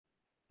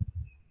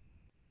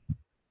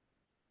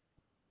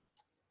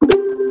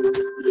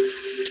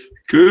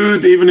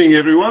Good evening,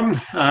 everyone.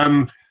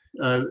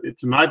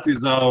 Tonight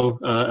is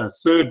our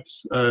third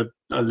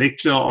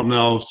lecture on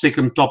our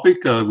second topic,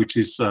 which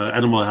is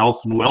animal health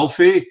and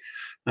welfare.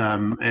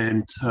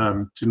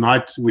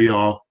 Tonight we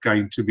are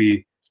going to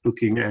be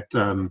looking at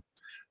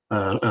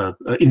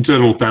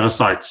internal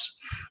parasites.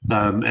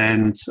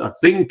 And I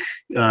think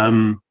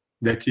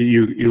that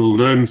you'll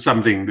learn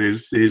something.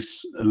 There's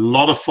a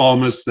lot of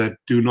farmers that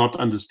do not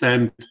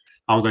understand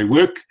how they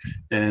work,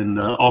 and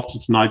after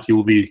tonight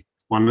you'll be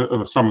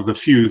some of the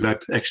few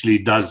that actually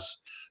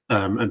does,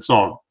 and so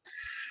on.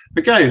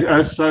 Okay,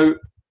 so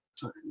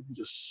let me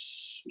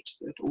just switch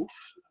that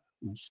off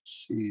and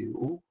see.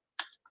 Oh,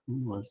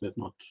 why is that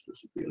not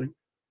disappearing?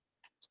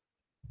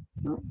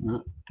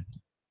 No.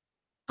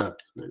 Oh,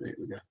 there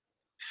we go.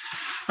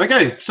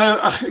 Okay,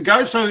 so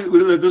guys, so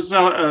this is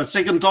our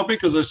second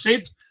topic, as I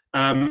said,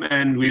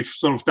 and we've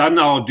sort of done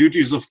our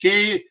duties of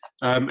care,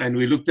 and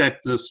we looked at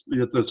the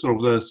sort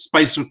of the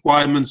space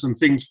requirements and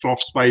things,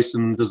 trough space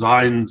and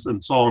designs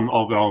and so on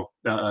of our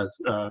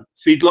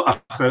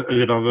feedlot,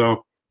 of our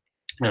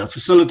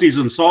facilities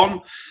and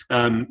so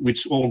on,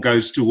 which all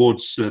goes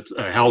towards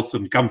health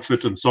and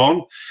comfort and so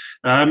on.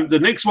 The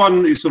next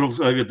one is sort of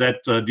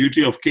that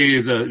duty of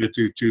care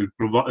to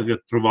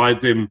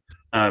provide them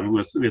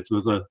with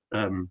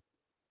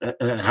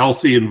a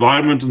healthy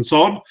environment and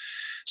so on.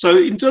 So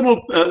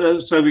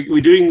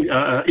we're doing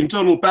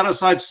internal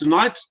parasites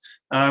tonight.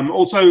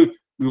 Also,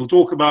 we'll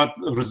talk about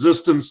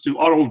resistance to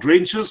oral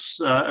drenches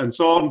and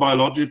so on,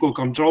 biological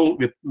control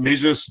with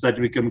measures that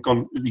we can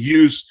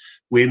use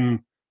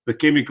when the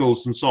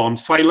chemicals and so on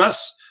fail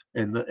us,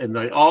 and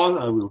they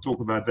are. We'll talk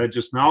about that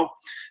just now.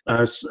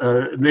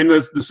 Then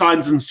there's the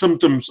signs and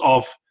symptoms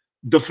of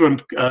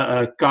different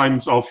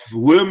kinds of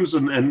worms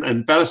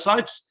and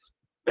parasites,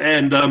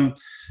 and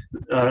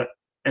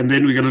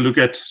then we're going to look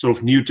at sort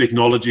of new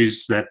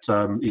technologies that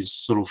is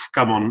sort of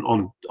come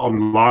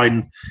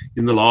online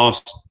in the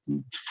last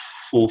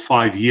 4 or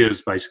 5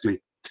 years, basically.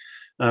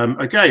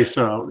 Okay,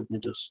 so let me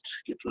just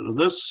get rid of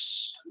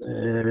this.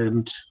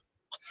 And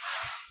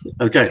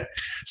okay,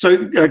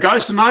 so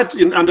guys, tonight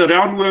under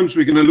roundworms,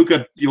 we're going to look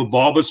at your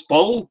barber's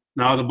pole.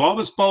 Now, the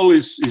barber's pole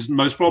is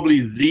most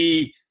probably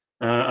the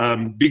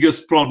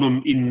biggest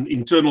problem in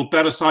internal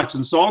parasites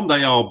and so on.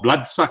 They are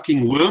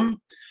blood-sucking worm.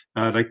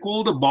 They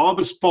call the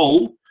barber's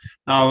pole.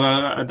 Now,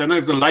 I don't know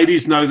if the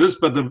ladies know this,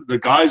 but the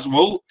guys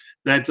will,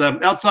 that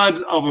outside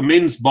of a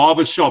men's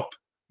barber shop,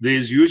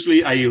 there's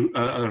usually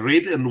a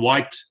red and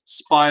white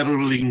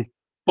spiraling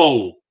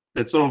pole.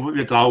 That's sort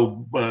of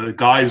how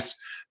guys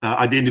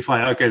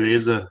identify, okay,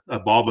 there's a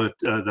barber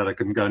that I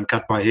can go and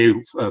cut my hair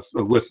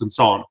with and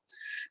so on.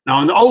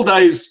 Now, in the old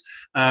days,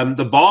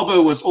 the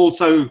barber was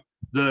also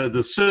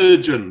the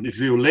surgeon. If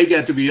your leg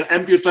had to be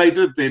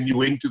amputated, then you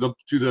went to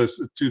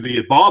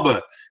the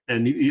barber,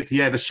 and he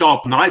had a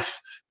sharp knife,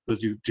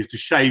 because to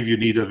shave you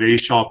need a very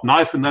sharp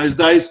knife in those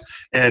days,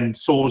 and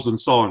saws and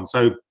so on.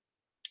 So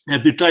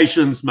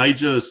amputations,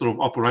 major sort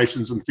of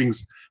operations and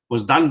things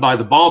was done by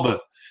the barber,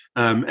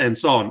 and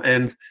so on.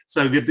 And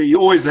so he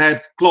always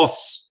had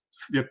cloths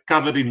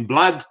covered in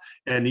blood,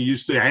 and he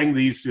used to hang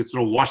these,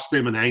 sort of wash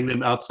them and hang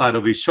them outside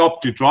of his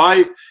shop to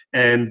dry,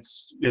 and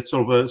it's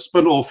sort of a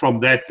spin-off from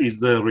that is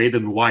the red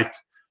and white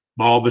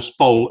barber's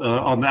pole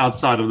on the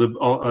outside of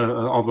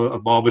a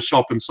barber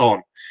shop and so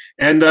on.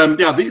 And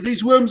yeah,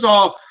 these worms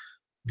are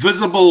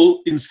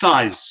visible in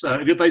size.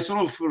 They sort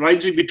of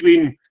ranging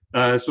between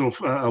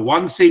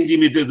 1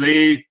 centimeter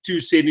there, 2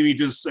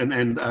 centimeters,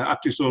 and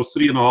up to sort of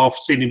 3.5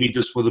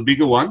 centimeters for the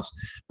bigger ones.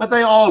 But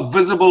they are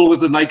visible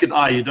with the naked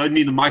eye. You don't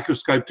need a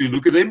microscope to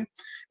look at them.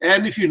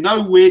 And if you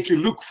know where to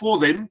look for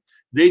them,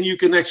 then you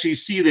can actually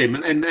see them.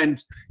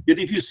 And yet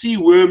if you see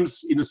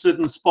worms in a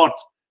certain spot,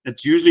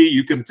 it's usually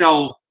you can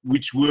tell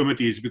which worm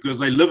it is, because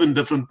they live in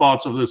different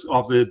parts of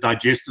the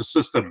digestive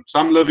system.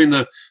 Some live in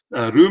the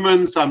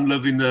rumen, some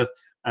live in the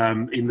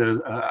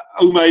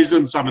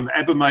omasum, some in the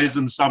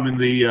abomasum, some in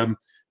the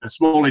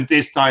small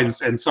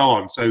intestines, and so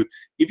on. So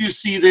if you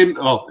see them,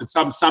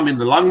 some in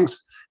the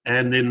lungs,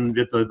 and then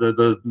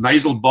the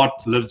nasal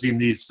bot lives in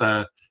these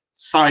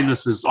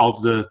sinuses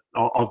of the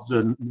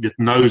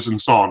nose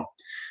and so on.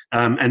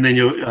 And then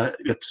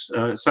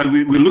so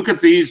we look at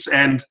these,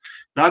 and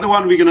the other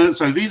one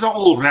so these are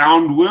all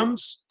round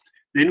worms.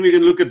 Then we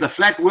can look at the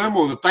flatworm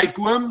or the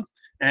tapeworm,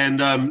 and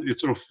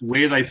it's sort of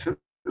where they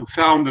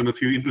found, and a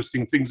few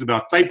interesting things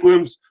about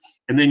tapeworms.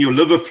 And then your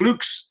liver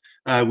flukes,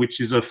 which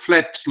is a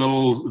flat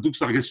little, it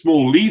looks like a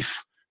small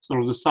leaf, sort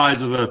of the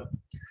size of a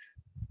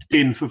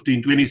 10,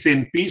 15, 20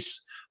 cent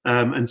piece,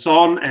 and so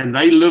on. And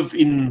they live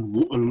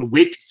in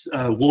wet,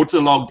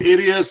 waterlogged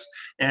areas,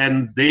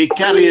 and their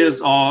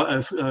carriers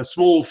are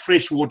small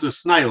freshwater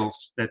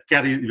snails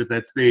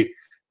that's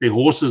their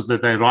horses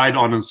that they ride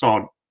on and so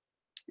on.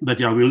 But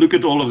yeah, we'll look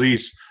at all of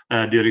these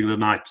during the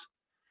night.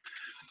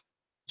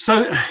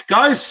 So,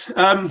 guys,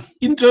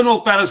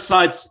 internal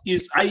parasites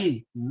is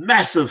a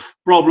massive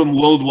problem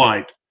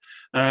worldwide.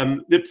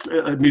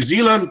 New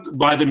Zealand,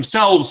 by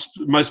themselves,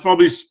 most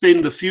probably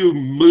spend a few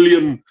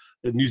million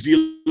New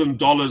Zealand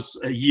dollars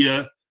a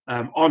year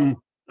on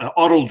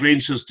oral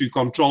drenches to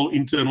control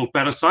internal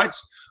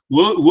parasites.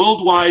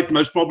 Worldwide,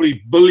 most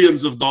probably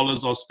billions of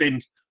dollars are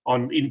spent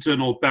on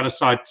internal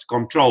parasite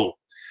control.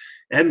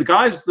 And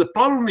guys, the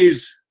problem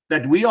is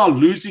that we are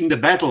losing the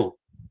battle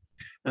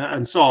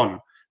and so on.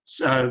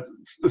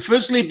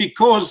 Firstly,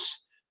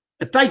 because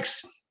it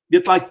takes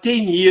like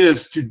 10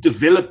 years to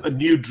develop a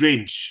new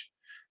drench.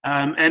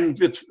 And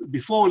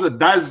before it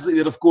does,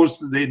 of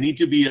course, there need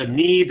to be a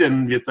need,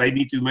 and they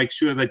need to make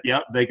sure that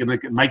they're going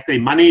to make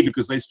their money,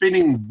 because they're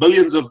spending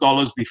billions of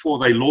dollars before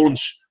they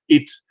launch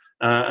it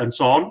and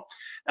so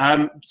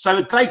on. So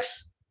it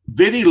takes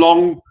very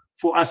long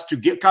for us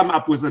to come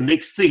up with the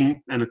next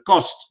thing, and it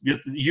costs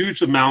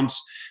huge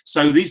amounts.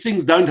 So these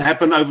things don't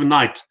happen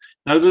overnight.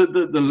 Now,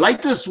 the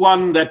latest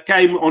one that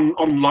came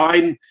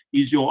online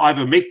is your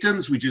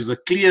ivermectins, which is a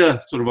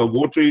clear, sort of a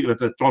watery,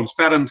 with a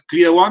transparent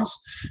clear ones.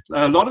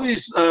 A lot of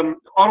these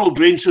oral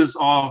drenches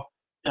are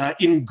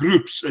in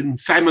groups and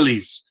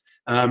families,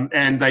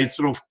 and they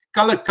sort of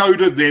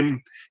color-coded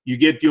them. You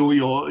get your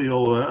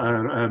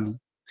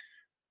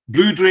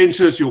blue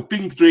drenches, your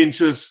pink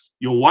drenches,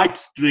 your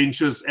white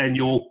drenches, and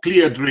your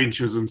clear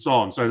drenches, and so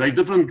on. So they're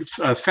different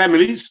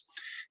families.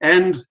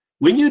 And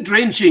when you're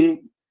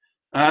drenching,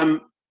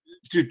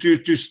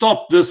 to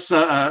stop this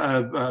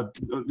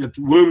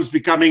worms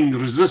becoming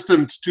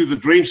resistant to the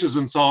drenches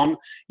and so on,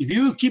 if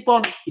you keep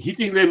on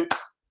hitting them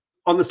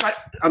on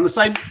the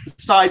same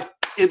side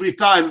every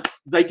time,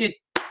 they get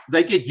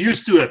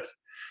used to it.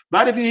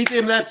 But if you hit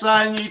them that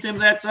side, and you hit them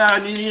that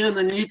side, and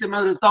you hit them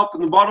at the top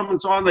and the bottom and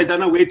so on, they don't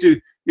know where to.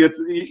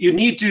 You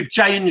need to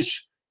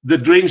change the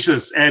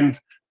drenches, and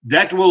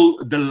that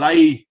will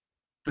delay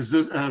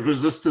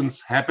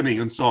resistance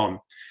happening and so on.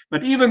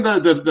 But even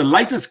the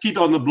latest kit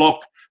on the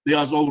block,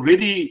 there's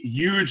already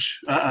huge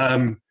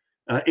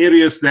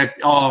areas that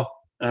are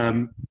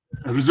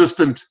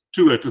resistant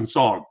to it and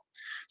so on.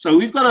 So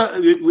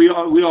we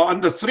are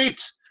under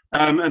threat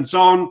and so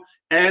on.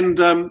 And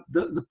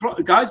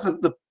guys,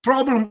 the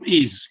problem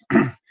is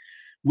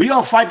we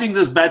are fighting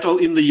this battle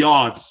in the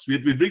yards.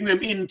 We bring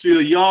them into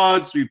the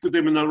yards, we put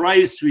them in a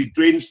race, we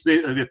drench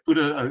them, we put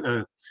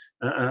an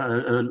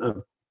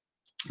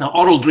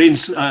oral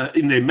drench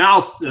in their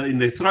mouth, in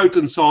their throat,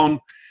 and so on.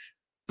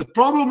 The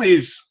problem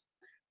is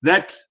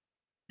that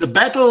the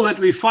battle that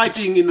we're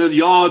fighting in the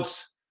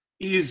yards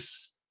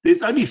is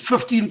there's only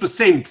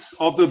 15%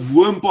 of the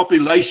worm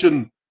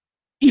population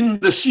in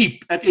the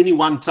sheep at any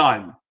one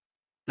time.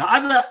 The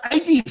other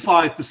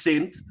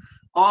 85%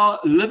 are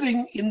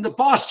living in the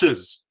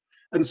pastures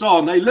and so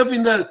on. They live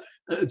in the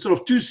sort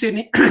of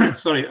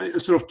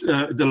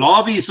the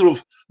larvae sort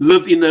of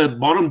live in the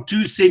bottom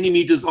 2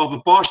 centimeters of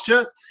a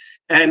pasture,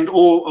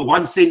 or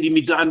 1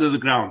 centimeter under the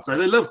ground. So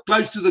they live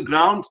close to the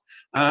ground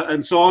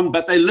and so on,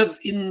 but they live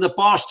in the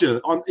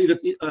pasture,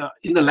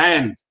 in the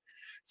land.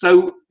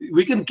 So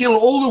we can kill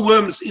all the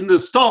worms in the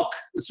stock.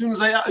 As soon as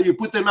you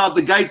put them out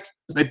the gate,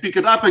 they pick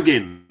it up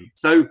again.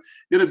 So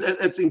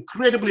it's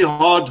incredibly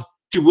hard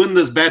to win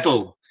this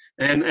battle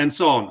and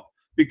so on,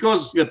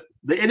 because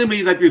the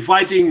enemy that we're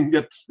fighting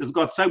has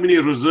got so many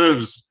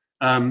reserves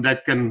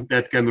that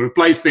can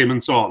replace them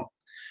and so on.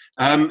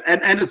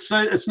 And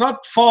it's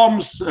not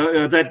farms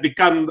that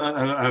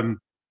become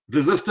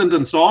resistant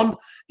and so on.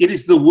 It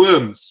is the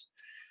worms,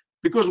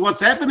 because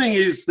what's happening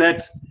is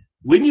that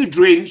when you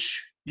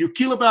drench, you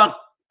kill about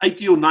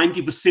 80 or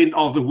 90%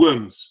 of the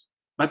worms.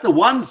 But the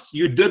ones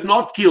you did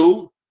not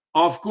kill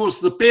are, of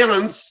course, the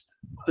parents,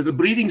 the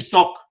breeding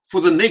stock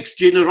for the next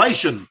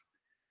generation.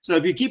 So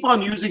if you keep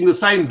on using the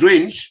same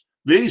drench,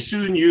 very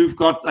soon you've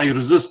got a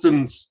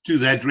resistance to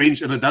that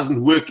drench and it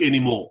doesn't work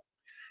anymore,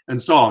 and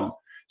so on.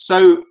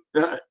 So,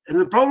 and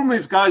the problem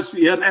is, guys,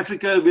 here in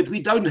Africa, we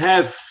don't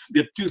have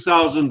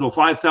 2,000 or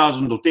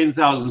 5,000 or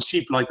 10,000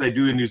 sheep like they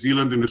do in New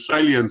Zealand and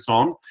Australia and so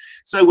on.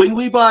 So when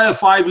we buy a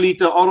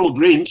 5-liter oral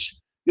drench,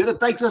 it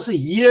takes us a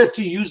year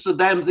to use the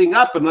damn thing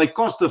up, and they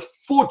cost a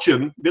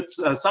fortune.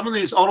 Some of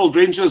these oral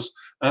drenches,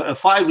 a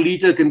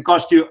 5-liter can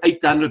cost you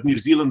 800 New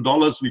Zealand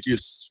dollars, which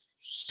is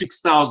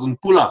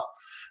 6,000 pula,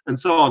 and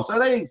so on. So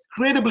they're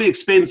incredibly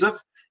expensive.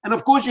 And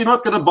of course, you're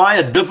not going to buy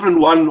a different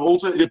one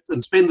also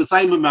and spend the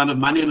same amount of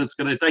money, and it's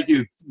going to take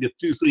you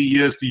 2-3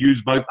 years to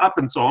use both up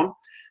and so on.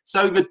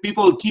 So that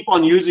people keep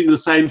on using the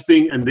same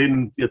thing, and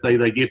then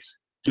they get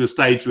to a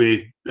stage where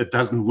it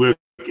doesn't work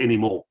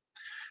anymore,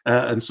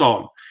 and so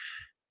on.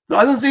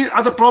 The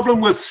other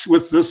problem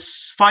with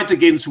this fight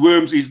against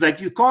worms is that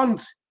you can't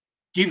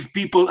give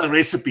people a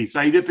recipe.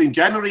 Say that in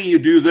January you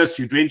do this,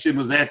 you drench them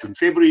with that, in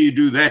February you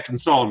do that, and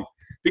so on,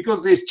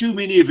 because there's too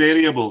many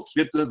variables.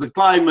 The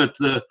climate,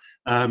 the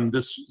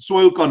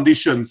soil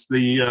conditions,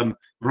 the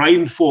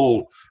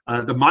rainfall,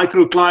 the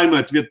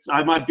microclimate.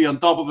 I might be on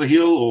top of a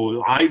hill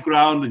or high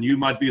ground, and you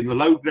might be in the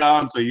low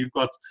ground. So you've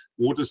got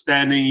water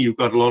standing, you've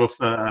got a lot of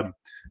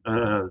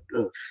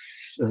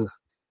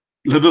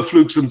liver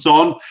flukes and so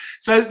on.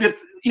 So that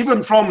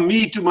even from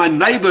me to my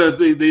neighbor,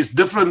 there's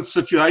different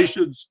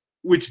situations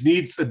which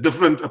needs a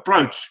different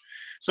approach.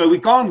 So we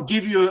can't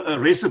give you a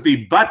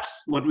recipe, but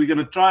what we're going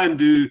to try and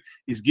do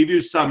is give you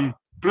some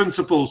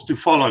principles to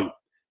follow.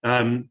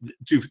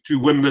 to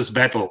win this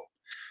battle,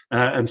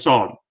 and so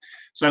on.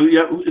 So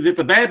yeah,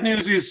 the bad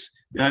news is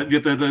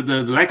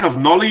the lack of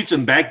knowledge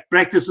and bad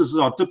practices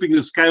are tipping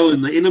the scale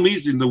in the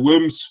enemies, in the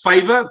worms'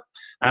 favor,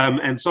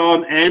 and so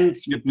on. And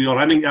we are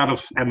running out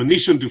of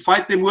ammunition to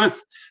fight them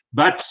with.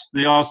 But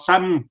there are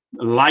some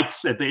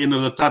lights at the end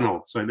of the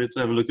tunnel. So let's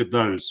have a look at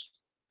those.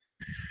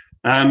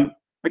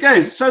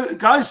 Okay, so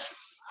guys,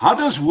 how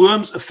does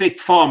worms affect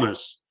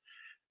farmers?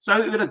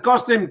 So it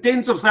costs them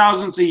tens of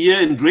thousands a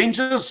year in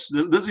drenches.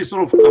 This is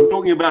sort of, I'm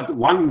talking about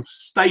one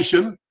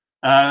station,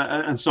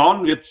 and so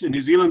on. In New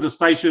Zealand, the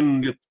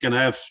station it can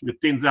have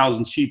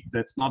 10,000 sheep.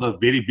 That's not a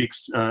very big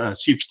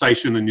sheep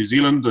station in New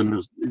Zealand,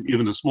 and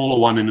even a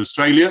smaller one in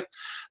Australia,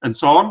 and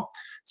so on.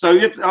 So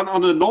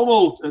on a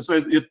normal, so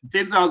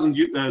 10,000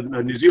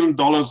 New Zealand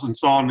dollars and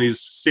so on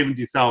is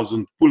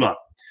 70,000 pula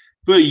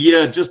per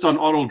year just on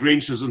oral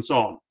drenches and so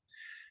on.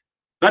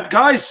 But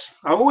guys,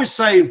 I always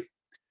say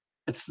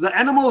it's the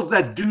animals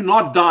that do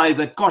not die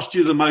that cost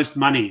you the most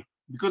money,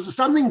 because if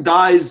something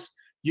dies,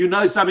 you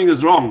know something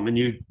is wrong, and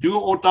you do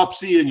an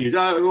autopsy and you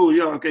go, oh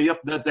yeah, okay, yep,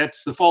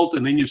 that's the fault,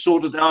 and then you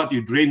sort it out,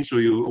 you drench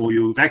or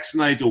you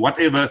vaccinate or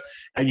whatever,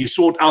 and you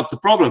sort out the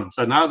problem.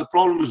 So now the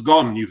problem is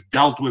gone, you've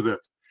dealt with it.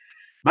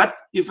 But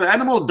if an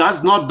animal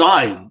does not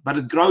die, but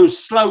it grows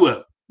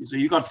slower, so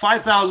you got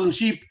 5,000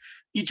 sheep,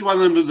 each one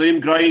of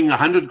them growing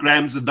 100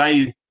 grams a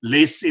day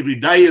less every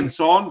day and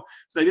so on.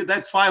 So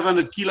that's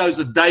 500 kilos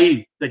a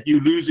day that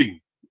you're losing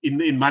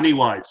in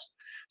money-wise.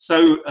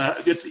 So,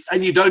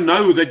 and you don't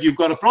know that you've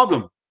got a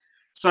problem.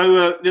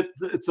 So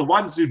it's the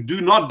ones who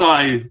do not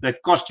die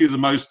that cost you the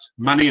most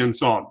money and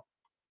so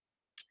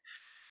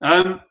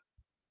on.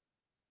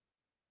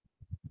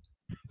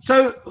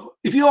 So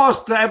if you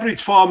ask the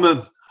average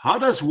farmer, how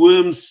does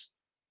worms,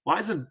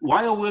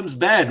 why are worms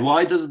bad?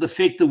 Why does it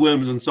affect the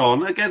worms and so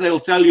on? Okay, they'll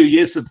tell you,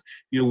 yes,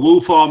 you're a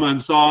wool farmer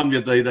and so on.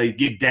 They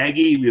get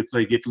daggy,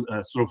 they get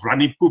sort of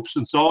runny poops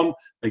and so on.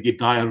 They get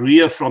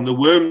diarrhea from the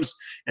worms,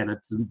 and it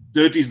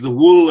dirties the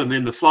wool, and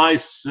then the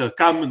flies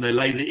come and they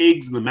lay the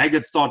eggs, and the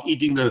maggots start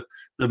eating the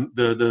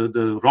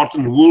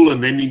rotten wool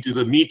and then into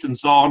the meat and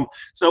so on.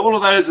 So all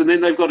of those, and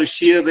then they've got to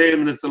shear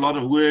them, and it's a lot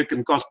of work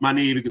and cost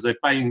money because they're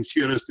paying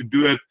shearers to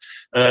do it,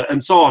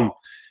 and so on.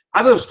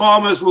 Other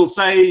farmers will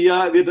say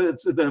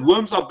the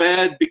worms are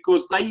bad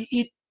because they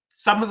eat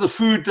some of the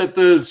food that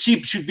the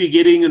sheep should be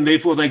getting, and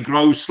therefore they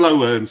grow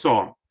slower and so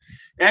on.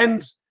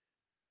 And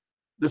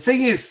the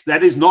thing is,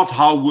 that is not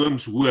how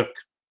worms work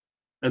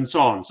and so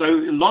on.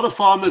 So a lot of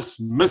farmers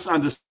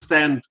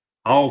misunderstand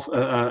how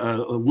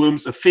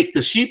worms affect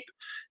the sheep.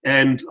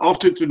 And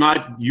after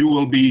tonight, you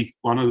will be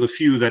one of the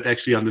few that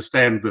actually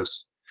understand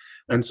this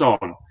and so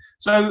on.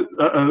 So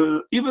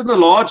even the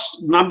large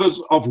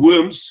numbers of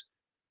worms,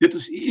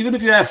 even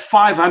if you have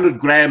 500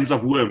 grams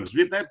of worms,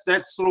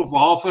 that's sort of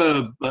half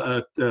a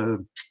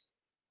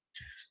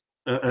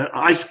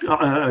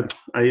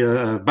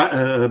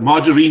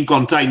margarine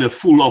container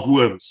full of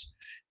worms.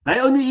 They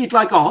only eat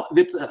like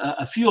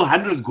a few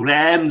hundred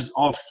grams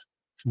of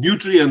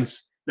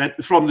nutrients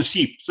from the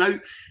sheep. So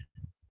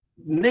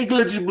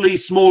negligibly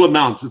small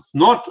amounts. It's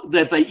not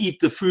that they eat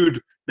the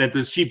food that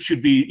the sheep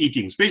should be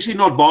eating, especially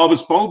not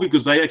Barber's pole,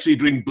 because they actually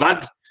drink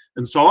blood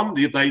and so on.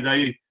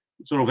 They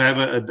sort of have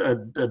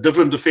a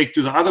different effect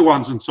to the other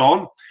ones and so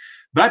on.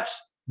 But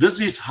this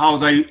is how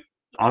they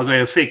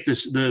affect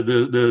this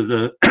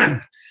the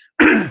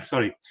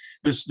sorry,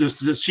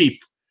 the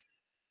sheep.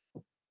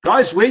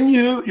 Guys, when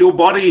your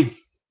body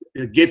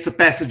gets a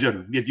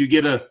pathogen, you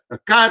get a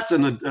cut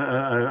and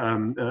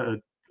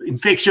a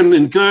infection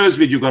occurs,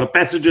 where you've got a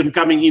pathogen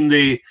coming in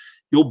there,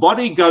 your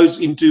body goes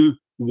into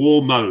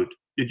war mode.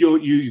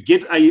 You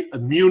get an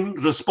immune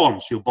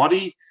response. Your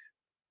body's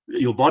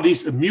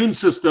immune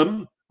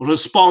system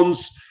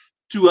responds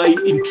to a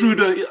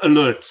intruder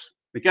alert.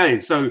 Okay,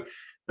 so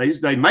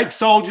they make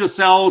soldier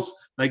cells,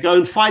 they go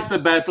and fight the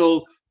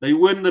battle, they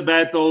win the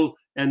battle,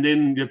 and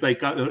then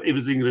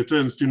everything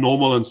returns to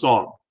normal and so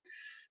on.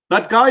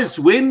 But guys,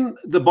 when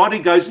the body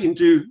goes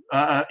into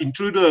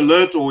intruder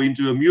alert or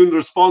into immune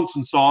response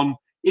and so on,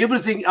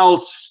 everything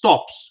else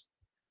stops.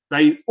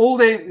 The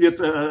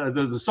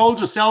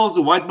soldier cells,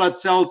 the white blood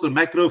cells, the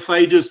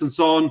macrophages and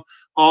so on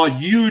are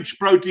huge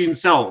protein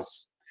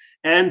cells.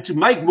 And to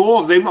make more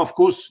of them, of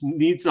course,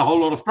 needs a whole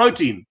lot of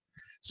protein.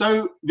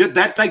 So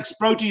that takes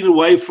protein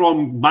away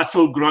from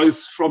muscle growth,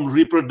 from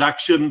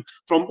reproduction,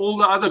 from all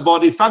the other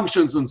body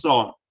functions and so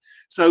on.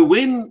 So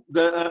when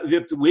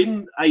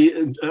immune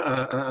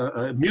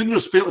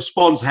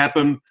response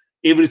happen,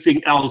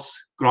 everything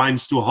else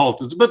grinds to a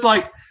halt. It's a bit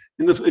like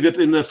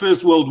in the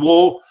First World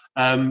War.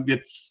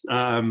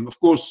 Of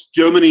course,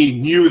 Germany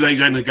knew they were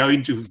going to go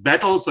into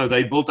battle, so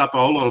they built up a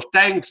whole lot of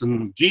tanks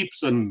and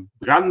jeeps and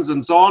guns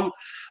and so on.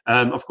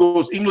 Of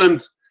course,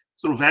 England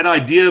sort of had an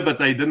idea, but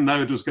they didn't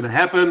know it was going to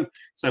happen.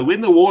 So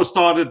when the war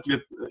started,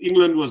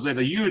 England was at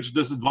a huge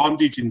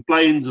disadvantage in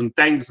planes and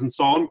tanks and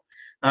so on.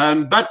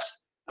 But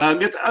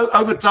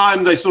over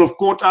time, they sort of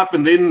caught up,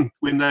 and then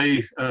when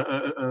they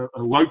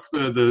awoke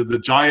the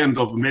giant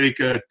of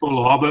America at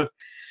Pearl Harbor,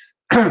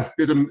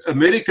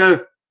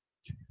 America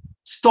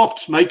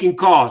stopped making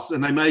cars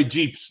and they made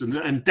jeeps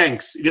and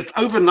tanks. Yet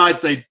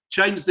overnight they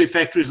changed their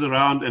factories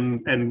around,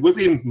 and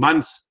within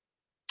months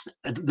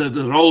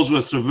the roles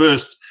were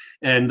reversed.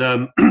 And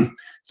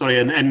sorry,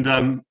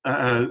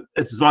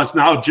 it was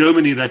now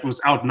Germany that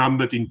was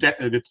outnumbered in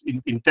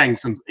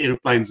tanks and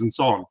airplanes and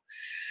so on.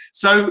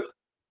 So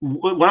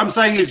what I'm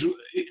saying is,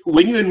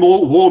 when you're in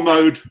more war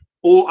mode,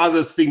 all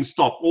other things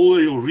stop. All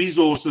of your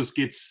resources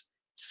gets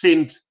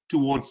sent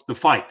towards the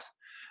fight,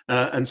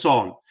 and so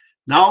on.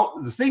 Now,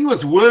 the thing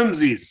with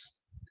worms is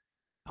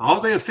how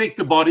they affect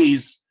the body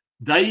is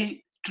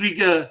they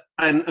trigger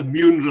an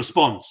immune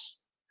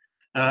response,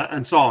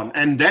 and so on.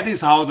 And that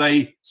is how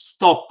they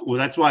stop, or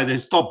that's why they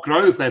stop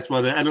growth. That's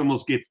why the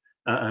animals get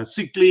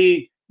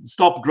sickly,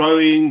 stop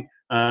growing,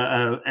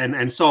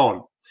 and so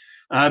on.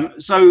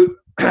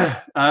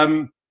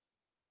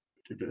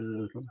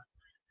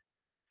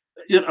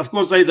 Yeah, of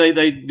course,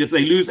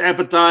 they lose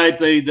appetite,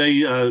 they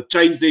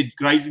change their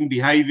grazing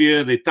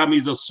behavior, their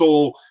tummies are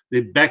sore,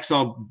 their backs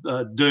are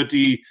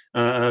dirty,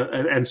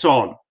 and so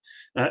on.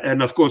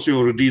 And of course,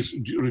 you'll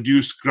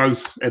reduce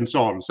growth and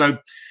so on. So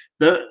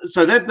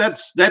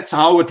that's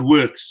how it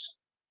works.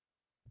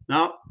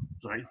 Now,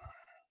 sorry.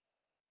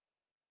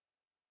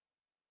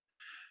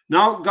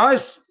 Now,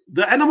 guys,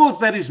 the animals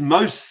that is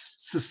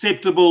most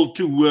susceptible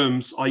to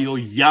worms are your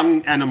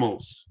young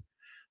animals.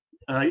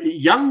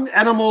 Young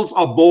animals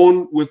are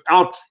born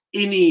without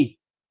any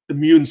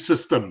immune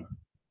system.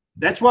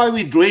 That's why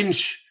we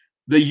drench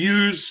the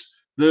ewes,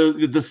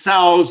 the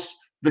sows,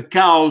 the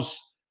cows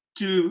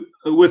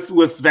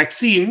with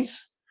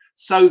vaccines,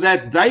 so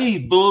that they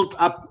build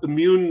up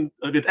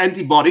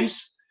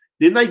antibodies.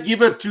 Then they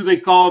give it to their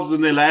calves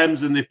and their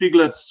lambs and their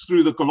piglets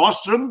through the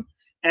colostrum.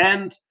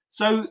 And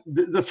so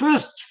the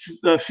first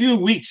few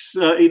weeks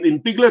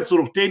in piglets,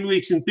 sort of 10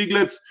 weeks in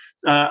piglets,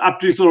 up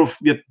to sort of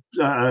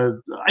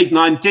 8,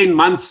 9, 10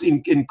 months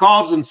in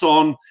calves and so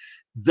on,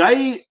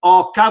 they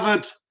are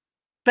covered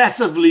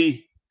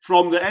passively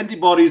from the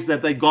antibodies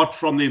that they got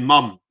from their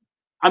mum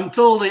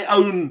until their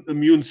own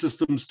immune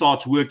system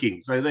starts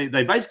working. So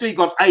they basically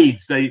got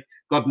AIDS. They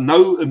got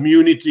no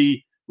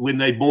immunity when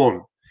they're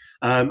born,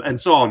 and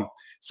so on.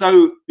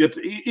 So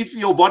if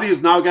your body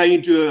is now going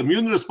into an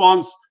immune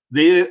response,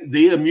 their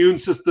immune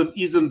system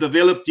isn't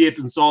developed yet,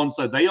 and so on.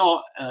 So they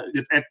are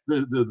at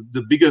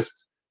the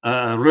biggest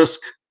risk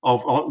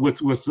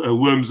with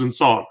worms and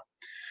so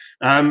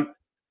on.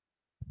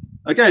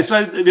 Okay,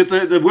 so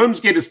the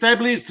worms get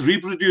established,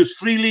 reproduce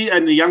freely,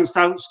 and the young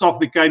stock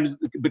becomes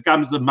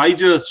the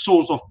major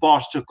source of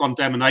pasture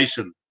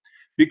contamination.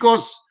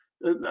 Because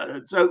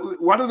so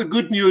one of the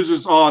good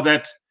news are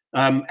that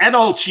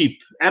adult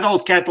sheep,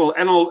 adult cattle,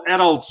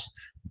 adults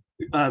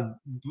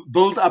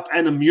build up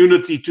an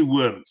immunity to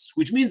worms,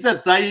 which means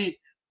that they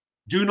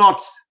do not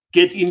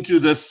get into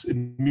this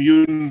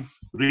immune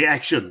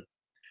reaction.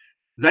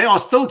 They are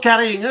still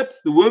carrying it.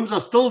 The worms are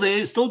still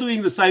there, still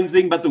doing the same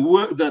thing, but the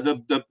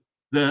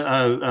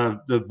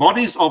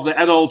bodies of the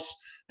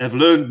adults have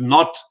learned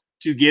not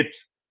to get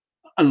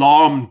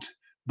alarmed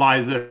by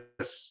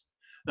this,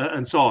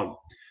 and so on.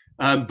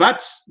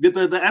 But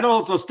the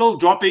adults are still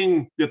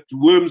dropping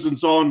worms and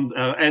so on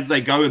as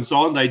they go and so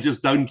on. They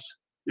just don't.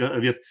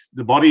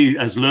 The body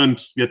has learned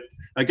that,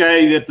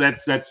 okay,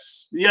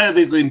 that's yeah,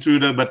 there's an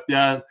intruder, but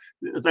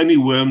it's only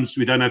worms.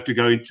 We don't have to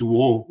go into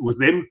war with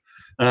them,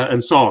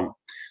 and so on.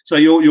 So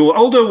your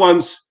older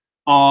ones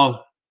are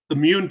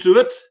immune to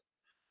it,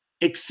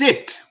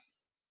 except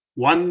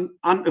when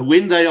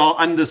they are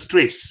under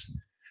stress.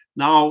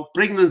 Now,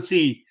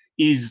 pregnancy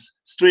is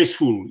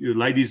stressful. You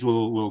ladies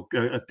will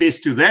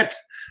attest to that.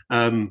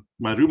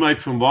 My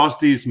roommate from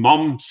Varsity's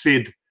mom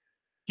said,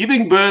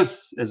 giving birth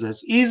is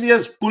as easy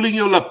as pulling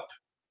your lip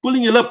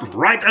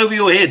right over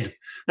your head,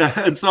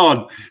 and so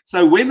on.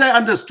 So when they're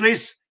under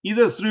stress,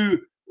 either through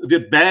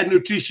the bad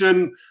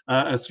nutrition,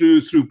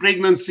 through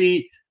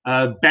pregnancy,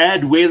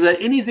 bad weather,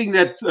 anything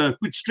that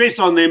puts stress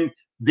on them,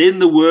 then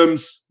the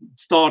worms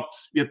start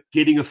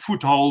getting a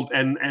foothold,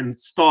 and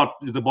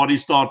the body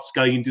starts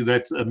going into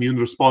that immune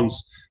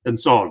response and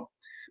so on.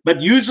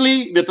 But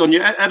usually, on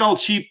your adult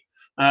sheep,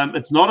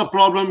 it's not a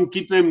problem.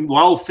 Keep them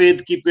well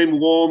fed, keep them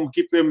warm,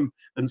 keep them,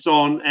 and so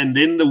on, and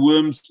then the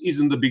worms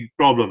isn't a big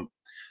problem,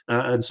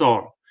 and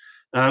so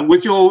on.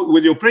 With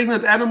your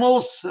pregnant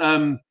animals,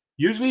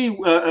 usually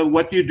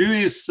what you do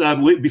is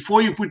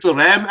before you put the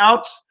ram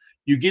out,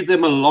 you give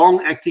them a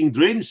long-acting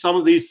drench. Some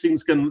of these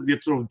things can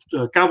sort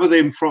of cover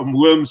them from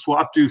worms for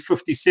up to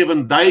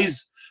 57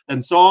 days,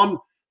 and so on.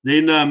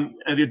 Then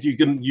you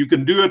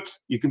can do it.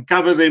 You can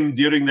cover them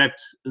during that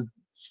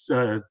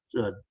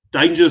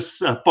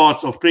dangerous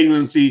parts of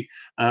pregnancy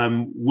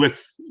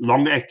with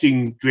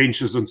long-acting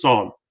drenches and so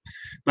on.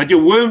 But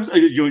your worms,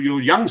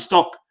 your young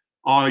stock,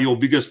 are your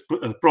biggest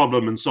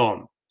problem and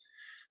so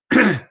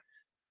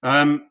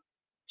on.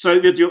 So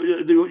that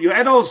your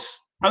adults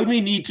only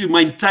need to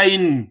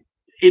maintain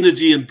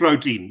energy and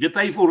protein. That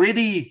they've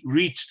already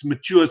reached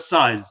mature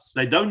size.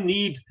 They don't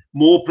need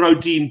more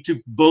protein to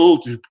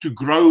build, to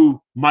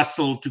grow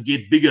muscle, to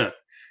get bigger,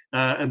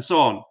 and so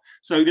on.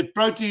 So that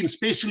protein,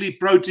 especially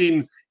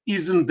protein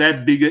isn't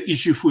that big an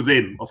issue for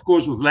them. Of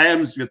course, with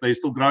lambs, they're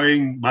still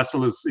growing.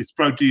 Muscle is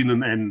protein,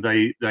 and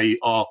they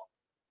are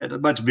at a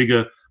much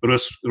bigger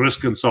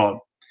risk and so on.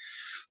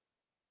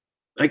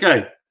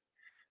 Okay.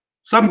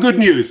 Some good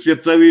news.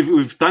 So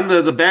we've done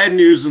the bad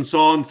news and so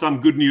on.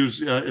 Some good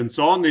news and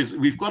so on.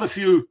 We've got a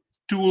few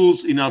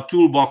tools in our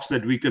toolbox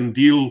that we can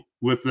deal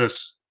with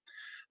this.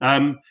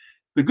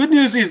 The good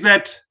news is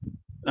that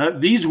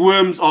these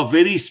worms are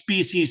very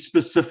species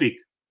specific.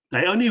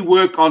 They only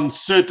work on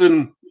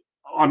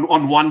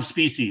on one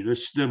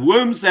species. The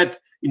worms that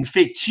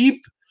infect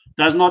sheep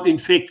does not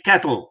infect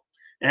cattle,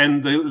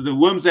 and the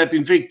worms that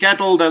infect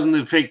cattle doesn't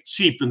infect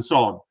sheep and so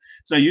on.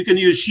 So you can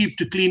use sheep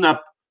to clean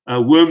up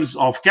worms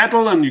of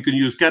cattle, and you can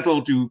use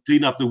cattle to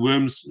clean up the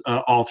worms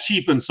of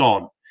sheep and so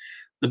on.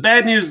 The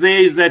bad news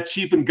there is that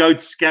sheep and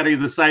goats carry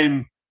the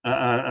same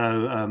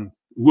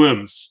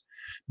worms.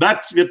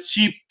 But with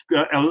sheep,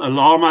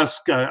 llamas,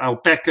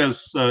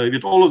 alpacas,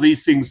 all of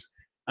these things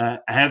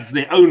have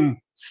their own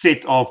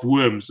set of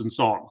worms and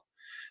so on.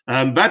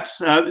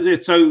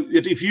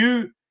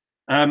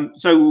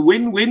 So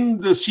when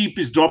the sheep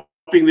is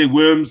dropping their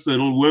worms, the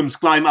little worms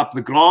climb up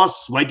the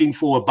grass, waiting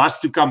for a bus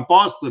to come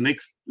past, the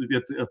next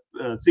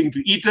thing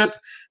to eat it,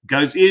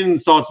 goes in,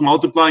 starts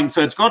multiplying.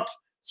 So it's got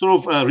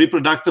sort of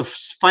reproductive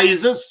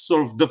phases,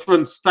 sort of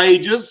different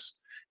stages,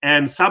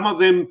 and some of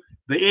them,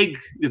 the egg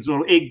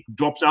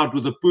drops out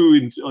with the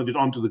poo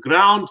onto the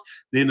ground,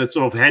 then it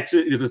sort of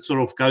hatches, it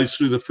sort of goes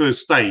through the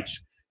first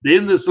stage.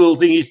 Then this little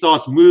thingy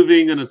starts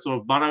moving and it's sort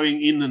of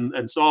burrowing in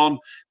and so on.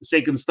 The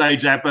second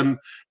stage happens.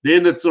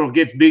 Then it sort of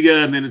gets bigger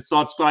and then it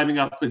starts climbing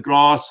up the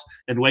grass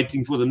and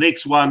waiting for the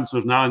next one. So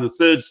it's now in the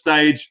third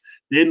stage.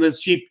 Then the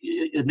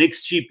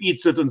next sheep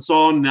eats it and so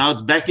on. Now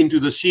it's back into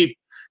the sheep.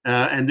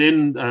 And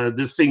then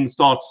this thing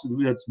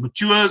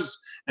matures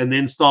and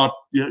then start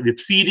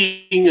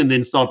feeding and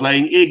then start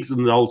laying eggs,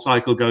 and the whole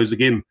cycle goes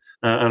again,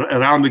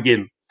 around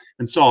again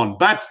and so on.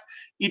 But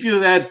if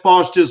you had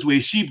pastures where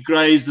sheep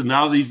graze and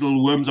now these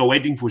little worms are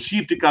waiting for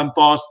sheep to come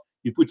past,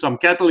 you put some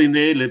cattle in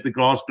there, let the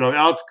grass grow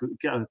out.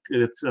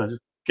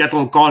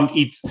 Cattle can't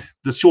eat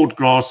the short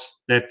grass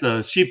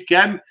that sheep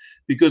can,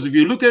 because if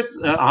you look at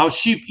how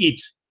sheep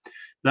eat,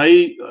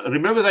 they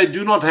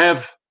do not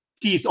have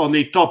teeth on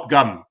their top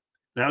gum.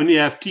 They only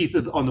have teeth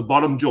on the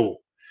bottom jaw.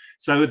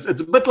 So it's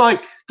a bit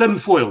like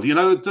tinfoil. You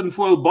know,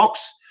 tinfoil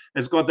box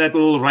has got that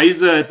little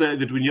razor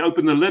that when you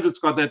open the lid, it's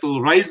got that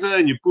little razor,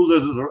 and you pull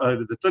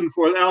the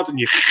tinfoil out and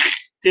you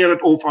tear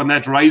it off on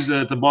that razor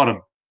at the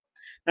bottom.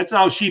 That's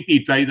how sheep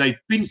eat. They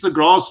pinch the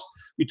grass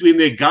between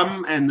their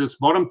gum and this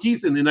bottom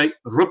teeth, and then they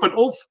rip it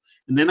off,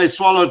 and then they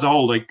swallow it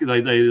whole. They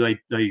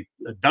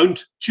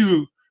don't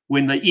chew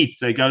when they eat.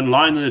 They go and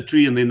lie in a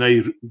tree, and then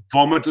they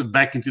vomit it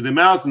back into their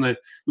mouth, and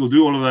we'll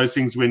do all of those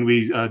things when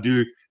we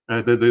do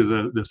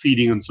the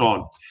feeding and so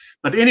on.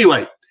 But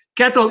anyway,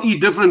 cattle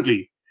eat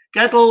differently.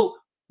 Cattle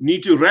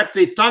need to wrap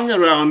their tongue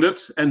around it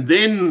and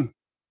then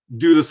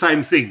do the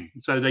same thing.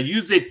 So they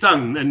use their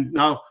tongue. And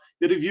now,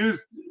 if you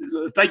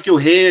take your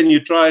hair and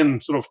you try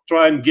and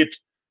get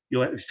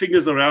your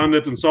fingers around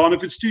it and so on,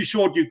 if it's too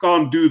short, you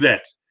can't do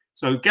that.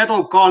 So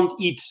cattle can't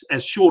eat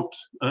as short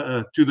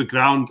to the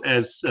ground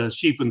as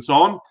sheep and so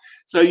on.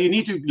 So you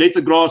need to let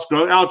the grass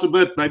grow out a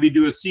bit, maybe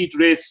do a seed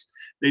rest,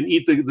 then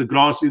eat the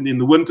grass in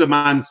the winter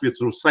months, which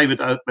will save it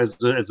up as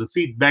a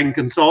feed bank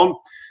and so on.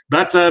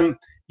 But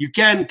you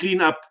can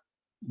clean up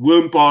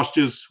worm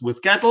pastures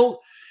with cattle.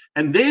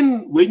 And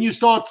then when you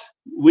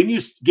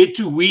get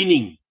to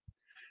weaning,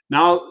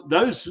 now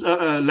those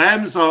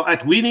lambs are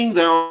at weaning,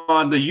 they are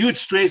under huge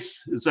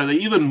stress, so they're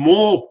even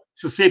more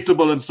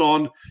susceptible and so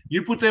on.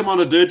 You put them on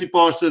a dirty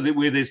pasture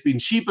where there's been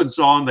sheep and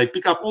so on, they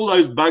pick up all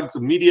those bugs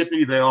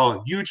immediately, they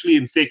are hugely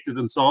infected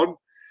and so on.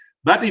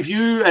 But if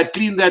you had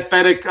cleaned that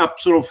paddock up,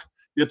 sort of,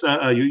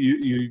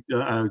 you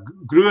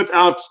grew it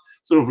out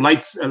sort of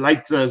late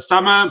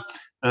summer,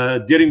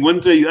 during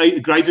winter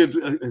you grazed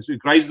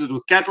it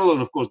with cattle,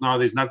 and of course now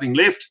there's nothing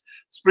left.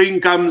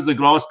 Spring comes, the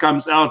grass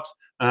comes out,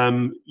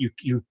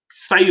 you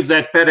save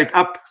that paddock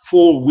up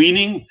for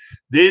weaning.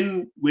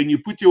 Then when you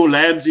put your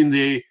lambs in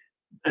there,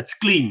 it's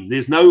clean.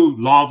 There's no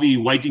larvae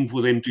waiting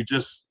for them to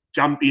just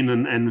jump in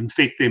and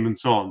infect them and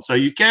so on. So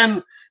you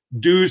can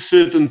do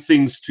certain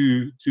things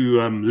to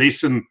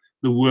lessen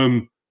the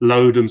worm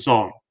load and so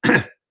on.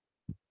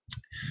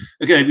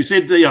 Okay, we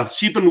said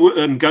sheep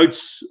and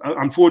goats,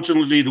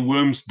 unfortunately, the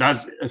worms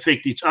does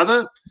affect each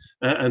other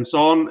and so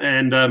on.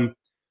 And and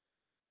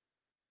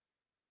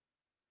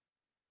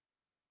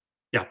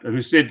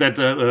we said that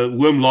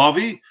worm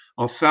larvae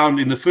are found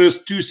in the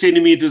first 2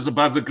 centimeters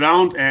above the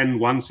ground and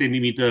 1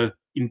 centimeter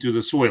into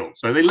the soil.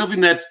 So they live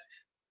in that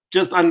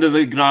just under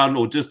the ground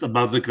or just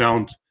above the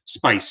ground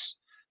space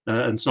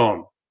and so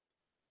on.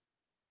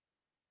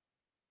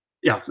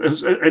 That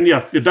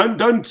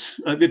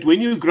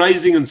when you're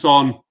grazing and so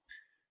on,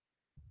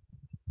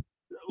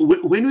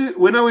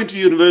 when I went to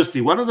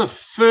university, one of the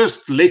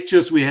first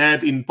lectures we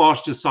had in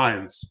pasture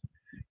science,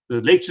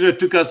 the lecturer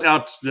took us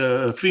out.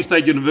 The Free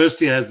State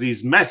University has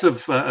these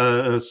massive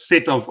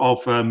set of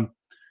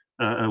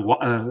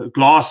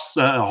glass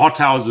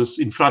hothouses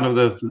in front of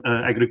the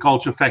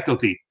agriculture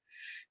faculty.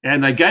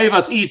 And they gave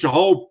us each a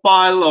whole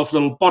pile of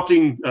little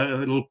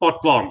little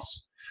pot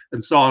plants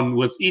and so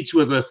on, each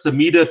with a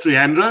Themida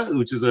triandra,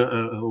 which is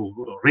a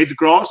red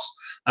grass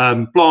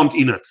plant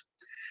in it.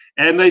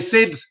 And they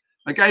said,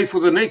 okay, for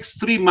the next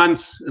 3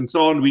 months and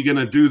so on, we're going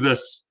to do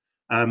this.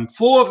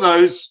 4 of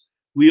those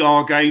we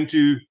are going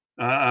to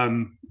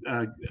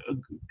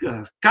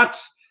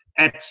cut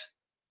at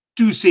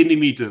 2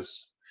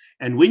 centimeters.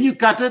 And when you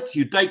cut it,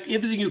 you take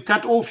everything you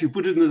cut off, you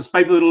put it in this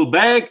paper little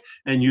bag,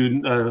 and you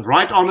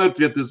write on it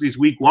that this is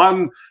week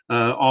 1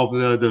 of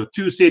the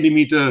 2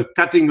 centimeter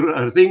cutting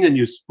thing, and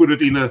you put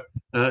it in a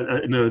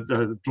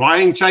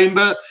drying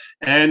chamber.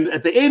 And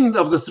at the end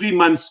of the 3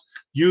 months,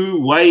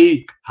 you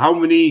weigh how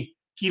many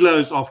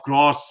kilos of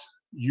grass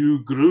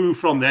you grew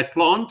from that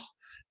plant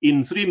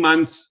in 3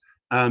 months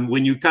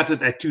when you cut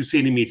it at 2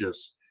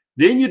 centimeters.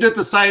 Then you did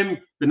the same.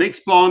 The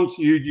next plant,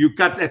 you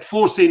cut at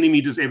 4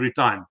 centimeters every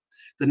time.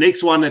 The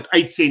next one at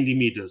 8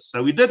 centimeters.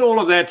 So we did all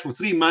of that for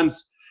 3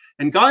 months.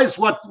 And guys,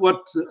 what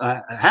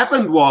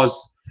happened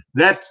was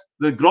that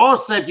the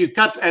grass that you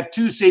cut at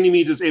 2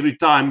 centimeters every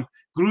time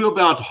grew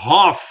about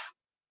half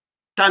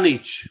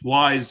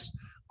tonnage-wise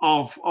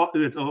of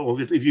it.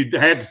 If you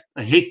had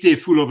a hectare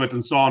full of it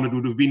and so on, it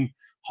would have been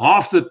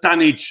half the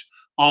tonnage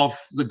of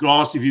the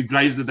grass if you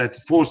grazed it at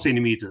 4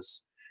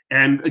 centimeters.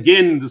 And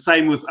again, the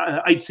same with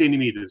 8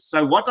 centimeters.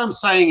 So what I'm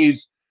saying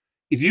is,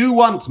 if you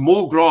want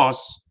more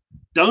grass,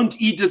 don't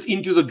eat it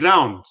into the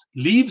ground.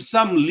 Leave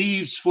some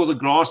leaves for the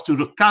grass to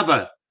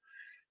recover.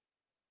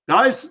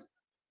 Guys,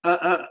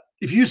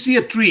 if you see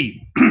a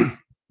tree,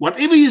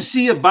 whatever you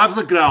see above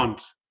the ground,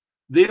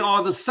 there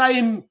are the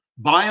same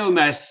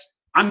biomass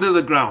under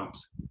the ground.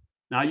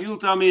 Now, you'll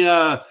tell me,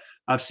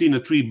 I've seen a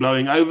tree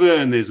blowing over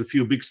and there's a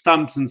few big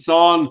stumps and so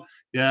on.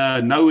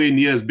 Nowhere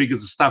near as big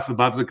as the stuff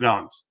above the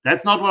ground.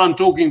 That's not what I'm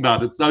talking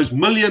about. It's those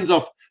millions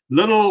of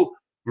little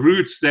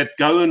roots that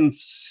go and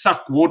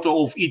suck water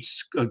off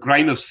each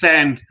grain of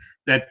sand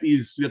that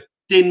is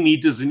 10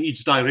 meters in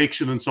each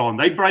direction and so on.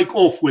 They break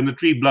off when the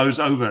tree blows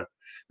over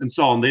and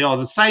so on. They are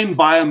the same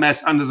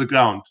biomass under the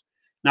ground.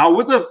 Now,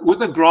 with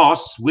the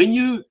grass, when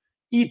you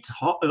eat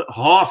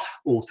half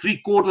or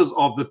 3/4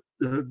 of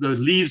the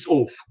leaves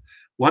off,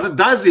 what it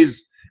does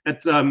is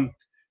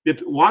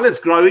while it's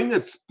growing,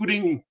 it's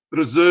putting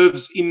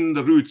reserves in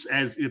the roots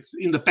as it's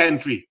in the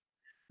pantry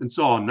and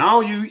so on.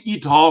 Now you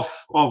eat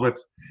half of it.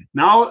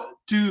 Now,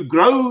 to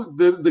grow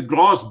the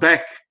grass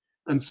back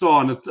and so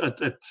on,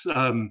 it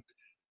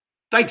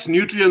takes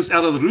nutrients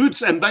out of the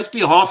roots, and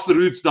basically half the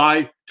roots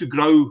die to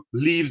grow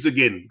leaves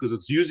again because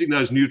it's using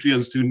those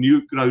nutrients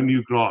to grow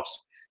new grass.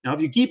 Now,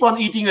 if you keep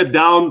on eating it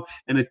down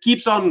and it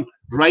keeps on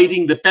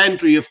raiding the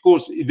pantry, of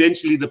course,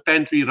 eventually the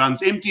pantry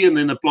runs empty and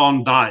then the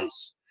plant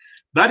dies.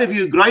 But if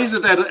you graze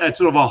it at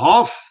sort of a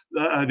half,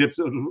 it's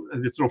sort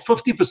of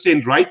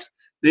 50% rate,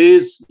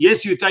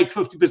 yes, you take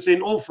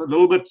 50% off, a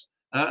little bit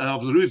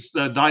of the roots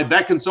die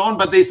back and so on,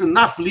 but there's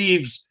enough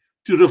leaves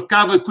to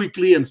recover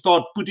quickly and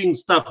start putting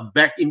stuff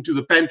back into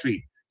the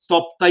pantry,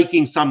 stop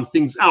taking some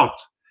things out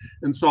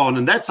and so on.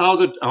 And that's how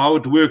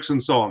it works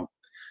and so on.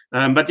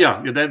 But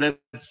yeah,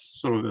 that's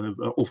sort of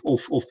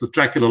off the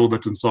track a little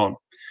bit and so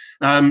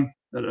on.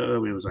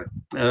 Where was I?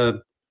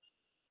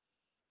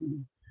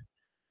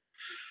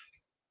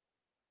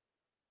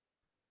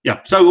 Yeah,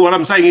 so what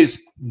I'm saying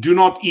is, do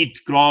not eat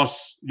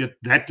grass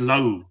that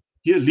low.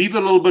 Leave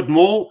a little bit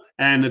more,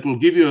 and it will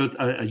give you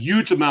a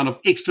huge amount of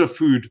extra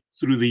food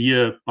through the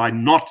year by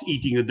not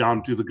eating it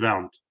down to the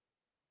ground.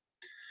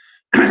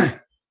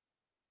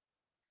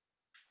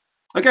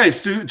 Okay,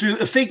 so to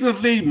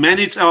effectively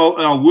manage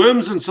our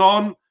worms and so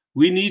on,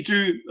 we need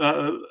to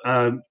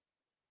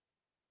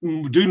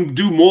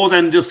do more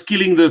than just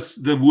killing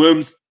the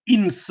worms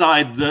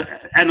inside the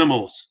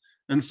animals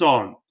and so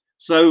on.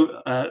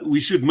 So we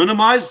should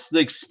minimize the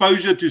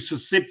exposure to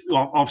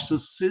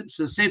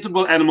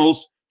susceptible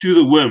animals to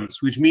the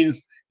worms, which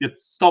means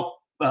stop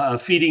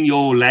feeding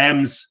your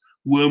lambs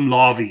worm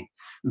larvae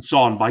and so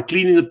on, by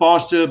cleaning the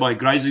pasture, by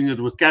grazing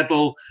it with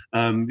cattle,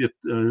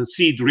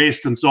 seed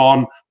rest and so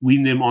on,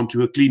 wean them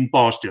onto a clean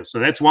pasture. So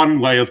that's one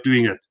way of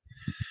doing it.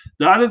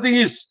 The other thing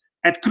is,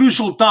 at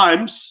crucial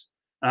times,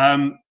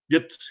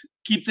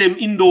 keep them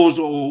indoors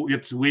or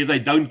where they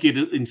don't get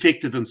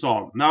infected and so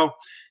on. Now,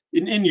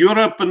 in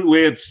Europe, and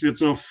where it's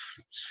sort of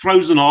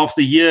frozen half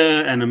the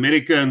year, and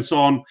America and so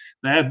on,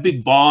 they have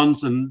big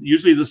barns, and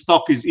usually the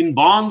stock is in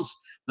barns.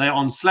 They're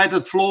on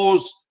slatted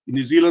floors. In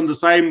New Zealand, the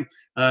same,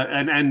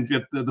 and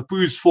the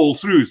poos fall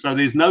through, so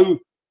there's no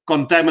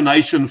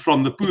contamination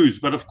from the poos.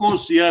 But of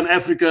course, here in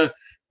Africa,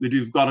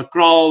 we've got a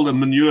kraal, the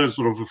manure is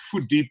sort of a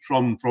foot deep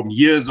from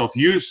years of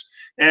use,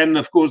 and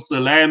of course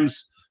the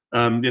lambs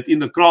in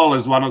the kraal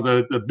is one of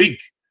the big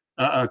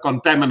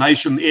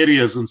contamination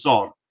areas and so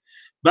on.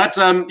 But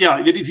yeah,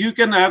 if you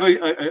can have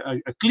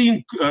a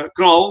clean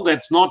kraal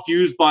that's not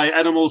used by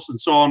animals and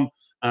so on,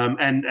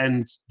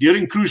 and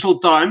during crucial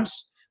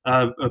times,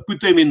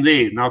 put them in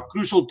there. Now,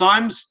 crucial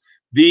times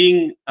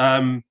being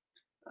when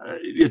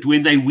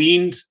they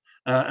weaned,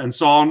 and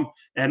so on.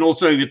 And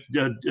also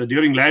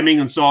during lambing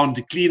and so on,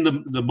 to clean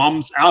the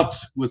mums out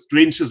with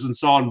drenches and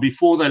so on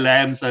before they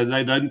lamb, so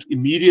they don't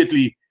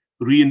immediately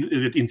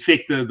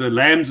infect the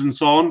lambs and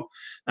so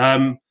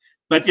on.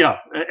 But yeah,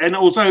 and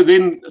also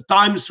then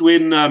times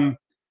when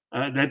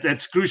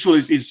that's crucial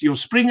is your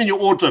spring and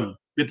your autumn,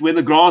 that when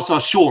the grass are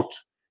short,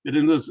 that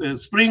in the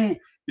spring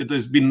that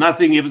there's been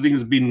nothing, everything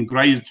has been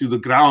grazed to the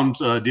ground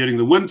during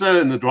the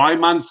winter and the dry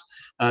months.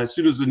 As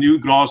soon as the new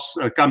grass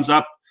comes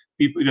up,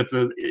 people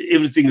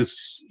everything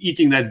is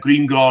eating that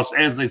green grass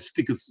as it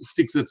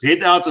sticks its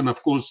head out, and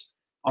of course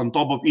on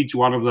top of each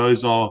one of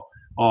those are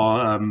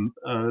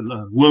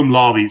worm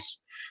larvae.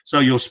 So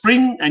your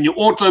spring and your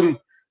autumn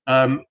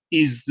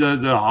is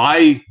the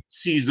high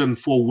season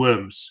for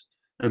worms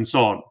and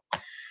so on.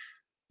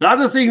 The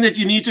other thing that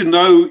you need to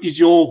know is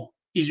your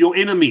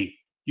enemy.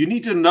 You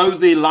need to know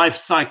their life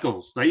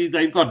cycles.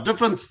 They've got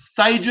different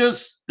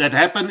stages that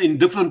happen in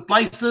different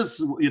places.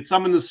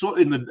 Some in the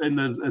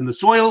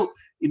soil,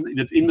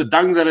 in the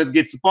dung that it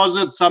gets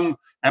deposited. Some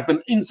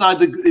happen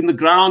inside in the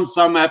ground.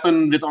 Some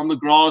happen on the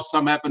grass.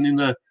 Some happen in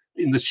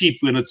the sheep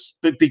when it's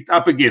picked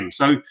up again.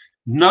 So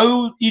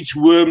know each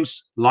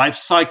worm's life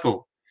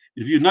cycle.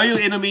 If you know your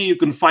enemy, you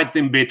can fight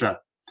them better,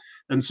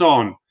 and so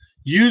on.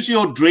 Use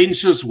your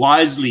drenches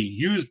wisely.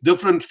 Use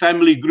different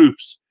family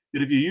groups.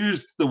 If you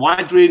use the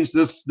white drench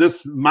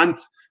this month,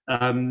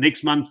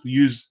 next month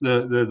use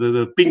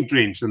the pink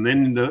drench, and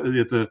then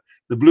the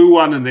blue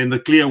one, and then the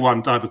clear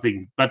one, type of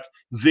thing. But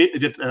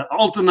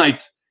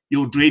alternate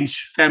your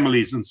drench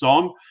families and so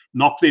on.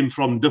 Knock them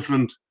from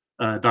different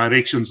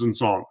directions and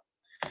so on.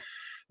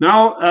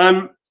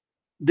 Now,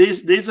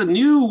 there's a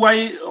new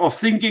way of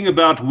thinking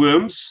about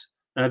worms.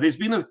 There's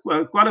been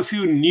quite a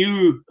few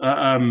new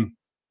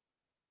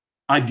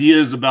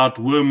ideas about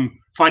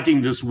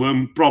fighting this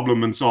worm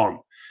problem and so on.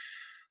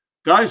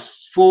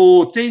 Guys,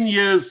 for 10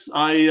 years,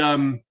 I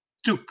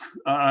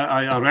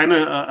ran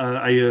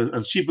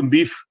a sheep and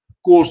beef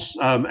course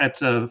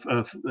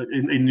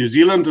in New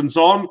Zealand and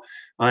so on.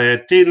 I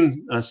had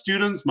 10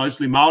 students,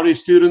 mostly Maori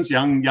students,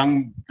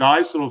 young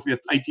guys, sort of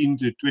 18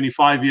 to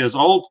 25 years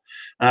old.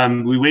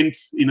 We went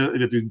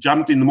we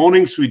jumped in the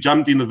mornings. We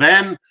jumped in the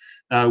van.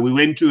 We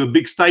went to a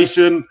big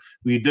station.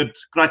 We did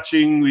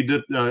crutching. We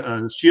did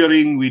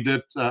shearing. We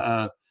did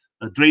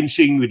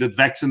drenching. We did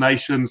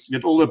vaccinations. We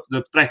did all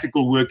the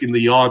practical work in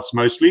the yards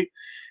mostly.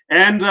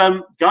 And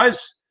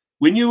guys,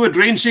 when you were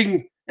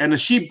drenching and a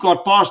sheep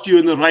got past you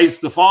in the race,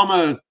 the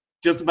farmer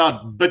just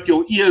about bit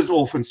your ears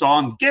off and so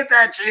on. Get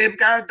that sheep,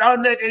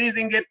 don't let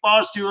anything get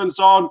past you and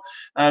so on.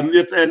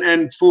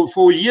 And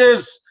for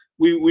years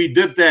we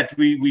did that.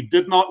 We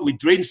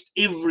drenched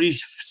every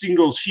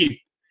single sheep.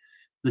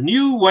 The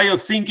new way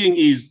of thinking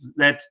is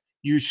that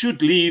you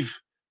should leave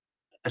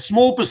a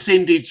small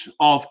percentage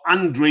of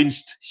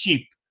undrenched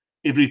sheep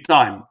every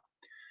time.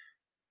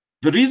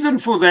 The reason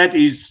for that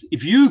is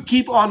if you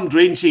keep on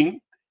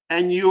drenching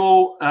and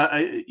you're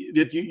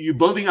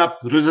building up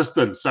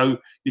resistance, so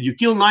if you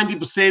kill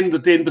 90%, the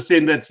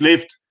 10% that's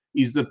left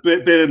is the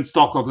parent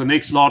stock of the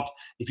next lot.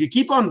 If you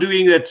keep on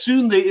doing that,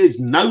 soon there is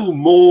no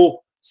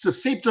more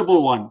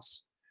susceptible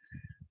ones.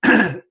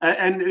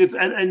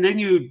 and then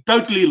you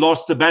totally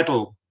lost the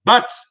battle.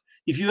 But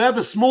if you have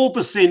a small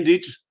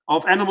percentage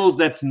of animals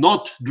that's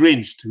not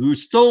drenched, who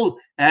still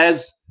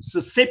has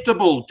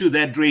susceptible to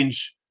that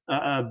drench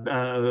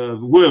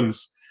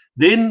worms,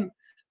 then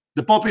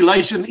the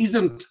population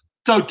isn't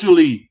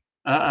totally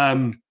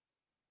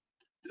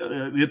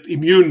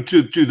immune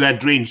to that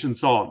drench and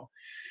so on.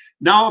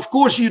 Now, of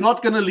course, you're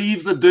not going to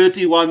leave the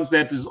dirty ones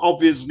that is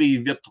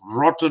obviously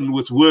rotten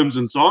with worms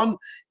and so on.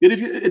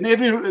 In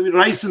every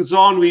race and so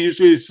on, we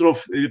usually sort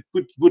of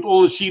put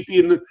all the sheep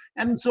in,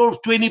 and sort of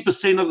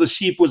 20% of the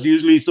sheep was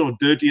usually sort of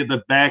dirty at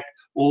the back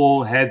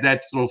or had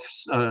that sort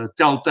of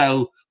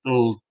telltale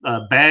little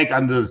bag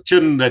under the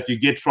chin that you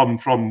get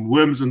from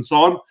worms and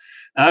so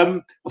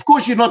on. Of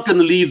course, you're not going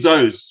to leave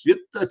those. You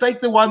take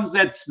the ones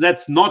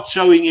that's not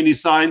showing any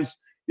signs,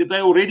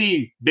 they're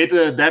already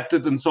better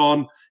adapted and so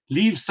on.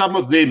 Leave some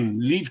of them,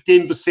 leave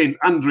 10%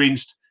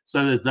 undrenched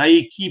so that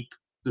they keep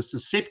the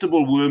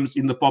susceptible worms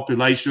in the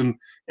population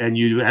and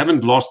you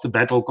haven't lost the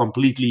battle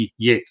completely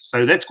yet.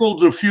 So that's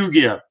called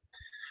refugia.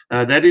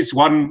 That is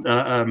one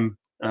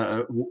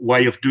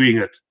way of doing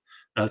it.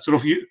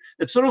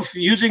 It's sort of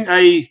using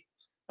a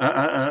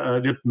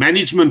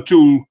management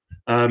tool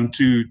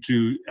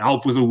to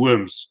help with the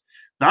worms.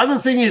 The other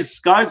thing is,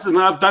 guys, and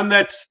I've done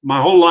that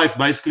my whole life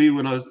basically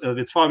when I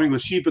was farming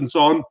with sheep and so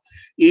on,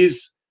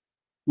 is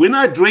when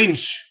I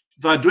drench,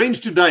 if I drench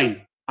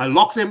today, I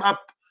lock them up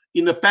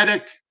in the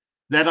paddock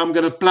that I'm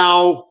going to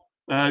plow,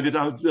 that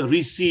I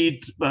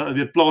reseed,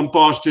 plant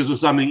pastures or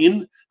something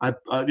in. I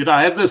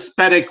have this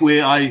paddock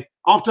where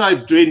after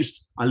I've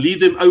drenched, I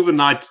leave them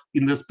overnight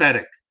in this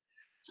paddock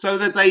so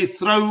that they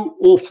throw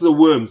off the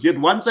worms. Yet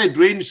once I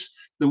drench,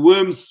 the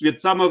worms,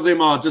 some of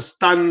them are just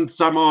stunned,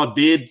 some are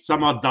dead,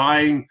 some are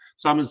dying,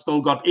 some have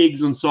still got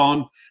eggs and so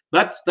on.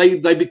 But they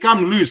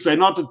become loose, they're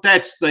not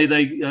attached,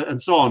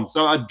 and so on.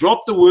 So I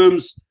drop the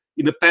worms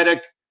in the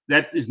paddock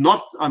that is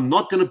not, I'm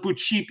not going to put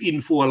sheep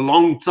in for a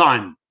long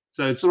time.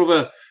 So it's sort of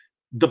a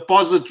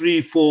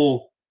depository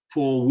for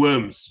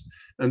worms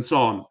and so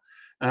on.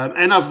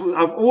 And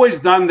I've always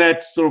done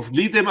that, sort of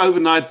leave them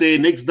overnight there.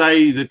 Next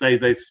day that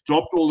they've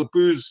dropped all the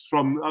poos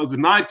from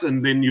overnight,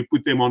 and then you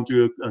put them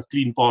onto a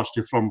clean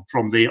pasture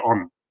from there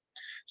on.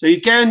 So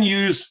you can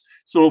use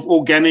sort of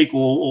organic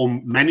or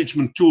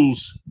management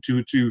tools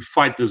to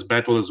fight this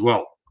battle as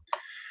well.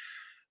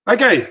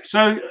 Okay,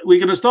 so we're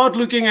going to start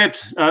looking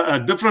at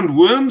different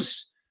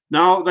worms.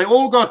 Now, they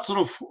all got sort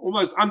of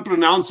almost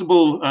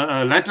unpronounceable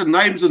Latin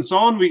names and so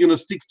on. We're going to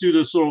stick to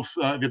the sort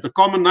of the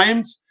common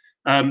names.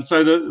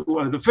 So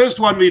the first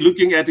one we're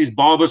looking at is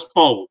Barbus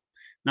pole.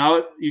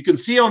 Now, you can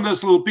see on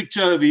this little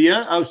picture over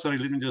here. Oh, sorry,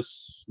 let me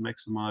just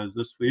maximize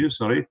this for you.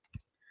 Sorry.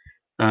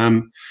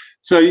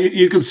 So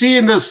you can see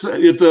in this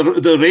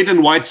the red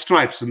and white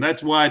stripes, and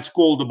that's why it's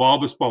called the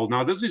Barbus pole.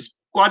 Now, this is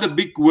quite a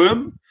big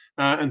worm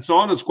and so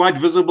on. It's quite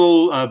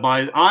visible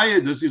by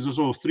eye. This is a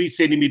sort of 3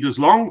 centimeters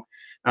long.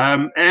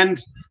 And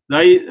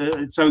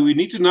so we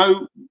need to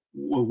know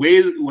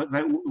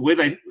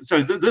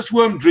so this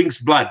worm drinks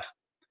blood,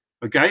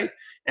 okay?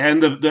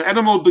 And the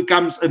animal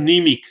becomes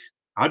anemic.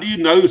 How do you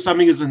know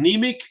something is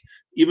anemic?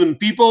 Even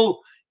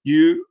people,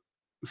 you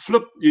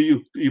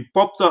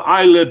pop the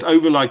eyelid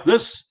over like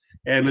this,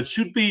 and it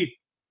should be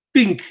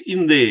pink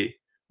in there,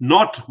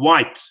 not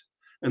white,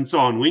 and so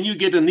on. When you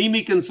get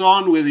anemic and so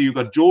on, whether you've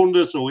got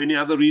jaundice or any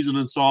other reason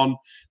and so on,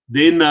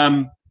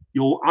 then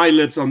your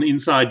eyelids on the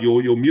inside,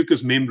 your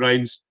mucous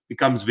membranes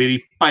becomes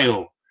very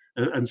pale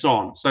and so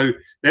on. So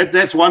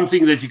that's one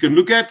thing that you can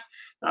look at.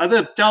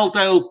 Other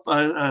telltale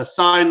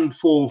sign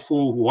for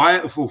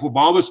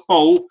Barbus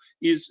pole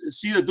is,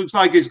 see, it looks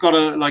like he's got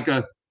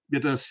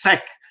a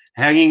sack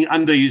hanging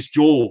under his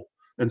jaw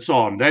and so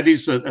on. That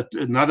is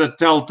another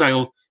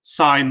telltale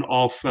sign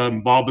of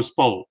Barbus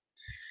pole.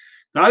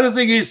 The other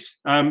thing is,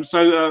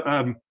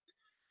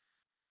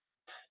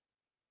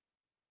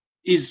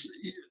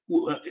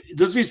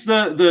 this is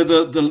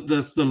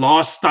the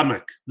last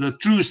stomach, the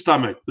true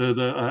stomach, the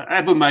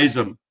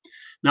abomasum.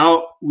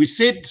 Now, we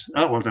said,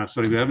 well, no,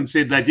 sorry, we haven't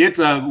said that yet.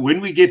 When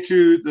we get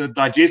to the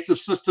digestive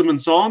system and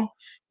so on,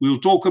 we'll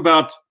talk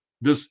about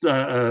this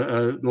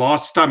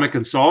last stomach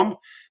and so on.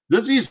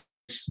 This is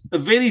a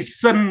very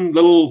thin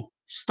little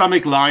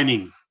stomach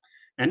lining.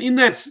 And in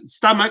that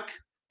stomach,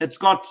 it's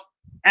got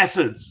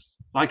acids,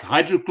 like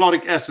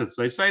hydrochloric acids.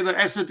 They say the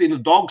acid in a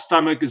dog's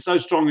stomach is so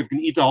strong it can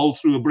eat a hole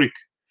through a brick,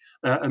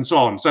 and so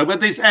on. So, but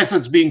there's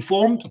acids being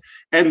formed,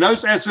 and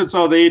those acids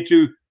are there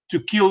to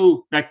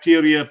kill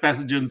bacteria,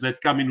 pathogens that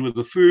come in with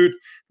the food.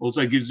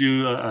 Also gives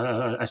you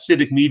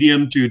acidic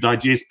medium to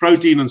digest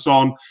protein and so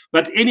on.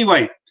 But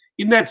anyway,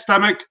 in that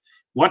stomach,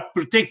 what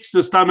protects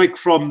the stomach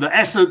from the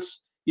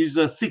acids is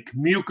a thick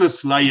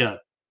mucus layer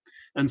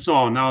and so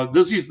on. Now,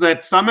 this is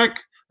that stomach.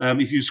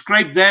 If you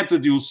scrape that,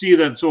 you'll see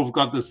that it's sort of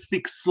got this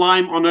thick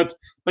slime on it.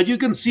 But you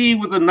can see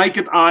with the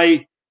naked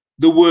eye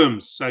the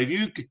worms. So if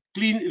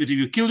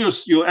you kill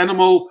your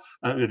animal,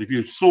 if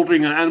you're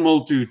slaughtering an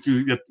animal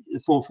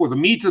for the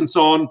meat and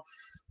so on,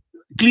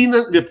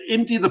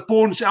 empty the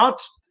paunch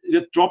out,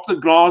 drop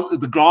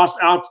the grass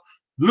out,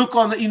 look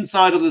on the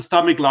inside of the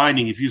stomach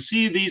lining. If you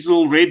see these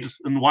little red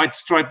and white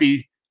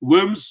stripy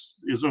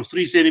worms, sort of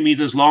 3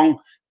 centimeters long,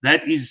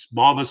 that is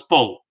Barbus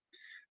pole.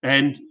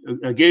 And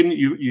again,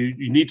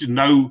 you need to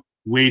know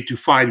where to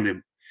find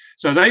them.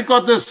 So they've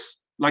got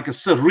this like a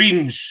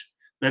syringe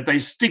that they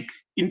stick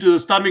into the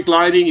stomach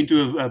lining,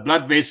 into a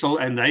blood vessel,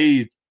 and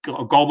they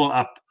gobble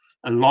up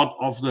a lot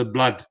of the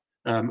blood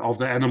of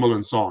the animal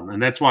and so on.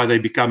 And that's why they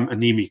become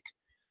anemic.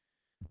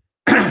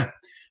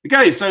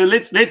 Okay, so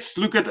let's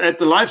look at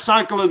the life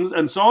cycle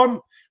and so on.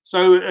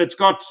 So it's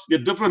got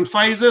different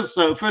phases.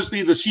 So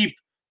firstly, the sheep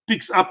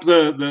picks up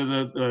the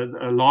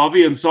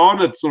larvae and so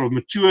on. It sort of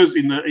matures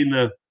in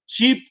the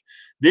sheep.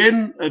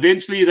 Then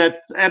eventually that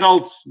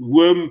adult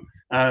worm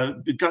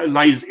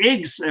lays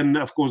eggs, and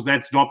of course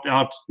that's dropped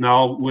out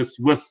now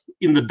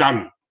in the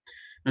dung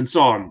and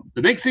so on.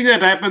 The next thing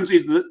that happens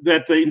is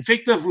that the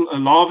infective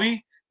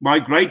larvae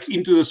migrate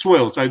into the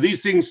soil. So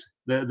these things,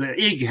 the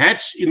egg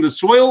hatch in the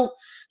soil,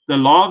 the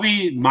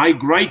larvae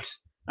migrate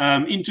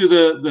into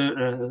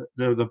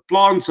the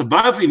plants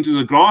above, into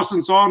the grass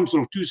and so on,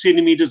 sort of 2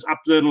 centimeters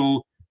up the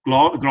little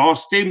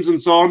grass stems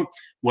and so on,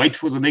 wait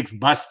for the next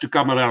bus to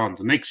come around,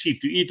 the next sheep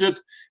to eat it,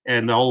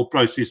 and the whole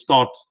process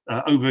starts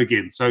over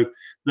again. So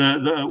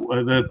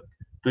the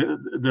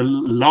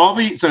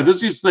larvae, so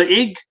this is the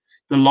egg,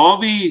 the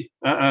larvae,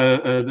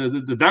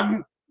 the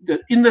dung,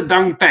 in the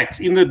dung pat,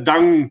 in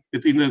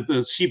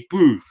the sheep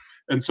poo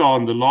and so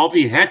on, the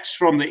larvae hatch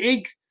from the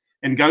egg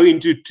and go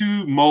into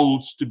 2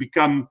 molds to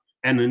become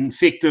an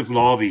infective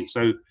larvae.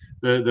 So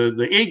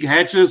the egg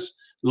hatches,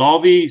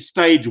 larvae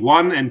stage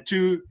 1 and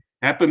 2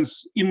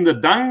 happens in the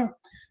dung.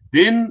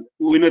 Then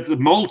when it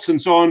molts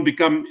and so on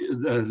become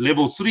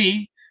level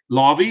 3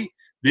 larvae,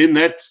 then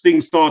that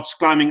thing starts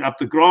climbing up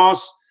the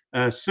grass,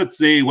 sits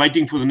there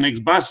waiting for the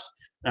next bus.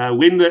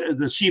 When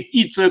the sheep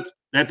eats it,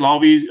 that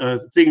larvae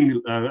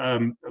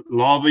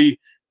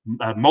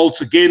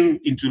molts again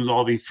into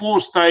larvae 4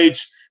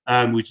 stage,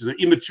 which is an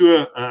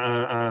immature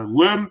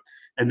worm,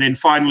 and then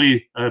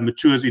finally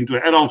matures into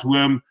an adult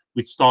worm,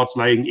 which starts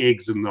laying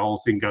eggs, and the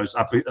whole thing goes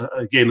up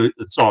again and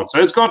so on. So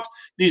it's got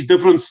these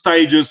different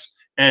stages,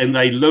 and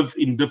they live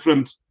in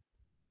different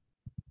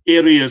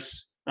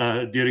areas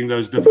during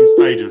those different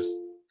stages.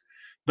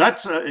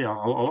 But yeah,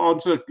 I'll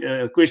answer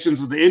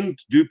questions at the end.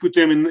 Do put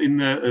them in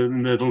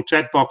the little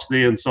chat box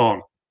there and so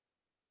on.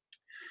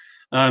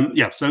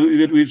 Yeah, so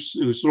we've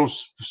sort of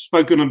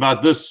spoken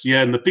about this,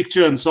 yeah, in the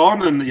picture and so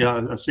on. And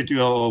yeah, I said to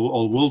you, I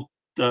will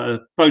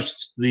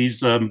post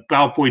these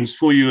PowerPoints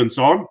for you and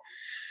so on.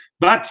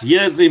 But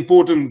here's the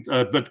important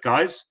bit,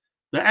 guys.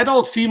 The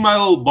adult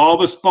female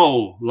Barbus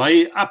pole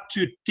lay up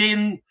to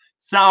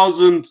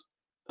 10,000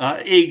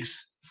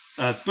 eggs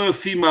per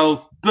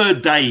female per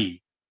day.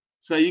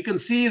 So you can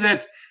see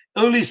that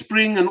early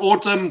spring and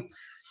autumn,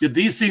 that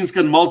these things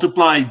can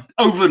multiply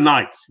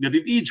overnight. That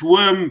if each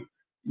worm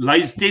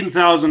lays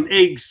 10,000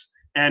 eggs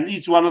and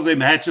each one of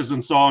them hatches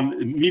and so on,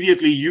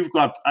 immediately you've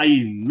got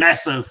a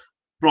massive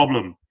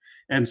problem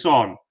and so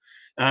on.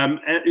 So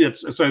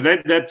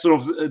that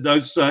sort of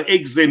those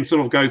eggs then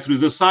sort of go through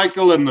the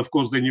cycle, and of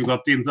course then you've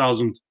got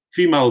 10,000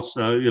 females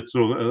sort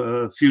of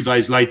a few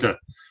days later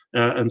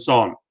and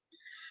so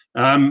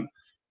on.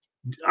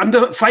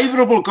 Under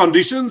favorable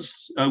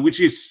conditions, which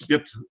is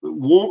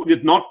warm,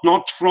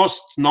 not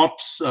frost, not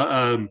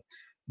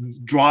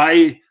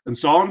dry, and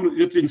so on.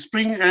 In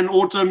spring and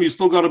autumn, you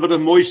still got a bit of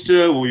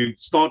moisture, or you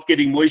start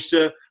getting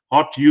moisture,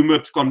 hot,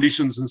 humid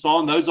conditions, and so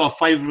on. Those are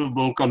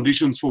favorable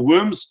conditions for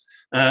worms,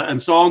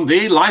 and so on.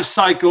 Their life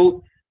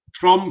cycle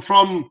from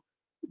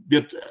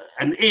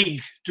an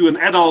egg to an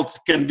adult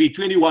can be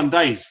 21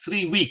 days,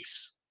 3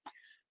 weeks.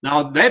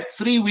 Now, that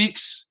 3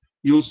 weeks,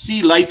 you'll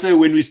see later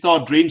when we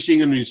start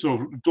drenching, and we're sort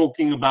of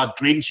talking about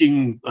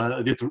drenching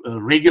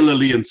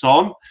regularly and so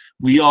on,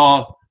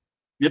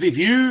 that if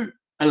you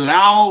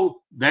allow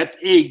that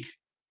egg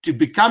to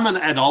become an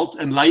adult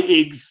and lay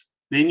eggs,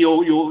 then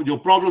your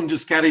problem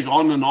just carries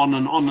on and on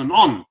and on and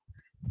on.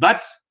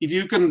 But if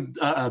you can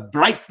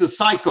break the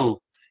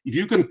cycle, if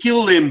you can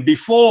kill them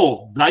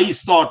before they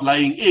start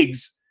laying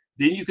eggs,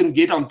 then you can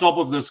get on top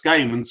of this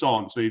game and so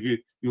on. So if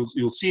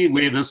you'll see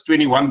where this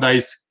 21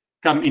 days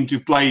come into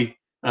play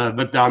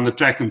but down the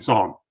track and so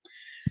on.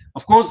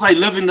 Of course, they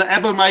live in the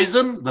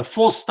abomasum, the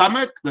fourth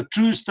stomach, the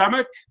true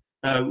stomach,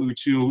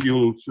 which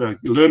you'll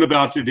learn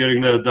about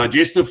during the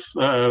digestive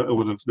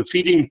or the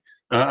feeding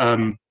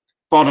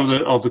part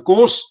of the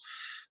course.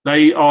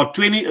 They are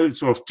 2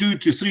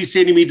 to 3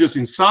 centimeters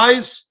in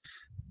size.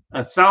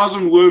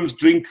 1,000 worms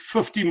drink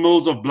 50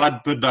 mils of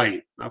blood per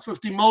day. Now,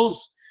 50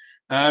 mils,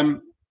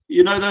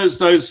 you know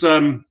those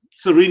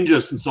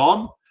syringes and so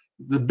on.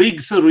 The big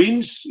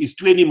syringe is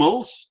 20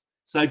 mils.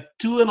 So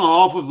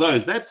 2.5 of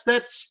those. That's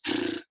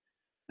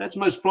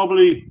most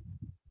probably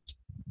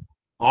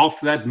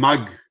half that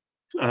mug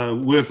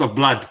worth of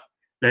blood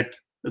that's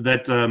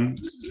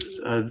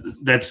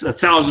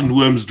 1,000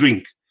 worms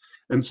drink,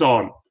 and so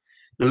on.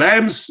 The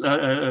lambs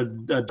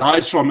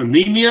dies from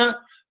anemia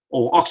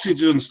or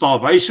oxygen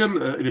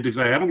starvation. If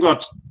they haven't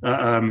got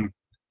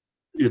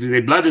if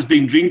their blood is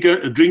being drunk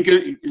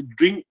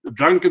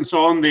and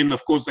so on, then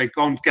of course they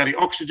can't carry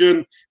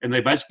oxygen, and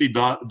they're basically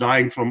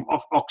dying from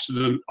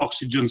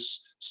oxygen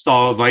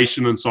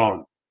starvation and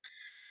so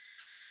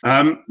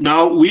on.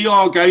 Now we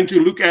are going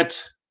to look at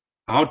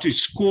how to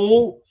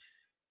score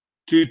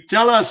to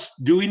tell us,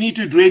 do we need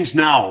to drench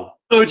now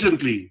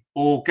urgently,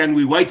 or can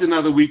we wait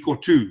another week or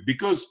two?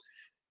 Because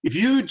if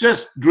you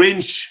just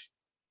drench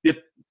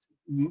it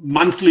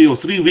monthly or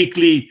 3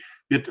 weekly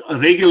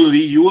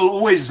regularly, you will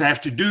always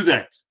have to do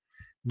that.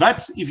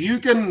 But if you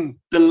can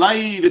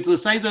delay it,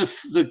 let's say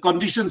the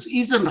conditions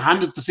isn't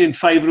 100%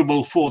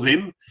 favorable for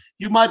them,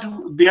 you might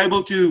be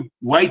able to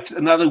wait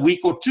another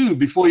week or two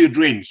before you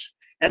drench.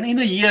 And in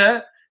a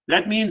year,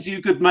 that means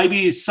you could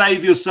maybe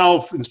save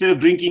yourself, instead of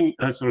drenching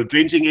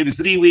every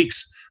 3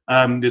 weeks,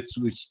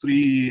 which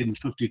 3 and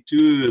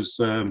 52 is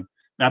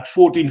about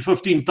 14,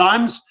 15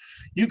 times.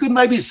 You could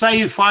maybe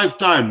save 5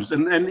 times.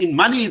 And in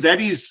money,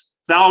 that is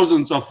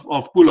thousands of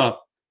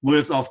pull-up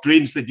worth of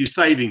drench that you're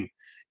saving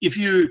if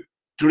you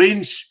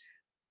drench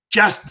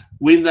just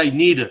when they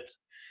need it.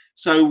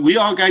 So we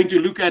are going to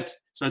look at,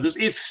 so this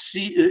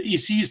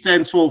FEC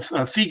stands for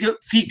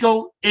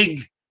fecal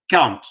egg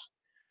count.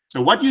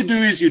 So what you do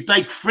is you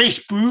take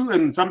fresh poo,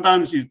 and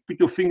sometimes you put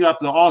your finger up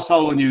the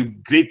arsehole and you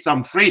get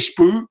some fresh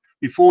poo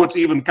before it's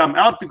even come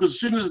out, because as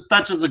soon as it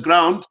touches the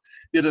ground,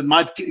 it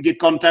might get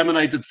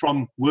contaminated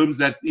from worms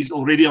that is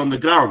already on the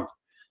ground.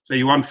 So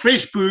you want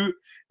fresh poo,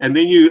 and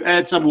then you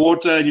add some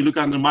water, and you look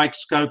under the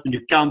microscope and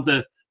you count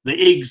the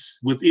eggs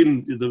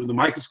within the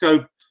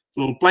microscope.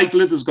 The little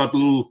platelet has got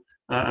little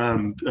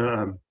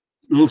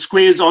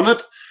squares on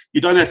it. You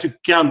don't have to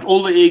count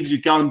all the eggs.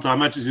 You count how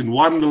much is in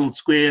one little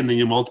square, and then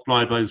you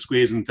multiply it by the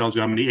squares, and it tells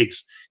you how many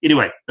eggs.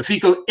 Anyway, a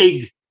fecal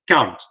egg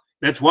count.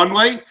 That's one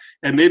way.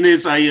 And then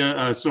there's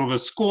a sort of a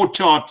score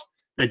chart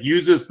that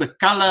uses the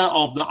color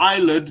of the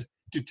eyelid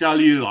to tell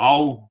you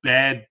how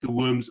bad the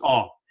worms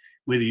are.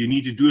 whether you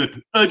need to do it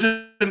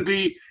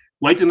urgently,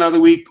 wait another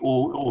week,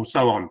 or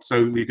so on.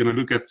 So we're going to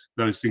look at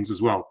those things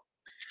as well.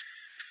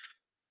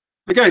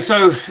 Okay,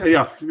 so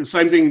yeah,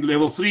 same thing,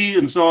 level 3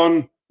 and so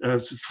on.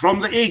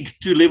 From the egg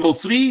to level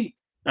 3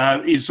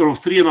 is sort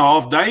of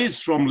 3.5 days.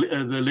 From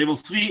the level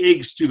 3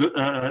 eggs to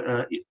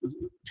the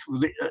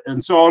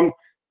and so on.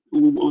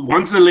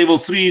 Once the level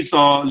 3s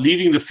are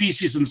leaving the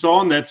feces and so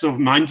on, that's sort of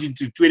 19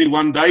 to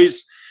 21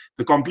 days.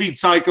 The complete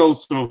cycle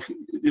sort of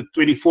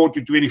 24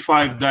 to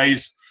 25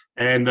 days.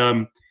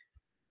 And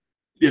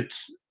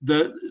it's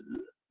the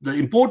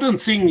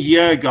important thing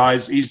here,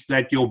 guys, is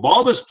that your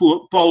bulbous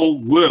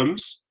pole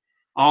worms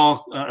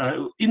are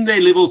in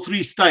their level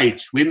 3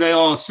 stage. When they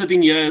are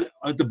sitting here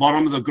at the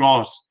bottom of the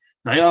grass,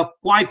 they are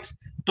quite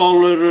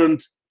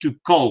tolerant to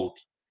cold.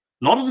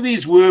 A lot of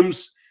these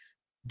worms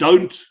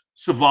don't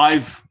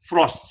survive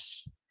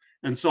frosts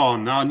and so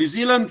on. Now, New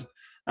Zealand,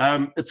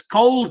 it's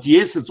cold.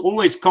 Yes, it's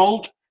always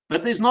cold,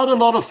 but there's not a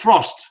lot of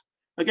frost.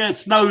 Okay, it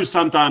snows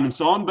sometimes and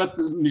so on, but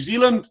New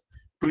Zealand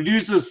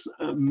produces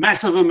a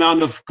massive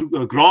amount of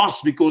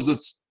grass because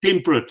it's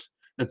temperate.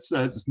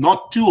 It's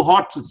not too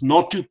hot, it's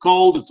not too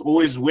cold, it's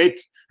always wet,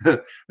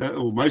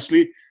 or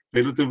mostly,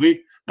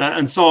 relatively,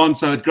 and so on.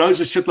 So it grows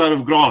a shitload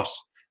of grass.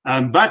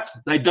 But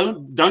they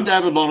don't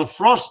have a lot of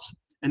frost,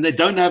 and they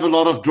don't have a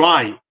lot of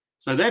dry.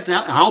 So that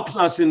helps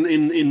us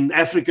in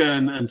Africa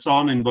and so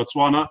on, in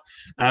Botswana,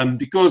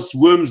 because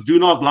worms do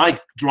not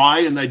like dry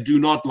and they do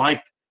not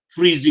like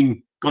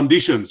freezing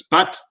conditions.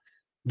 But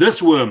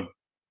this worm,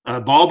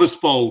 bulbous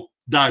pole,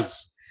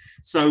 does.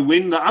 So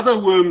when the other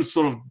worms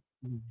sort of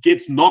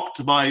gets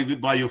knocked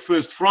by your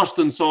first frost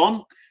and so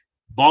on,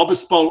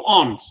 bulbous pole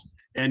aren't.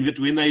 And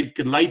when they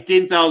can lay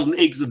 10,000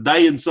 eggs a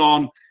day and so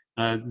on,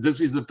 this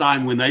is the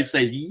time when they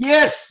say,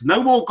 yes,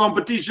 no more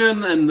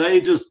competition, and they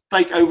just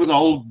take over the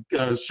whole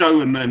show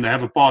and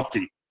have a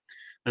party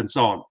and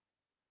so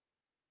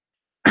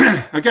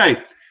on.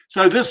 Okay,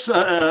 so this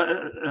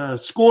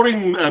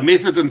scoring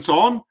method and so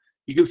on,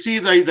 you can see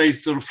they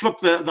sort of flip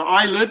the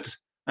eyelid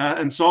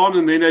and so on,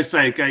 and then they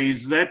say, okay,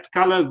 is that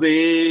color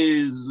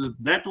there? Is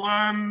that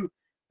one?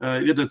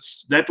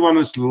 That one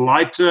is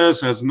lighter,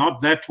 so it's not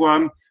that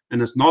one,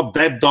 and it's not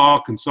that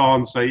dark, and so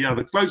on. So yeah,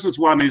 the closest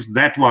one is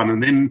that one,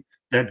 and then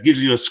that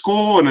gives you a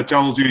score, and it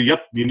tells you,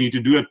 yep, you need to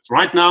do it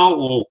right now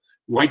or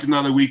wait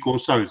another week or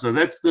so. So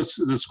that's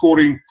the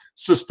scoring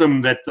system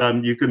that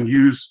you can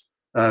use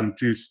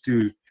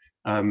to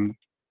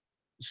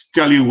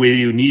tell you whether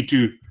you need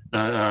to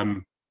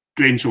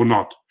drench or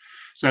not.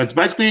 So it's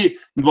basically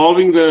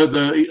involving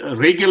the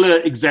regular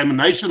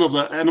examination of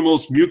the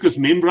animal's mucous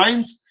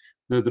membranes,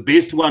 the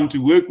best one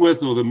to work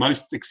with, or the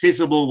most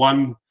accessible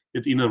one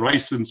in a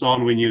race and so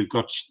on, when you've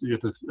got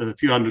a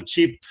few hundred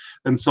sheep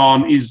and so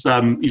on, is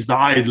the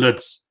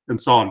eyelids and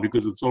so on,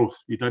 because it's sort of,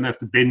 you don't have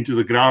to bend to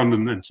the ground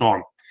and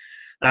so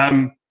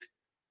on.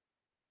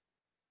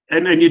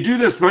 And you do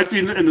this mostly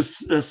in the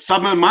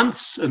summer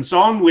months and so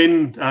on,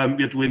 when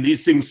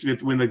these things,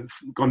 when the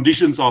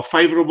conditions are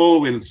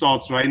favorable, when it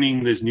starts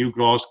raining, there's new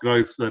grass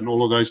growth and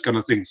all of those kind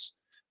of things.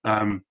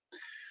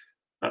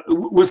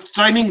 With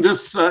training,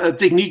 this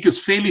technique is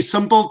fairly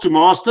simple to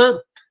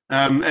master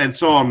and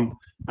so on.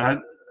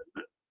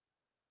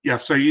 Yeah,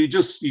 so you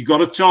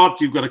got a chart,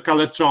 you've got a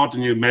color chart,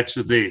 and you match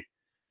it there.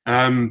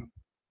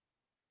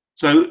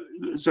 So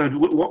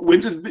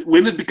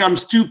when it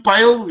becomes too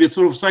pale, we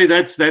sort of say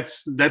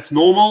that's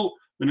normal.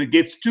 When it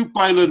gets too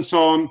pale and so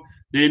on,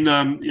 then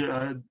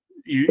the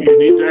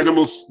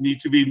animals need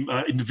to be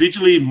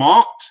individually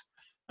marked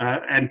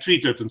and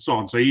treated and so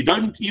on. So you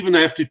don't even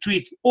have to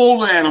treat all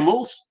the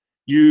animals.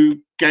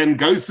 You can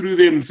go through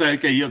them and say,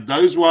 okay, yeah,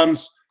 those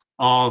ones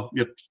are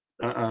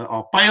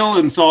pale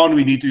and so on.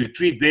 We need to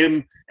treat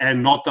them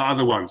and not the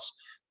other ones.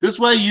 This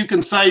way you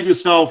can save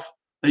yourself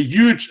a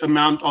huge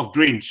amount of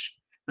drench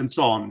and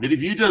so on. But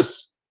if you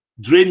just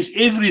drench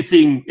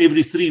everything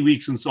every 3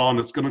 weeks and so on,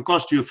 it's going to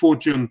cost you a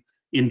fortune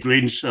in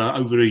drench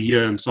over a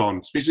year and so on,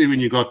 especially when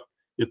you got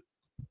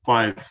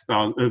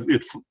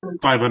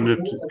 500.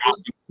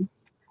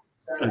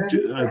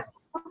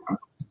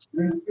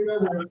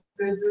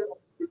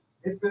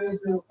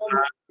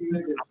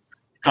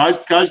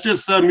 Guys,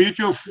 just mute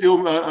your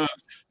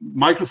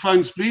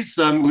microphones, please.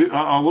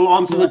 I will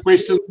answer the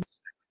question.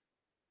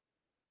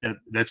 Yeah,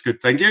 that's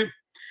good. Thank you.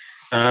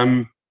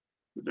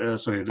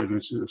 Sorry,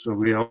 so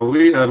where are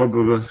we?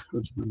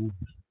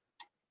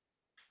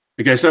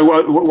 Okay, so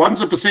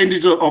once a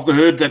percentage of the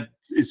herd that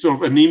is sort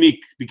of anemic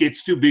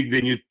gets too big,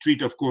 then you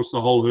treat, of course,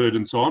 the whole herd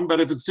and so on. But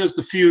if it's just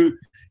a few,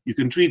 you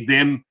can treat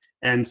them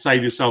and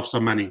save yourself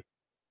some money.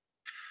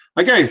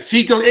 Okay,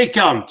 fecal egg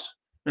count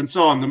and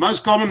so on. The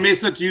most common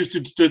method used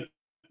to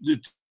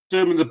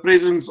determine the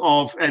presence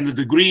of and the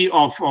degree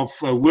of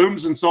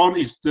worms and so on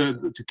is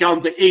to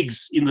count the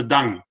eggs in the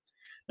dung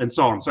and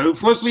so on. So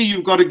firstly,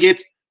 you've got to get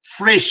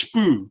fresh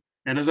poo.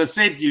 And as I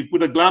said, you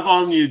put a glove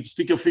on, you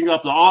stick your finger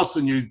up the arse,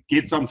 and you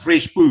get some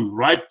fresh poo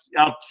right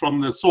out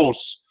from the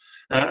source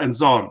and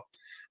so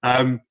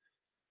on.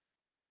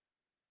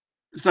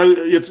 So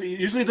it's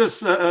usually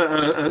this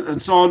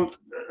and so on.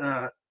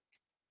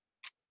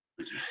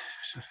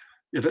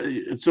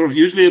 it's sort of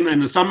usually in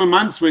the summer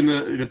months when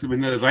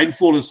the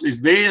rainfall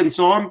is there and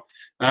so on.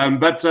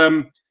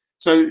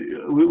 So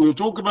we'll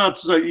talk about,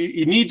 so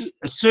you need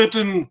a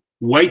certain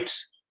weight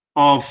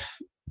of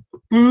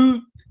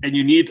poo and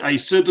you need a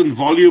certain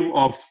volume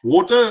of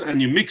water,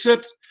 and you mix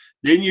it.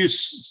 Then you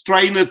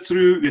strain it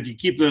through, you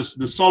keep the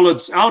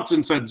solids out,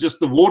 and so it's just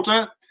the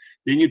water.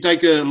 Then you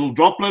take a little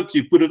droplet,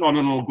 you put it on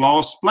a little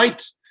glass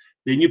plate.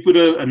 Then you put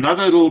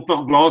another little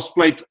glass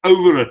plate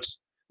over it,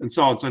 and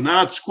so on. So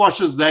now it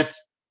squashes that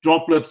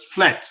droplet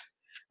flat,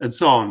 and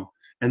so on.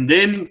 And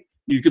then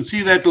you can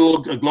see that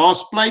little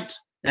glass plate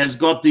has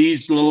got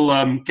these little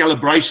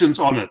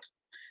calibrations on it.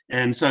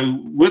 And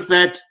so with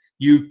that,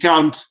 you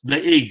count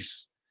the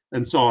eggs,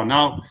 and so on.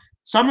 Now,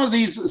 some of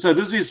these, so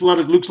this is what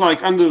it looks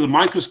like under the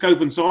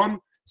microscope and so on.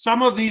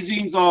 Some of these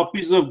things are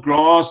pieces of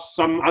grass,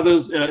 some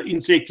other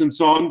insects and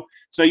so on.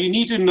 So you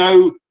need to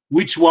know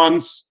which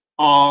ones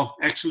are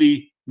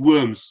actually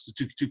worms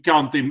to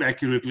count them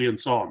accurately and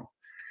so on.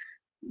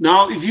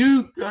 Now, if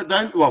you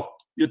don't, well,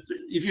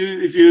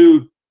 if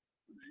you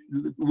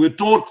were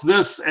taught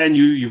this and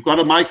you've got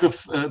a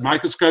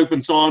microscope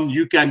and so on,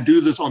 you can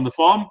do this on the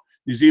farm.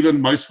 New Zealand,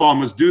 most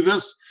farmers do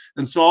this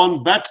and so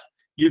on, but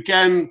you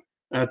can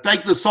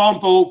take the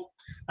sample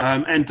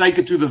and take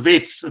it to the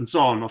vets and so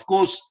on. Of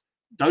course,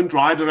 don't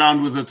ride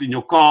around with it in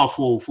your car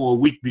for a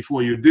week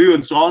before you do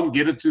and so on.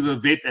 Get it to the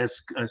vet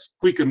as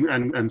quick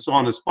and so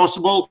on as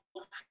possible.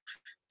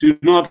 Do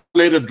not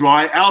let it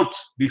dry out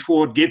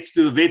before it gets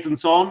to the vet and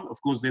so on.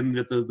 Of course, then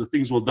the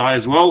things will die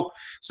as well.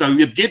 So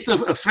you get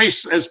a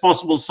fresh as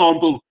possible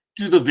sample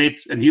to the vet,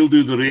 and he'll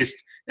do the rest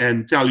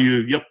and tell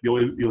you, yep,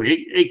 your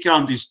egg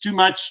count is too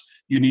much.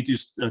 You need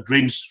to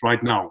drench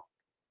right now.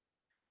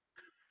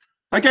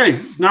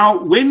 Okay,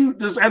 now when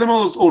this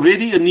animal is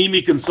already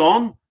anemic and so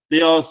on,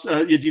 there are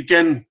you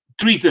can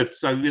treat it.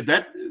 So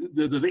that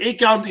the egg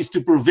count is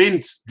to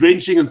prevent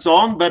drenching and so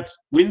on. But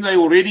when they're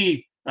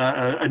already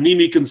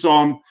anemic and so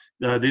on,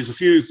 there's a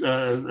few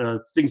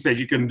things that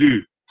you can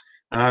do.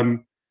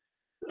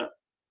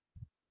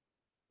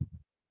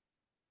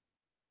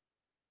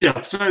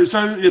 Yeah,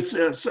 so it's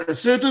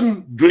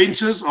certain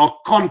drenches are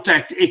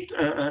contact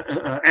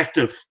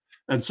active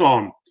and so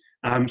on.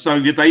 So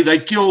they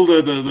kill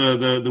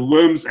the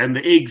worms and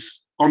the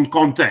eggs on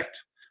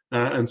contact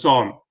and so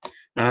on.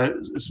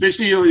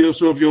 Especially your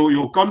sort of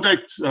your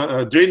contact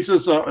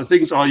drenches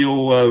things are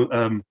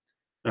your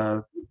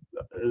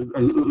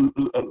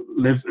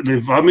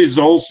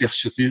levamisols,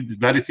 yes,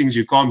 bloody things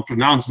you can't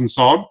pronounce and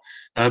so on.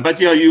 But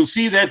yeah, you'll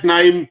see that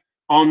name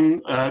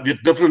on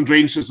with different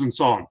drenches and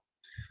so on.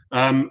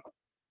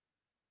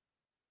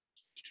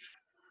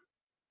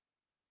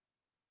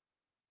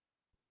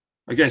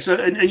 Okay, so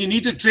and you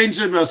need to drench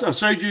them. I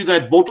showed you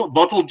that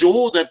bottle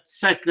jaw, that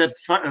sac that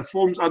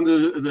forms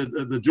under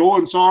the jaw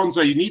and so on.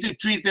 So you need to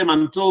treat them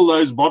until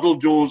those bottle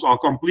jaws are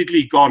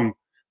completely gone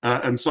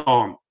and so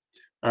on.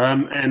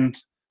 And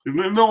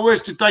remember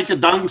always to take a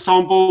dung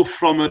sample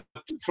from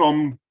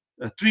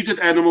treated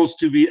animals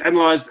to be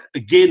analyzed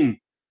again,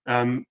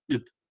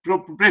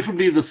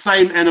 preferably the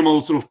same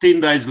animal sort of 10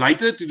 days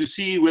later to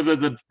see whether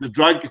the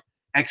drug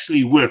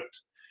actually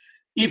worked.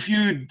 If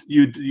you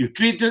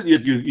treat it,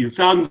 you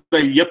found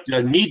that, yep,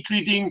 you need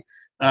treating,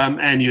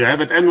 and you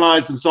have it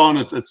analyzed and so on,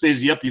 it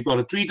says, yep, you've got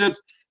to treat it,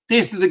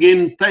 test it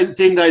again 10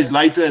 days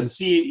later and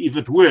see if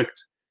it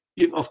worked.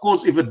 Of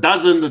course, if it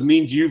doesn't, it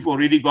means you've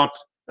already got,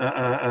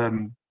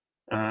 or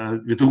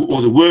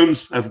the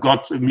worms have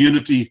got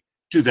immunity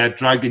to that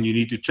drug and you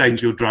need to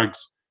change your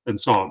drugs and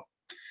so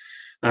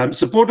on.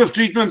 Supportive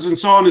treatments and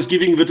so on is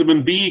giving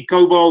vitamin B,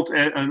 cobalt,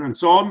 and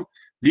so on.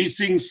 These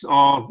things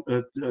are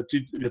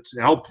to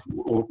help,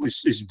 or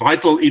is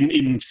vital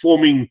in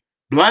forming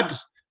blood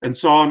and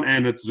so on,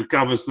 and it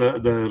recovers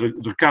the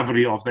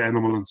recovery of the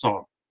animal and so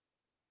on.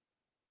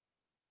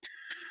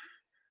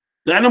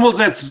 The animal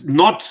that's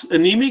not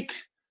anemic,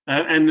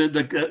 and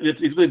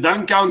if the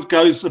dung count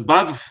goes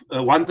above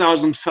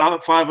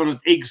 1,500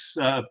 eggs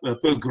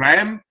per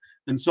gram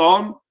and so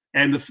on,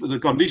 and the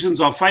conditions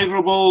are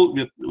favorable,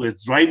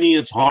 it's rainy,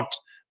 it's hot,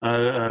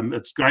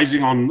 it's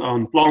grazing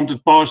on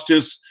planted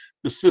pastures,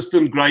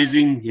 persistent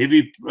grazing,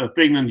 heavy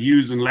pregnant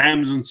ewes and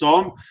lambs and so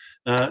on,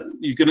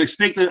 you can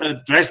expect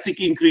a drastic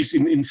increase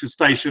in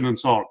infestation and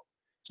so on.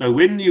 So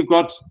when you've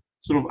got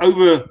sort of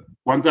over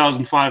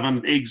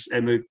 1,500 eggs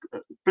and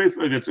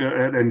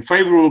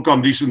favorable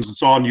conditions and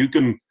so on, you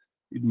can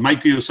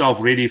make yourself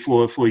ready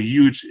for a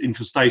huge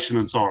infestation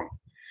and so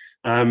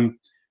on.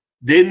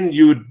 Then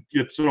you'd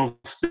sort of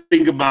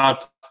think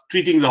about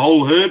treating the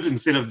whole herd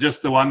instead of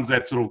just the ones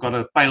that sort of got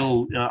a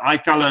pale eye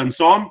color and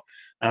so on.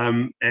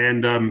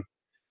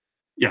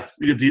 Yeah,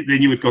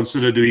 then you would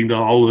consider doing the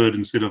whole herd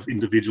instead of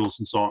individuals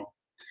and so on.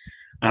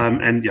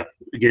 And yeah,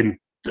 again,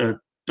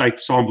 take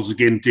samples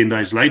again 10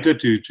 days later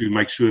to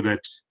make sure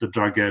that the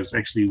drug has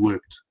actually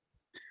worked.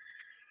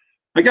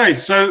 Okay,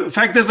 so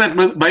factors that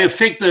may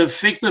affect the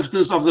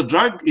effectiveness of the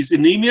drug is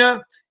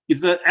anemia. If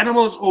the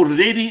animal is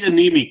already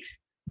anemic,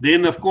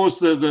 then of course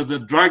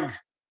the drug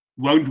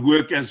won't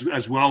work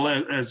as well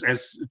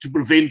as to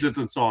prevent it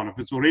and so on. If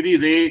it's already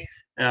there,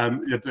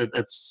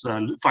 it's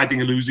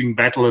fighting a losing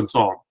battle and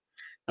so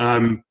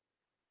on.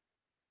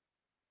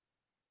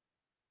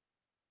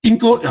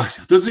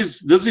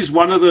 This is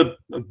one of the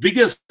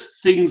biggest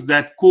things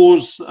that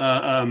cause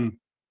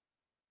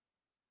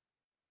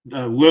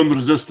worm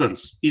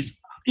resistance is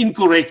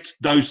incorrect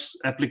dose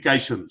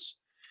applications.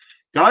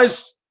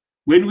 Guys,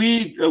 when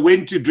we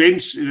went to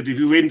drench, if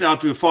you went out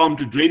to a farm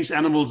to drench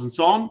animals and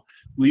so on,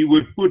 we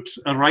would put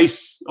a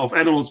race of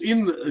animals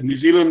in New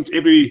Zealand.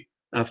 Every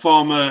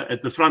farmer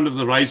at the front of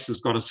the race has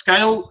got a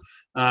scale,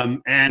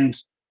 and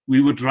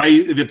we would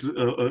raise,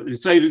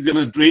 say we're going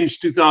to drench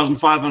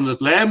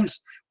 2,500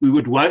 lambs, we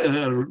would weigh,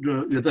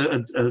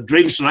 a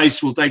drench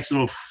race will take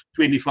sort of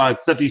 25,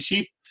 30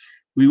 sheep.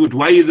 We would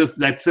weigh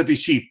that 30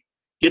 sheep,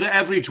 get an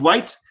average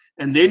weight,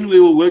 and then we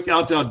will work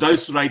out our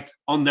dose rate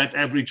on that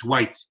average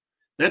weight.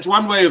 That's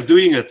one way of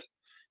doing it.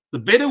 The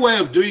better way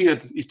of doing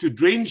it is to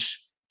drench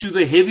to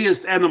the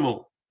heaviest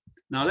animal.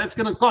 Now, that's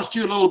going to cost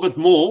you a little bit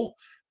more,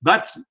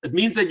 but it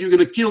means that you're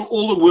going to kill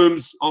all the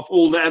worms of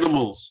all the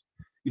animals.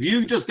 If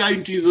you just go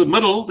into the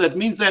middle, that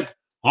means that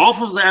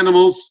half of the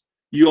animals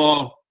you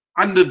are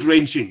under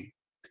drenching.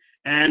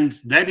 And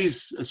that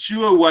is a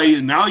sure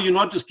way. Now you're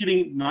not just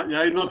killing,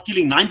 you're not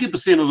killing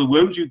 90% of the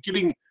worms, you're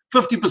killing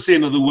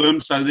 50% of the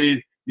worms. So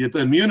the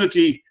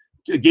immunity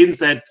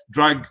against that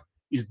drug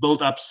is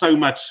built up so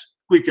much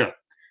quicker.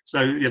 So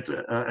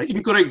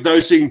incorrect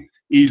dosing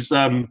is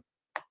a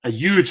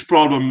huge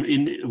problem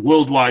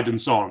worldwide and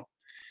so on.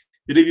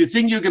 But if you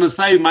think you're going to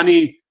save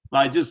money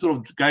by just sort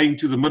of going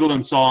to the middle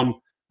and so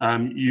on,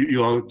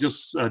 you are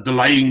just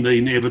delaying the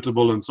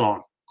inevitable and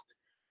so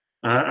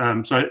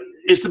on. So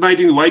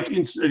estimating the weight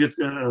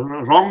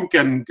wrong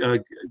can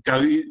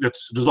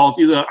result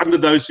either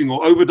underdosing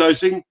or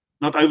overdosing.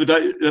 Not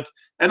overdose.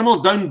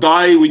 Animals don't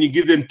die when you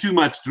give them too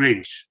much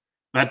drench,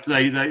 but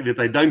they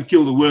don't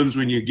kill the worms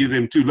when you give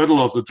them too little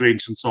of the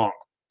drench and so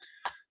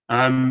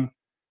on.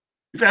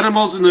 If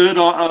animals in the herd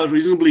are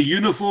reasonably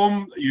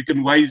uniform, you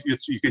can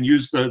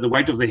use the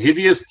weight of the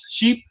heaviest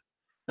sheep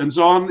and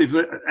so on. If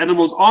the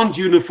animals aren't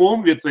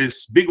uniform, if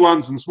there's big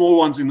ones and small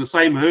ones in the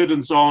same herd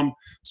and so on,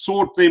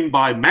 sort them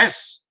by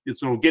mass.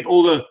 So get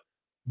all the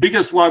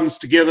biggest ones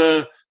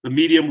together, the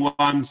medium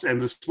ones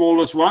and the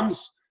smallest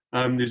ones.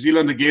 New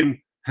Zealand,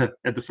 again,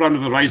 at the front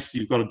of the race,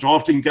 you've got a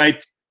drafting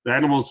gate. The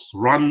animals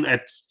run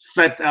at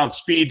flat out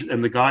speed,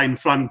 and the guy in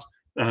front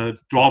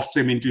drafts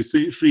them into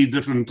three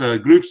different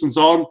groups and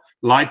so on,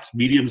 light,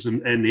 mediums,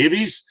 and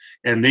heavies.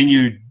 And then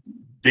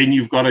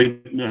you've got a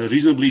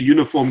reasonably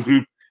uniform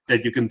group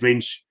that you can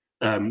drench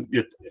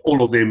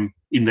all of them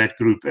in that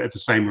group at the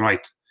same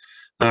rate.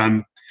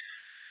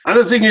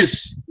 Other thing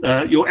is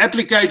your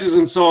applicators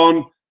and so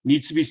on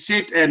needs to be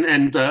set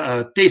and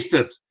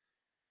tested.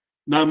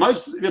 Now,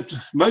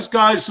 most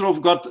guys sort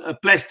of got a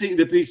plastic,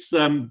 that these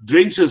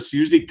drenches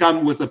usually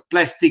come with a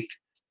plastic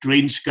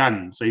drench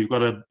gun. So you've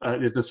got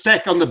a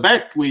sack on the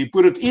back where you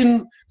put it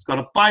in. It's got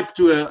a pipe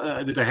with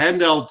a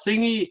handheld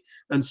thingy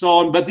and so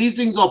on. But these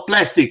things are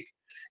plastic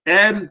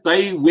and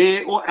they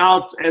wear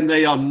out and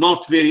they are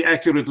not very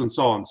accurate and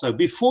so on. So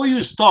before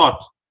you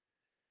start,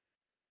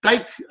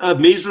 take a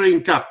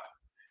measuring cup.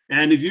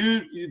 And if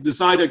you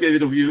decide, okay,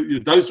 that if your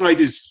dose rate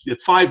is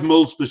at 5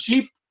 mils per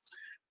sheep,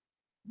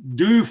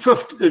 do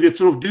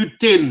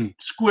 10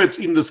 squirts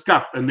in this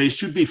cup, and there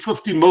should be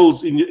 50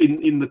 mils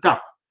in the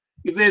cup.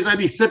 If there's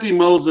only 30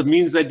 mils, it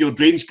means that your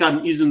drench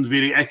gun isn't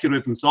very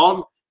accurate and so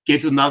on.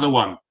 Get another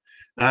one.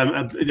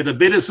 A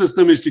better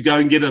system is to go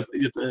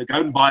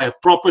and buy a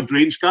proper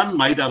drench gun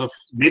made out of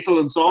metal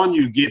and so on.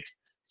 You get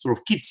sort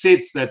of kit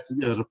sets that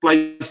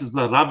replaces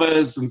the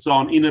rubbers and so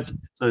on in it,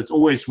 so it's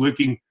always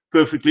working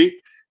perfectly.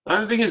 The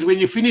other thing is, when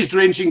you finish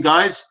drenching,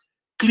 guys,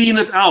 clean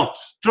it out.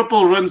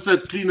 Triple rinse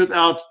it, clean it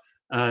out.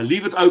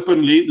 Leave it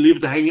open, leave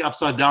it hanging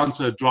upside down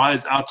so it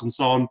dries out and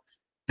so on.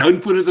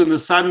 Don't put it in the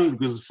sun,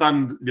 because the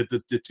sun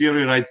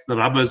deteriorates the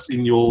rubbers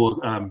in your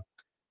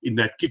in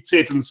that kit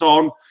set and so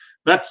on.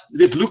 But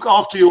look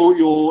after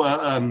your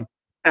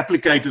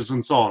applicators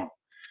and so on,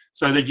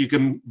 so that you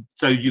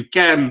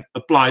can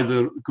apply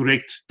the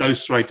correct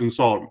dose rate and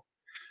so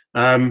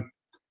on.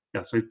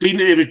 So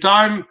clean it every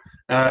time,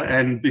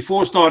 and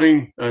before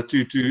starting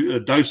to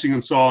dosing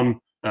and so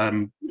on,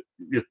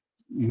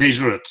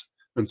 measure it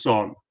and so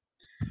on.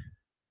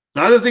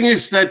 The other thing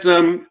is that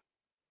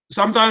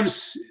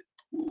sometimes,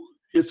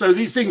 so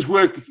these things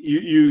work,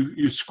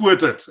 you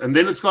squirt it, and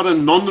then it's got a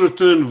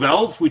non-return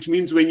valve, which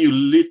means when you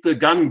let the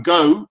gun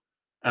go,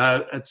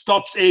 it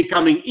stops air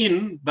coming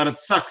in, but it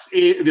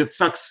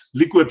sucks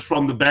liquid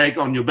from the bag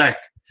on your back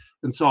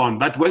and so on.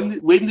 But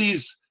when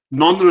these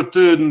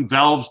non-return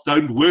valves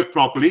don't work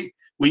properly,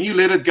 when you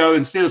let it go,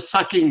 instead of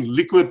sucking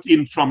liquid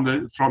in from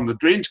the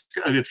drench,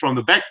 from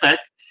the backpack,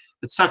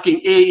 it's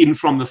sucking air in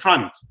from the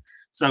front.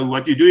 So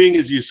what you're doing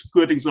is you're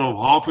squirting sort of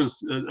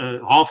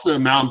half the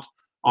amount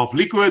of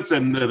liquids,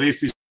 and the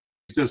rest is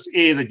just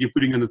air that you're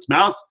putting in its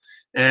mouth.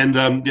 And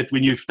that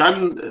when you've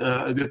done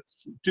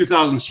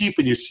 2,000 sheep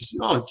and you,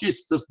 oh,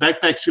 geez, this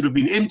backpack should have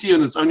been empty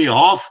and it's only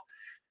half,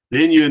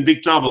 then you're in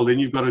big trouble. Then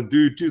you've got to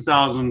do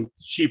 2,000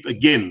 sheep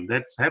again.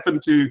 That's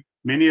happened to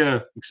many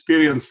a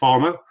experienced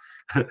farmer.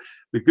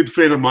 A good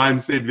friend of mine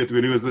said that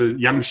when he was a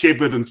young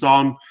shepherd and so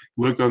on,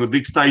 worked on a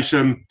big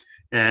station,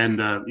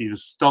 and he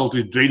was told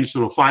to drench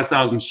sort of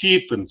 5,000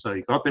 sheep, and so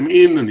he got them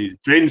in, and he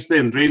drenched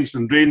them, drenched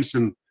and drenched,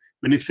 and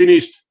when he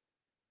finished,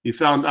 he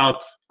found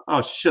out,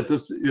 oh shit,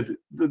 the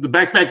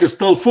backpack is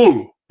still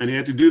full, and he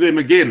had to do them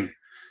again.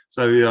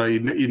 So he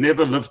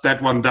never lived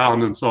that one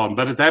down and so on,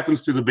 but it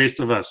happens to the best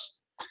of us.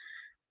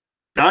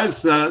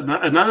 Guys,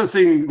 another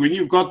thing, when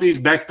you've got these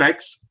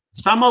backpacks,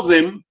 some of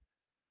them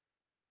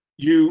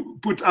you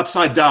put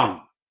upside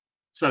down.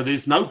 So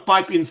there's no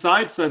pipe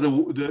inside, so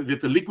the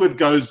liquid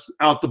goes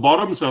out the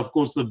bottom. So of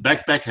course the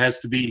backpack has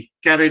to be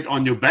carried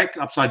on your back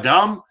upside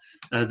down.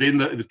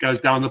 Then it goes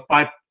down the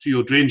pipe to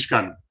your drench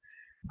gun.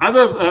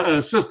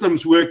 Other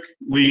systems work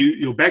where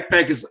your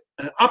backpack is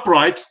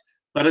upright,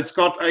 but it's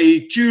got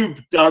a tube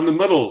down the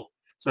middle.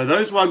 So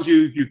those ones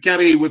you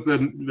carry with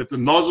the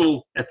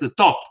nozzle at the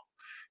top.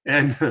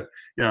 And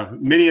yeah,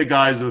 many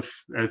guys have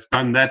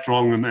done that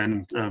wrong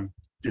and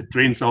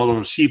drenched a whole lot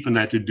of sheep and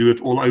had to do it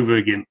all over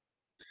again.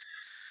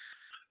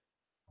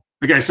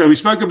 Okay, so we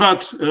spoke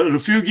about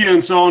refugia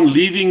and so on,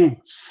 leaving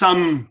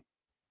some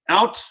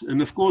out, and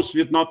of course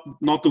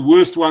not the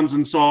worst ones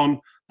and so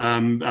on,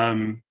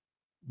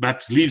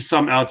 but leave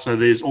some out, so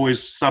there's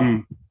always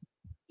some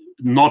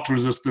not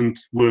resistant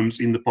worms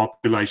in the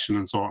population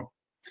and so on.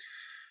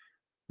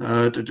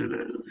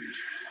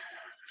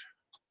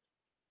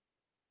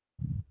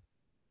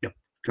 Yep,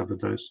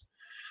 covered those.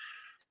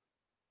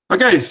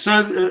 Okay,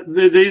 so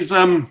there's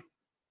a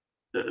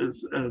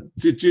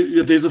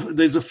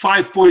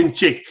 5-point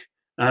check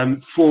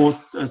for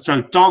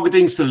so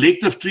targeting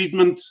selective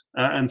treatment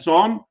and so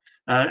on,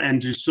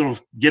 and to sort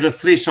of get a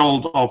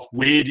threshold of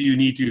where do you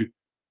need to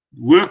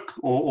work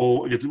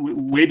or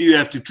where do you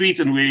have to treat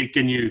and where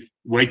can you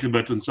wait a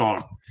bit and so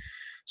on.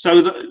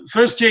 So the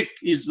first check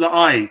is the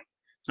eye.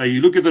 So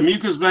you look at the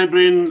mucous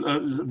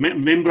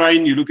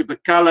membrane, you look at the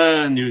color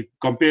and you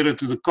compare it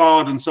to the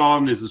card and so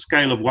on. There's a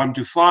scale of 1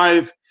 to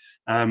 5.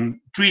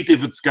 Treat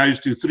if it goes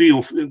to 3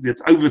 or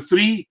over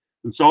 3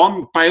 and so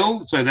on,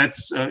 pale. So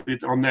that's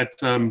on that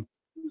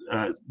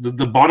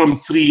the bottom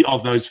 3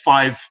 of those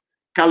 5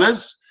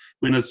 colors.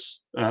 When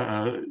it's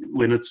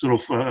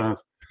sort of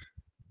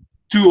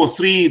 2 or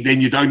 3,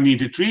 then you don't need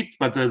to treat,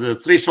 but the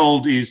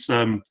threshold is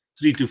 3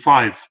 to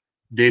 5,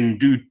 then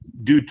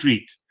do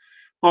treat.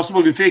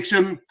 Possible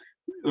infection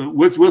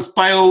with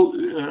pale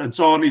and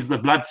so on is the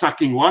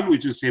blood-sucking one,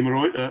 which is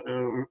hemorrhoid,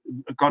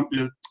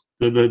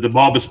 the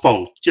barber's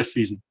pole. Just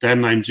these damn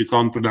names you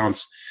can't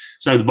pronounce.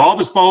 So the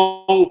barber's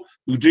pole,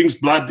 who drinks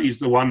blood, is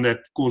the one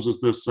that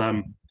causes this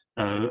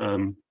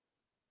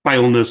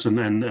paleness and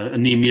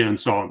anemia and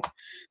so on.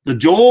 The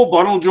jaw,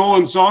 bottle jaw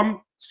and so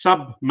on,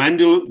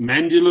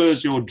 submandibular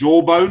is your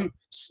jawbone,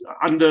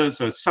 under,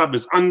 so sub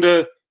is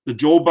under, the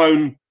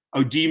jawbone,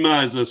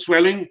 oedema is a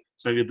swelling,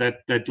 so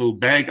that little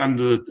bag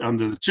under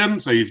the chin.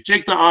 So you've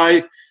checked the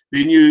eye,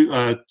 then you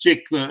check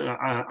the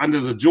under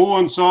the jaw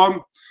and so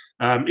on.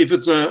 If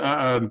it's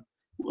a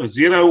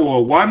 0 or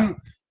a 1,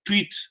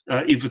 treat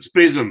if it's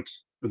present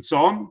and so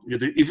on.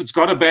 If it's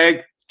got a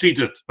bag, treat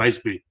it,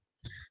 basically.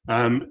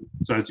 So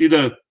it's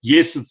either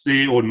yes, it's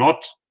there, or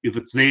not. If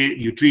it's there,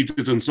 you treat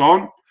it and so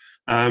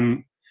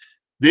on.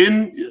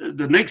 Then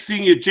the next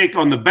thing you check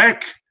on the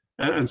back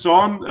and so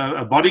on,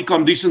 a body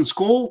condition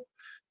score.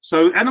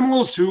 So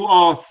animals who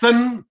are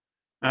thin,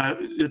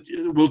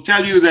 it will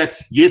tell you that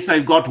yes,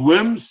 they've got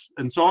worms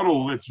and so on,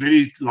 or it's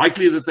very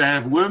likely that they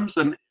have worms,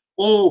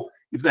 or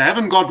if they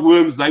haven't got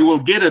worms, they will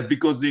get it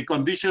because their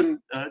condition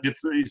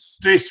is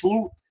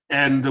stressful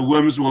and the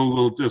worms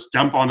will just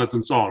jump on it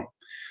and so on.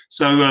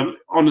 So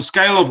on a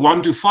scale of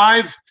 1 to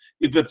 5,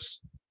 if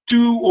it's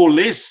 2 or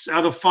less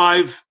out of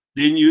 5,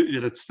 then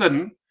it's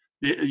thin,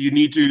 you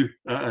need to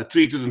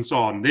treat it and so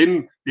on.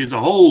 Then there's a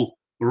whole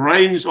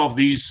range of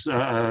these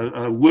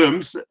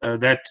worms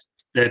that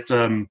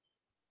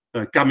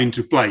come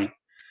into play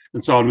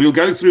and so on. We'll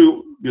go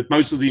through with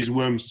most of these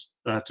worms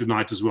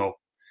tonight as well.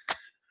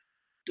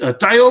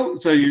 Tail,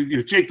 so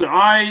you've checked the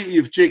eye,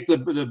 you've checked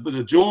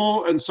the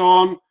jaw and so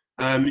on,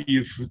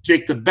 you've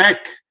checked the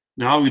back,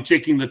 now we're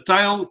checking the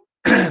tail.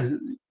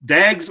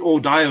 Dags or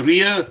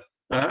diarrhea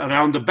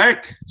around the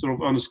back, sort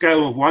of on a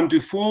scale of 1 to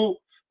 4.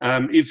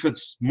 If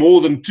it's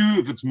more than 2,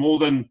 if it's more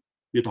than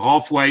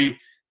halfway,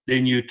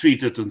 then you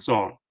treat it and so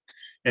on.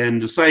 And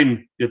the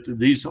same,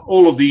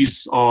 all of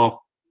these are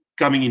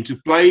coming into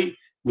play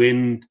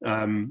when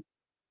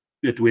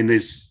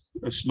there's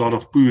a lot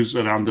of poos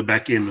around the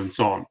back end and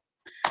so on.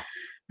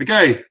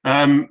 Okay,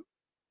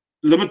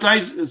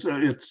 limitations.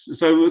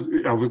 So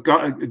with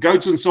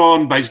goats and so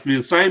on, basically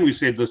the same. We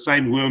said the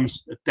same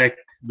worms attack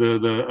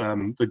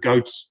the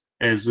goats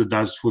as it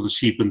does for the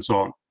sheep and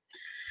so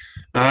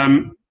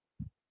on.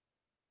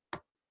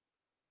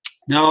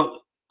 Now,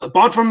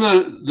 apart from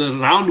the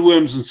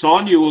roundworms and so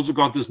on, you also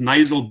got this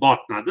nasal bot.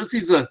 Now, this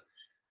is a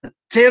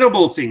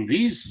terrible thing.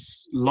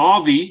 These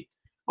larvae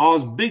are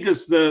as big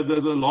as the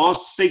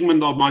last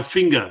segment of my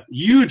finger.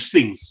 Huge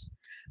things.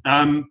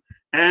 and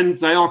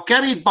they are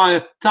carried by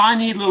a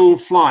tiny little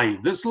fly.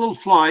 This little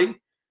fly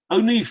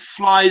only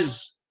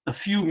flies a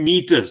few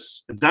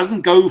meters. It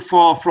doesn't go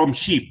far from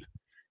sheep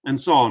and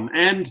so on.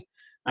 And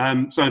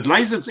so it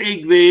lays its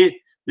egg there,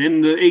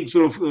 then the egg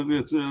sort of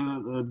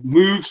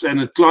moves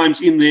and it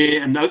climbs in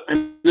there, and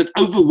it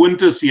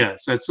overwinters here.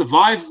 So it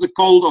survives the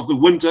cold of the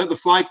winter. The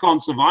fly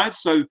can't survive,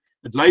 so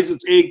it lays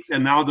its eggs,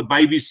 and now the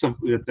babies,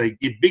 they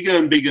get bigger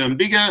and bigger and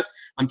bigger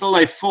until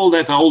they fill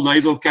that whole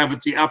nasal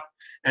cavity up.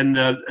 And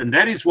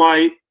that is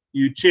why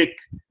you check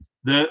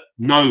the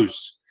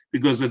nose,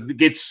 because it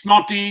gets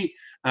snotty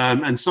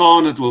and so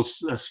on. It will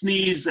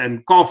sneeze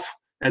and cough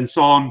and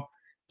so on.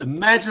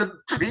 Imagine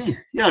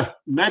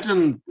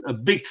a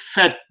big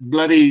fat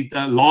bloody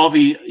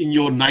larvae in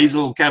your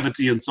nasal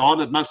cavity and so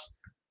on. It must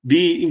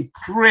be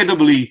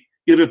incredibly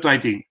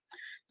irritating.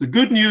 The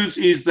good news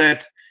is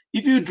that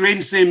if you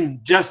drench them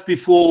just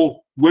before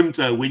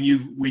winter, when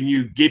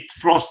you get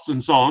frosts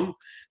and so on,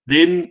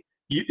 then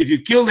if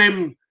you kill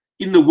them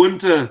in the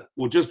winter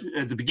or just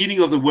at the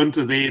beginning of the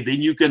winter there,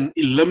 then you can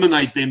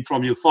eliminate them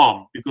from your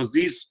farm, because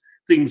these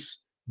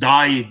things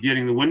die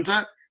during the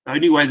winter. The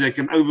only way they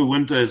can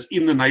overwinter is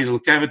in the nasal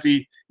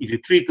cavity. If you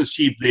treat the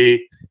sheep there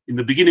in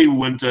the beginning of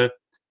winter,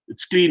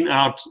 it's clean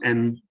out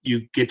and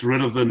you get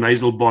rid of the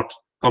nasal bot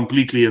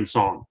completely and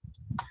so on.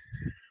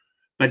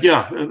 But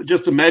yeah,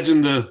 just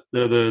imagine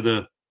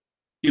the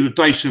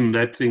irritation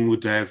that thing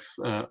would have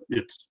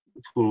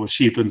for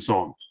sheep and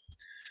so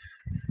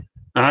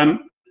on.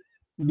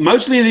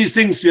 Mostly these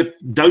things that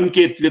don't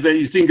get, that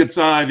you think it's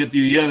that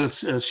you hear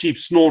a sheep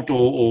snort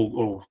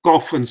or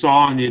cough and so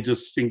on, you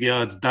just think,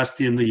 yeah, it's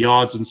dusty in the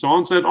yards and so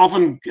on. So it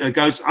often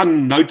goes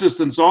unnoticed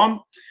and so on.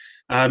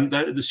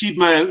 The sheep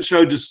may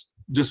show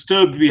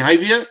disturbed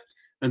behavior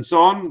and so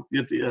on,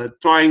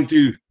 trying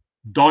to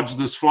dodge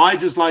this fly,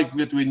 just like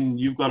when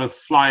you've got a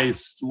fly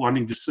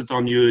wanting to sit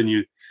on you and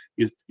you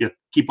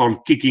keep on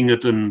kicking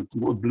it and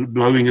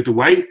blowing it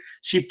away.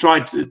 Sheep try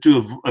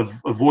to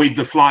avoid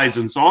the flies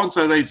and so on,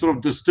 so they sort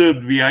of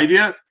disturbed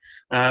behavior.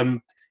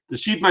 The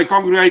sheep may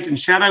congregate in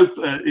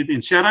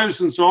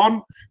shadows and so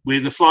on, where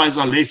the flies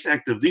are less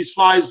active. These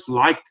flies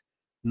like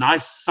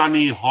nice,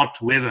 sunny, hot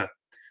weather,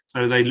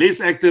 so they're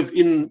less active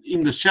in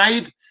the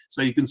shade.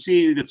 So you can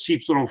see that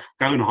sheep sort of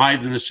go and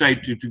hide in the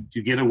shade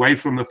to get away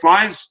from the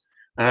flies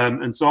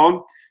and so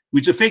on,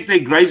 which affect their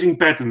grazing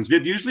patterns.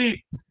 But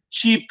usually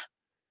sheep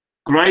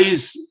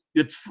graze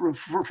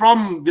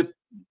from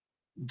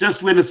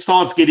just when it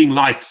starts getting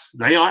light.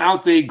 They are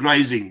out there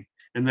grazing,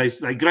 and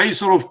they graze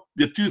sort of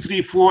 2,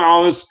 3, 4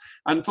 hours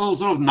until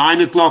sort of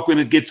 9 o'clock when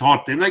it gets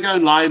hot. Then they go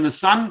and lie in the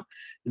sun,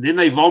 and then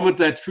they vomit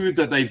that food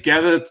that they've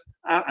gathered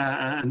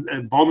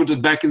and vomit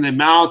it back in their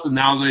mouth, and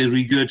now they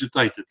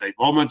regurgitate it. They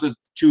vomit it,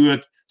 chew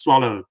it,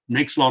 swallow.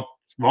 Next lot,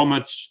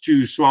 vomit,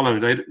 chew,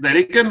 swallow. They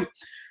reckon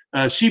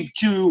sheep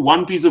chew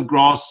one piece of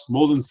grass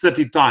more than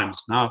 30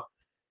 times. Now,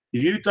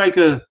 if you take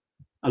a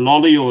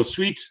lolly or a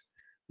sweet,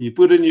 you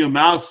put it in your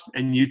mouth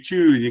and you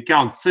chew, you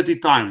count 30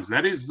 times.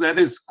 That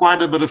is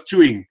quite a bit of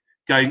chewing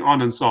going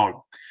on and so on.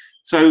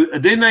 So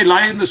then they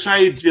lie in the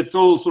shade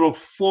until sort of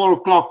 4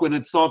 o'clock when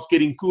it starts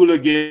getting cool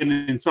again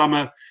in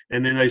summer,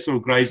 and then they sort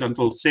of graze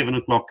until 7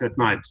 o'clock at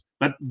night.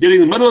 But during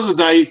the middle of the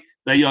day,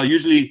 they are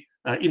usually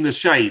in the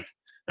shade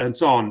and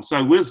so on.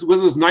 So with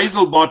this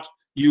nasal bot,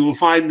 you will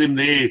find them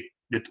there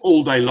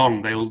all day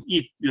long. They'll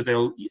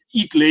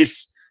eat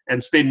less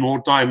and spend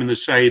more time in the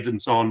shade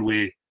and so on,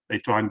 where they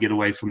try and get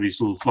away from these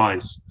little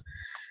flies.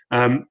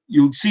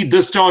 You'll see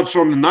discharge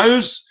from the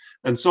nose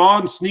and so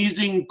on,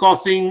 sneezing,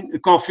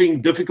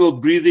 coughing,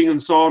 difficult breathing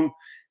and so on.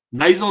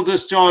 Nasal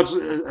discharge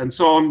and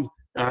so on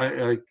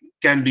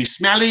can be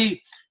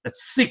smelly.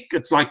 It's thick.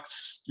 It's like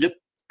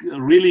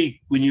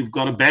really when you've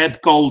got a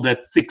bad cold,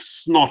 that thick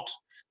snot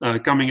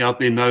coming out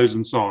their nose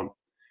and so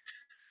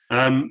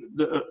on.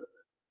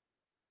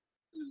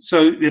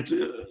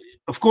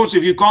 Of course,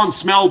 if you can't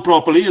smell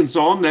properly and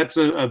so on, that's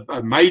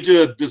a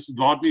major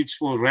disadvantage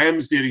for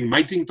rams during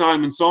mating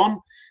time and so on,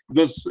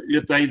 because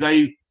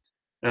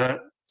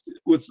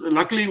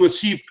luckily with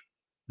sheep,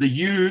 the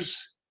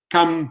ewes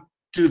come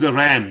to the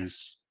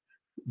rams.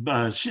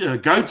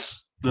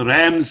 Goats, the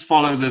rams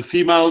follow the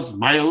females.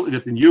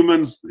 In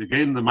humans,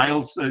 again, the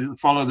males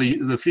follow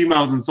the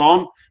females and so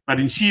on. But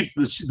in sheep,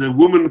 the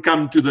women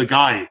come to the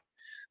guy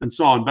and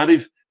so on. But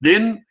if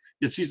then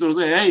she sort of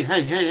say,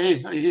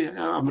 hey,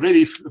 I'm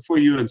ready for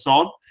you and so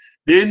on.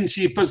 Then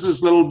she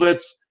pisses little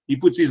bits. He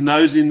puts his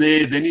nose in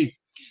there. Then he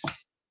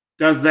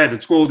does that.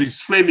 It's called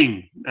his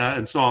Fleming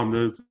and so on.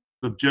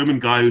 The German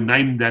guy who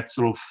named that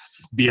sort of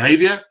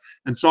behavior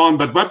and so on.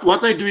 But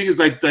what they're doing is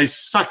they're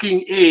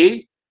sucking air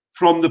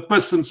from the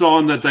piss and so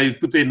on that they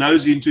put their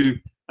nose into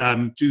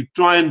to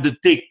try and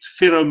detect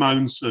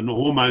pheromones and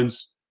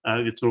hormones,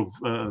 it's sort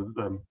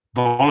of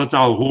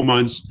volatile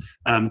hormones,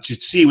 to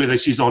see whether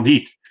she's on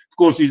heat. Of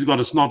course, he's got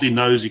a snotty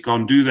nose. He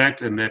can't do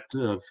that, and that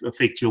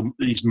affects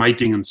his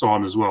mating and so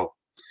on as well.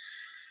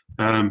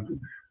 And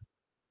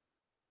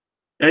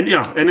then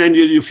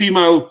your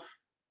female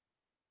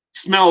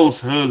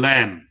smells her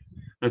lamb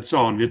and so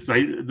on.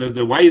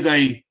 The way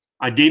they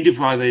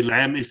identify their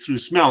lamb is through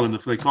smell, and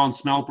if they can't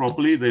smell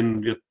properly,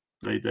 then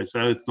they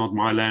say, oh, it's not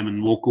my lamb,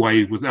 and walk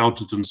away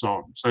without it and so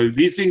on. So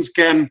these things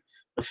can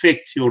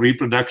affect your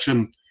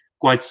reproduction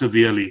quite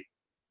severely.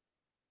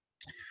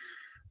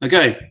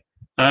 Okay,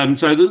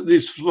 so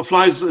these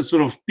flies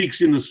sort of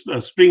peaks in the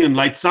spring and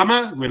late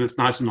summer when it's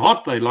nice and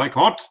hot. They like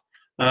hot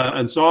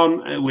and so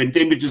on. When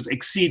temperatures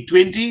exceed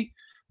 20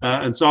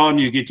 and so on,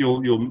 you get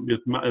your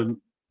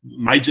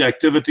major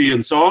activity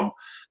and so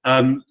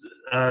on.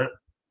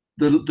 The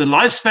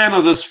lifespan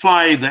of this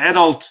fly, the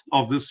adult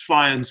of this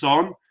fly and so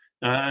on,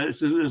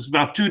 is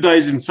about 2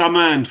 days in summer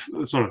and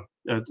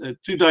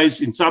 2 days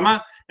in summer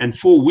and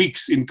 4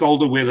 weeks in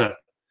colder weather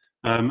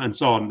and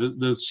so on.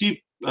 The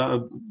sheep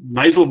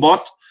nasal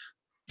bot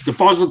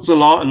deposits the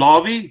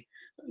larvae.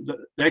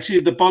 They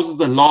actually deposit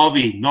the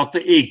larvae, not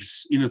the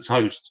eggs, in its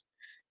host.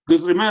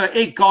 Because remember, the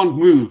egg can't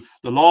move.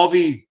 The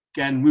larvae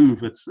can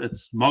move.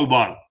 It's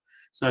mobile.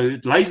 So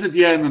it lays it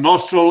here in the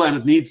nostril, and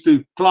it needs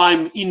to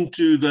climb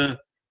into the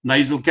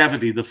nasal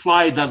cavity. The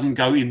fly doesn't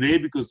go in there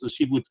because the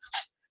sheep would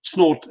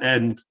snort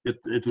and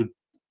it would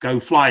go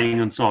flying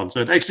and so on.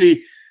 So it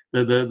actually,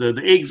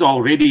 the eggs are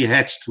already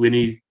hatched when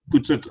he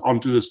puts it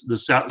onto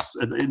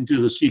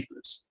into the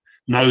sheep's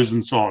nose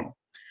and so on.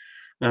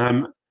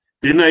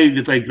 Then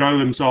they grow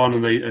and so on,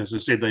 and they, as I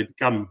said, they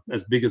become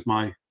as big as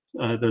my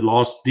the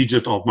last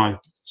digit of my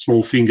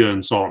small finger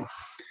and so on.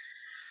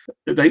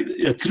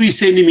 They 3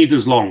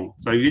 centimeters long.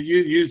 So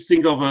you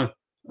think of a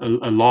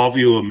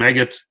larvae or a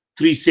maggot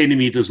 3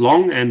 centimeters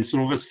long and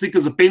sort of as thick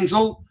as a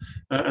pencil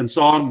and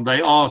so on.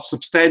 They are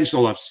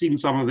substantial. I've seen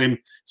some of them.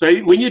 So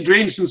when you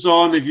drench and so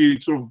on, if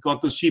you sort of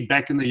got the sheep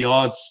back in the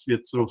yards,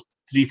 it's sort of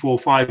 3, 4,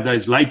 5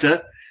 days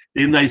later,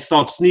 then they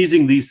start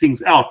sneezing these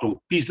things out, or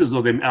pieces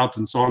of them out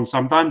and so on.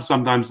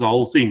 Sometimes the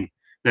whole thing.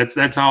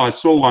 That's how I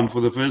saw one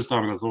for the first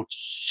time, and I thought,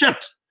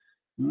 shit,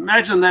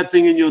 imagine that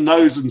thing in your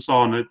nose and so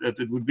on.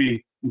 It would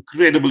be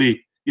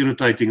incredibly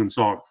irritating and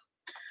so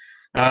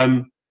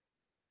on.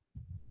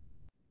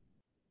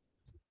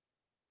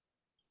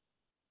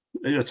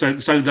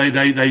 So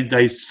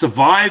they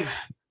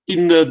survive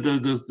in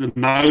the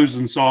nose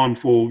and so on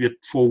for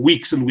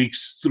weeks and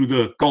weeks through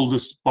the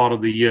coldest part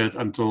of the year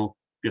until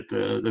it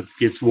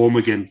gets warm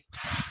again.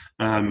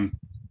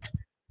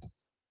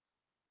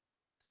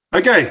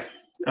 Okay,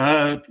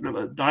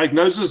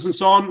 diagnosis and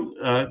so on.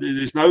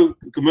 There's no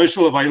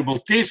commercial available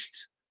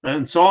test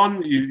and so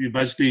on. You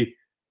basically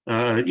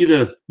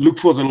either look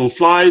for the little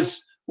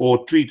flies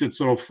or treat it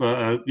sort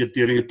of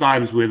during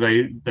times where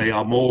they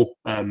are more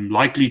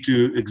likely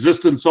to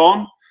exist and so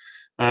on.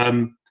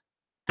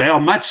 They are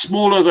much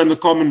smaller than the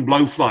common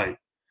blowfly.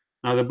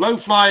 Now the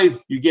blowfly,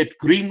 you get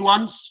green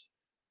ones,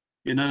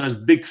 you know, those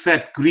big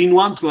fat green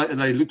ones.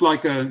 They look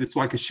like it's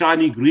like a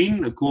shiny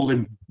green. They call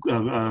them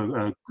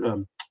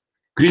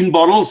green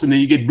bottles, and then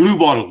you get blue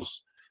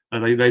bottles.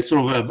 They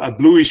sort of a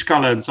bluish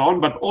color and so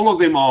on. But all of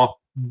them are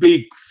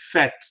big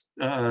fat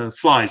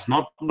flies,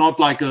 not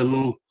like a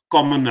little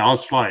common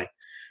house fly.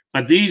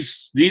 But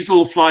these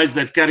little flies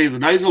that carry the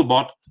nasal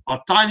bot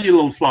are tiny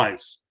little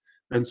flies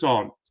and so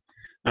on.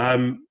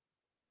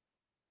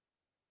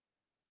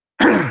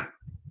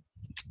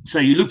 So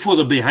you look for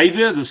the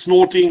behavior, the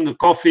snorting, the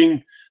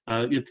coughing,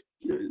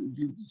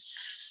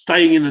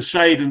 staying in the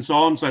shade and so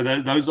on. So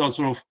those are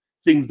sort of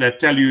things that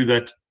tell you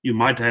that you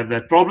might have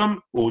that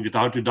problem, or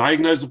how to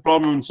diagnose the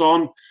problem and so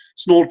on.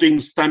 Snorting,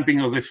 stamping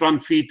of their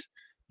front feet,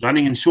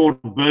 running in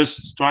short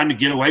bursts, trying to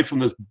get away from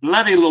this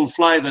bloody little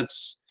fly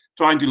that's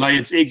trying to lay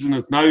its eggs in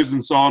its nose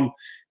and so on,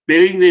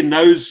 burying their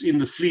nose in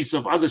the fleece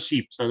of other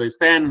sheep. So they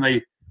stand and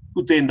they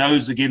put their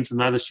nose against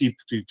another sheep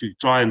to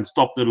try and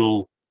stop the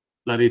little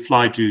bloody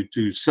fly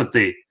to sit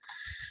there.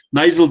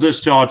 Nasal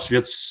discharge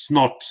with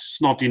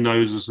snotty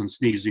noses and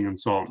sneezing and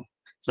so on.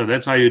 So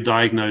that's how you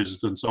diagnose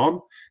it and so on.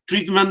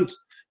 Treatment,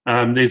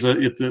 there's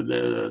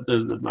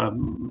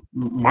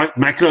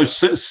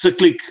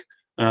macrocyclic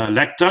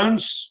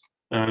lactones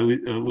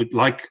with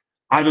like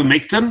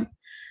ivermectin.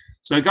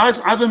 So guys,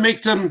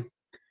 ivermectin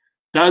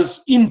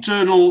does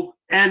internal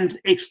and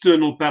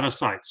external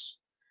parasites.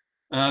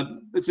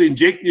 It's you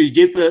get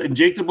the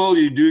injectable,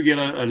 you do get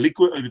a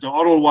liquid, the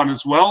oral one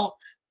as well.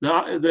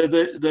 I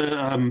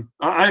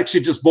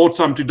actually just bought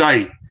some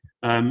today,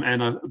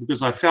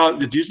 because I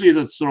found that usually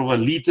that's sort of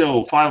a liter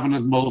or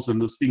 500 mils,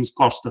 and this thing's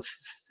cost a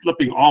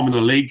flipping arm and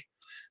a leg.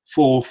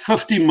 For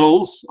 50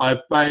 mils, I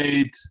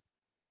paid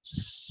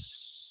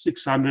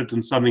 600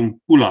 and something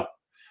pula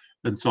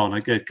and so on.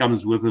 Okay, it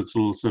comes with its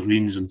little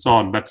syringe and so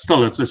on, but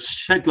still, it's a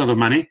shitload of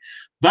money.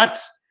 But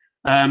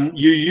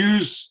you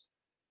use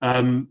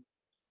half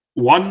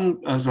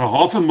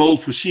a mil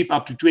for sheep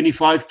up to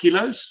 25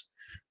 kilos,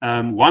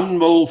 1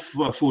 mil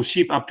for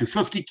sheep up to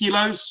 50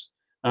 kilos,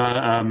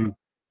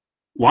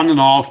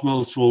 1.5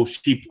 mils for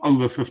sheep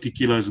over 50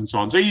 kilos and so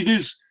on. So you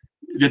use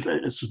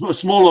a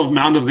smaller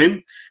amount of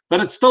them,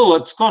 but it's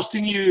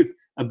costing you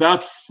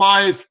about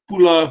 5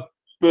 pula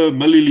per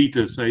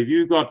milliliter. So if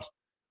you've got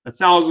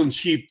 1,000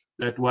 sheep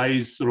that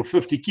weighs sort of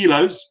 50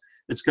 kilos,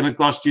 it's going to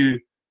cost you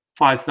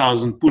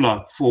 5,000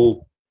 pula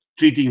for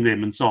treating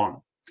them and so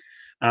on.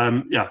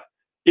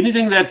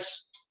 anything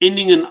that's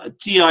ending in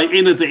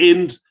TIN at the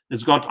end,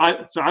 it's got,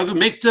 so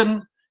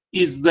ivermectin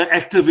is the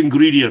active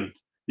ingredient.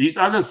 These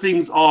other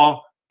things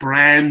are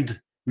brand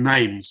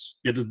names.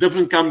 Yeah, there's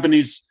different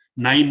companies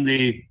name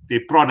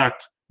their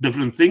product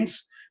different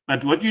things,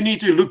 but what you need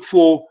to look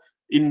for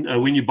in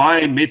when you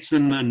buy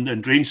medicine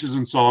and drenches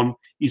and so on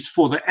is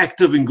for the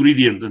active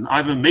ingredient, and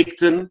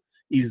ivermectin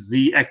is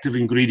the active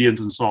ingredient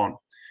and so on.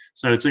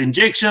 So it's an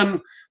injection.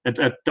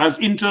 It does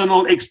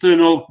internal,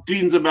 external,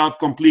 cleans them out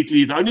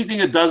completely. The only thing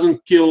it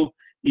doesn't kill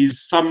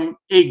is some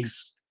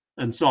eggs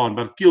and so on,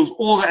 but it kills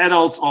all the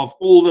adults of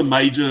all the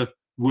major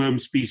worm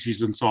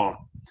species and so on.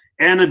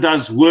 And it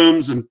does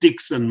worms and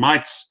ticks and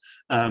mites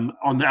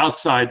on the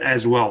outside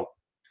as well.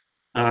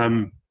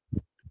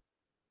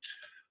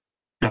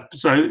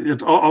 So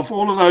of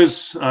all of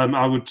those,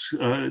 I would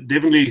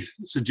definitely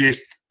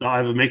suggest the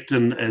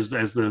ivermectin as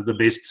the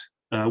best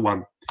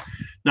one.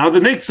 Now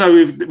the next, so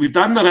we've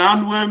done the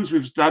roundworms,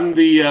 we've done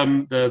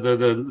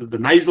the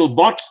nasal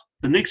bot.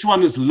 The next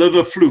one is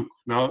liver fluke.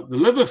 Now the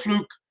liver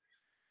fluke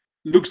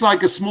looks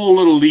like a small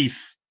little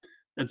leaf.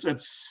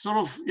 It's sort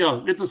of,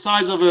 yeah, at the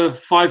size of a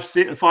five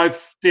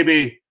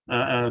tebe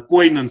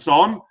coin and so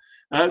on.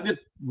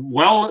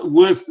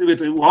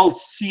 Well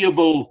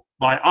seeable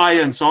by eye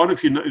and so on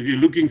if you're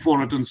looking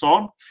for it and so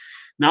on.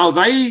 Now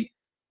they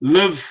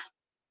live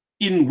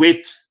in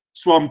wet,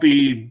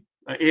 swampy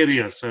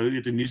areas. So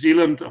in New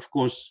Zealand, of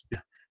course,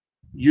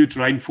 huge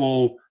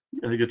rainfall,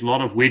 you get a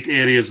lot of wet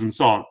areas and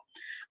so on.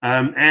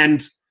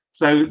 And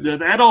so the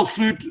adult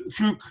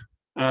fluke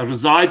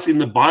resides in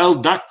the bile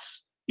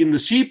ducts in the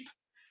sheep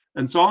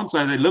and so on.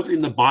 So they live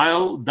in the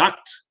bile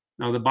duct.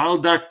 Now the bile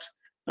duct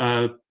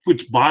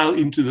puts bile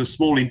into the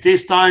small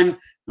intestine.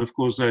 Of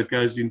course, it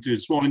goes into the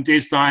small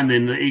intestine,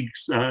 then the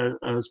eggs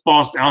is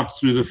passed out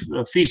through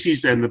the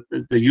feces and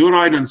the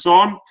urine and so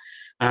on.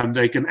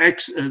 They can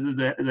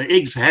the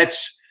eggs hatch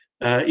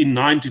in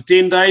 9 to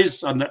 10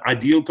 days under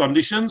ideal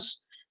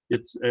conditions.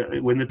 It's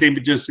when the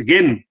temperatures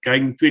again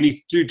going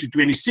 22 to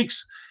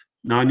 26.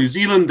 Now in New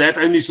Zealand, that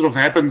only sort of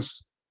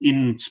happens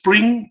in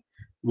spring.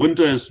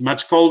 Winter is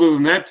much colder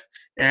than that,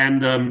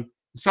 and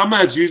summer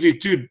it's usually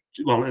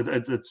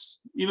it's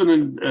even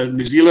in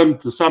New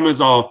Zealand the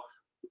summers are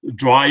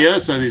drier,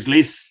 so there's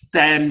less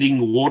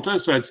standing water,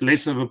 so it's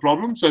less of a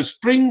problem. So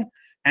spring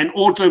and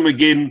autumn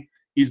again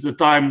is the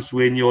times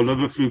when your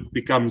liver fluke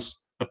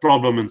becomes a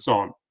problem and so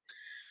on.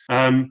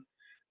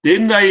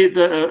 Then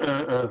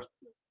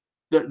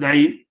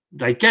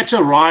they catch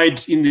a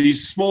ride in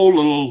these small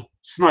little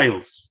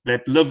snails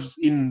that lives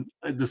in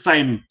the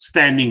same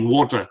standing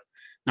water.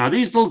 Now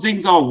these little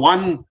things are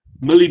 1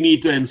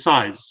 millimeter in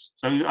size.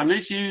 So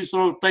unless you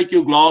sort of take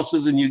your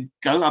glasses and you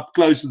go up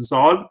close and so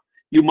on,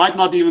 you might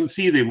not even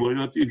see them.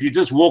 If you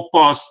just walk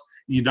past,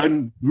 you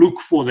don't look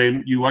for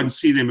them, you won't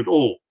see them at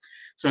all.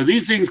 So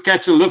these things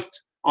catch a lift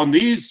on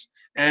these,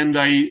 and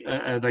they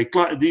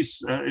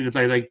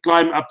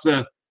climb up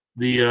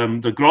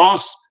the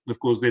grass. Of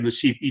course, then the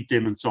sheep eat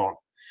them and so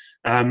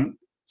on.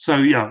 So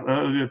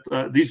yeah,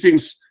 these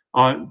things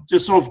are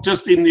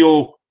just in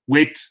your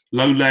wet,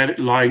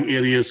 low-lying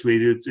areas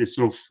where it's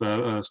sort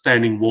of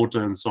standing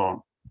water and so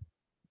on.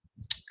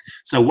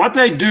 So what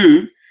they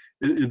do,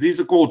 these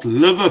are called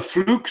liver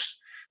flukes.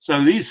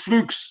 So these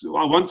flukes,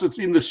 once it's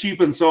in the sheep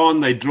and so on,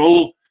 they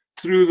drill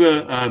through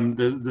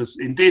the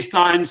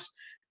intestines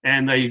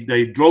and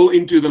they drill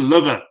into the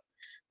liver.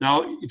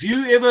 Now, if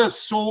you ever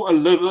saw a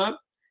liver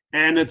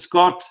and it's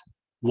got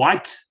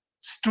white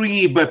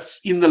stringy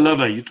bits in the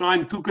liver, you try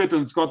and cook it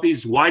and it's got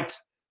these white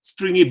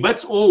stringy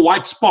bits or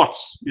white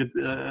spots.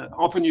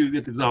 Often you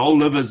get the whole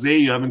liver's there,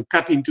 you haven't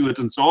cut into it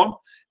and so on.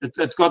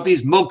 It's got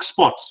these milk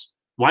spots,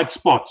 white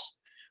spots.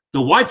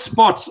 The white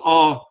spots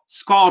are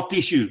scar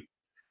tissue.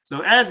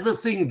 So as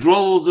this thing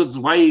drills its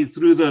way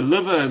through the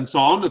liver and so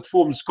on, it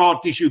forms scar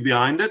tissue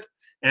behind it.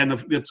 And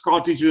that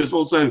scar tissue is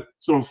also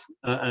sort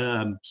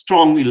of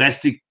strong,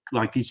 elastic,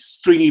 like these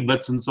stringy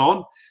bits and so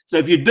on. So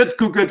if you did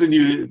cook it and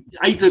you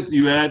ate it,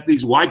 you had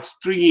these white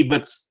stringy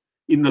bits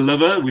in the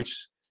liver, which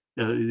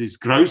is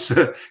gross,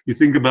 you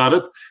think about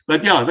it.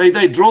 But yeah,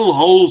 they drill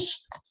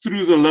holes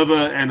through the liver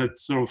and it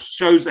sort of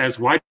shows as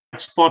white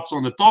spots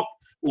on the top.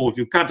 Or if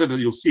you cut it,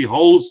 you'll see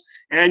holes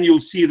and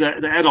you'll see the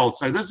adult.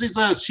 So this is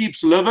a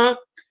sheep's liver.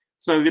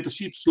 So you get the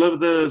sheep's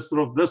liver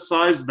sort of this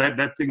size,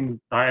 that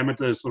thing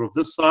diameter is sort of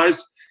this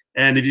size.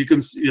 And if you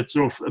can sort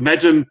of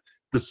imagine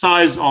the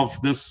size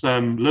of this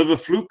liver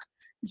fluke,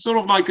 it's sort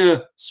of like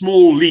a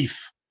small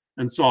leaf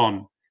and so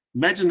on.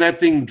 Imagine that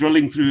thing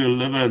drilling through your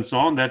liver and so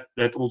on. That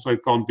also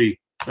can't be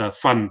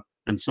fun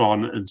and so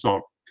on and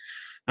so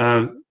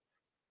on.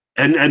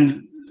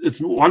 And it's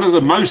one of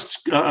the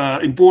most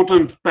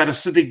important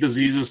parasitic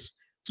diseases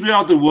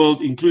throughout the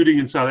world, including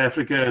in South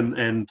Africa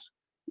and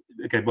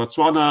okay,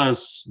 Botswana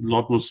is a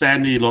lot more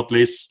sandy, a lot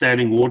less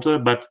standing water,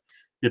 but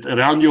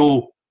around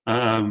your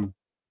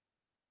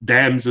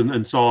dams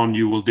and so on,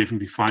 you will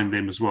definitely find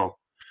them as well.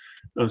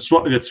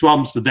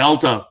 Swamps, the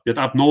delta,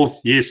 up north,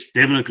 yes,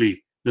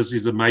 definitely. This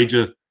is a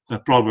major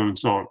problem and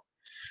so on.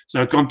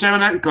 So it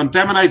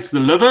contaminates the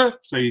liver.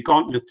 So you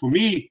can't, for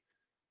me,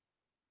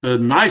 the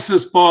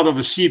nicest part of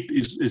a sheep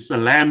is the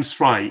lamb's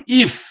fry,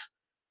 if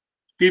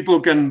people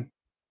can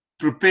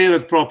prepare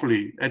it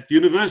properly. At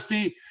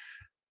university,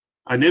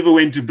 I never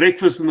went to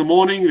breakfast in the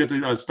morning.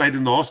 I stayed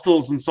in the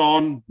hostels and so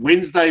on.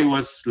 Wednesday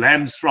was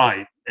lamb's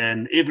fry,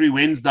 and every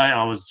Wednesday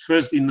I was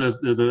first in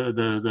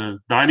the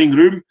dining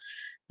room.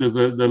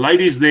 The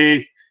ladies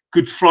there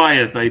could fry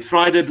it. They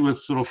fried it with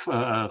sort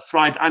of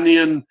fried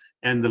onion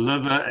and the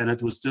liver, and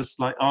it was just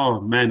like,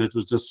 oh man, it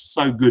was just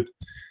so good.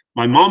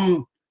 My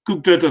mom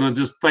cooked it, and it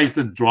just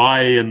tasted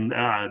dry and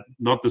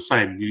not the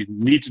same. You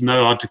need to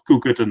know how to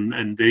cook it,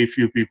 and very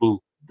few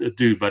people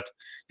do. But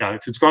yeah,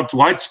 if it's got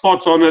white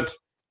spots on it,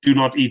 do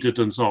not eat it,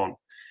 and so on.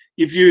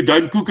 If you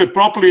don't cook it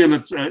properly and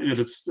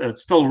it's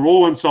still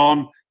raw and so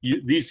on,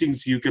 these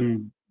things you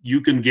can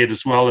get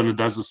as well, and it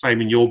does the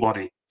same in your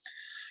body.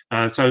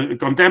 So it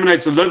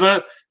contaminates the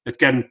liver. It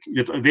can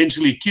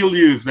eventually kill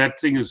you if that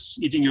thing is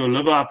eating your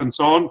liver up and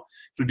so on.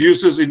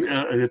 Reduces in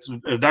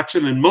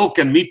reduction in milk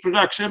and meat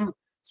production.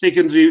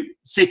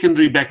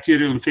 Secondary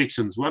bacterial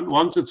infections.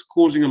 Once it's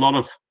causing a lot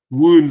of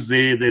wounds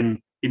there,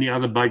 then any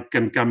other bug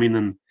can come in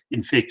and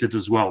infect it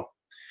as well.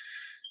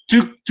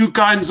 Two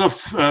kinds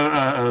of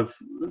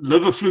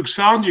liver flukes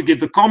found. You get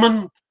the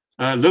common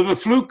liver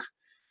fluke.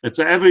 It's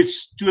an average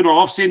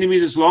 2.5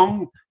 centimeters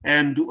long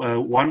and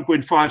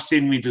 1.5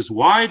 centimeters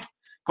wide.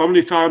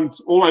 Commonly found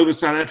all over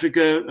South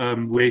Africa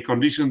where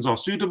conditions are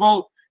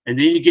suitable. And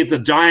then you get the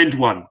giant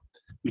one,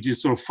 which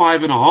is sort of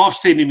 5.5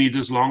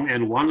 centimeters long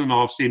and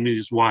 1.5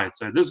 centimeters wide.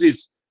 So this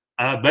is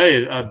a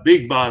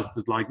big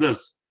bastard like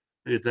this.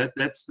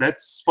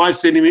 That's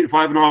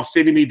 5.5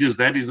 centimeters.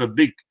 That is a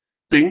big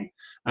thing.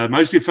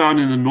 Mostly found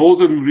in the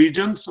northern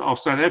regions of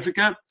South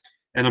Africa,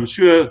 and I'm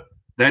sure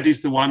that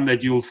is the one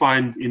that you'll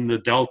find in the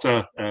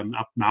Delta,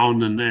 up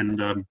Maun and in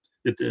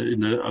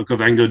the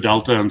Okavango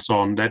Delta and so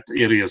on, that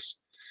areas.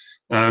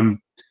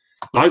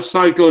 Life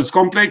cycle is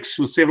complex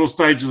with several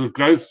stages of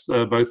growth,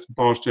 both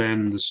pasture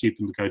and the sheep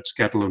and the goats,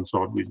 cattle and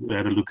so on. We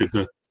had a look at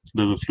the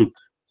liver fluke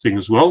thing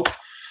as well.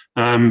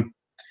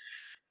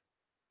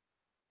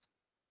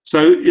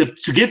 So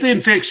to get the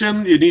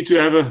infection, you need to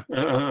have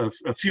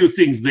a few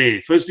things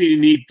there. Firstly, you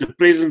need the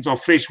presence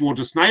of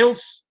freshwater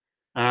snails,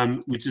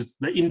 which is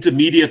the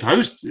intermediate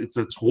host.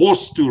 It's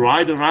horse to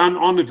ride around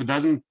on. If it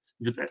doesn't,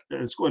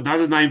 it's got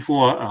another name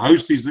for a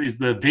host is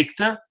the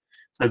vector.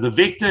 So the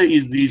vector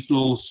is these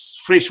little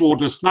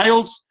freshwater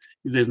snails.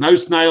 If there's no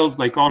snails,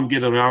 they can't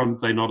get around.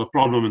 They're not a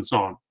problem, and so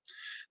on.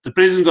 The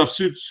presence of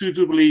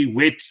suitably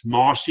wet,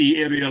 marshy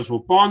areas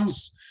or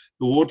ponds.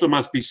 The water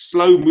must be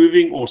slow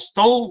moving or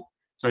still.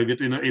 So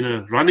that in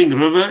a running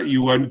river,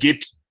 you won't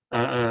get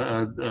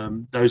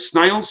those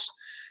snails.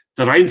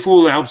 The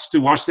rainfall helps to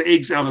wash the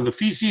eggs out of the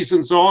feces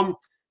and so on.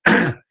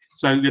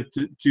 So that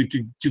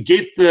to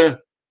get the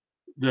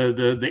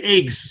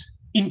eggs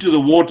into the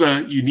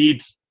water, you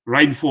need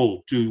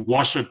rainfall to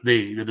wash it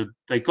there.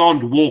 They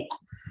can't walk.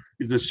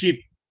 If the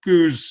sheep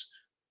poos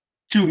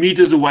 2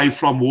 meters away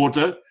from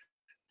water,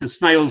 the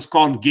snails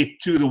can't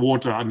get to the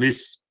water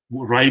unless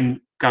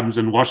rain comes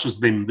and washes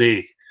them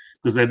there.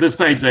 Because at this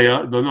stage,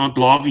 they're not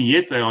larvae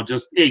yet, they are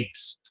just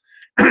eggs.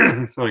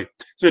 Sorry.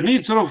 So it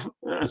needs sort of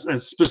a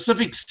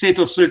specific set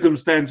of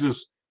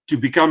circumstances to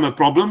become a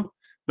problem.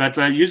 But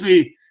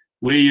usually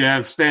where you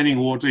have standing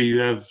water, you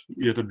have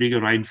a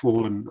bigger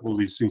rainfall, and all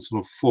these things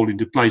sort of fall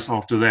into place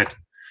after that.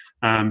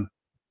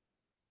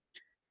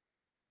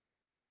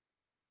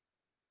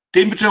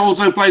 Temperature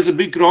also plays a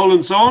big role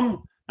and so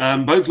on.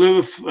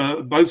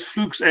 Both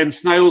flukes and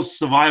snails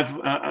survive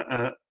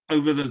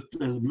over the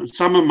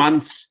summer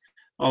months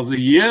of the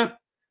year.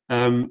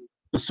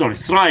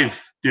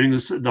 Thrive during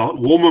the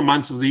warmer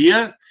months of the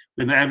year,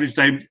 when the average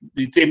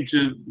the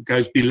temperature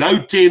goes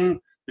below 10,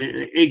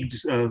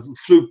 the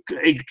fluke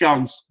egg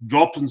counts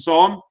drop and so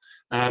on,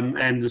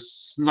 and the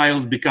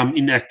snails become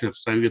inactive,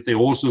 so that their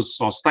horses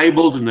are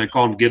stabled and they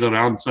can't get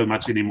around so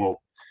much anymore.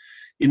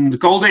 In the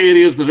colder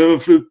areas, the river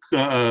fluke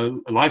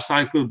life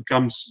cycle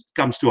comes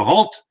to a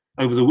halt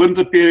over the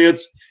winter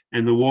periods,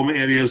 and the warmer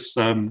areas,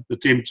 the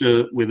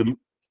temperature where the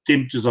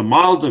temperatures are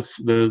mild,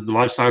 the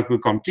life cycle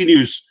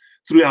continues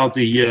throughout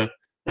the year,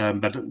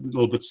 but a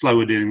little bit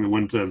slower during the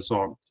winter and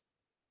so on.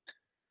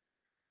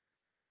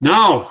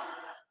 Now,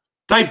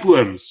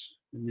 tapeworms.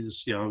 Let me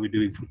just see how we're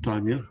doing for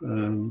time here.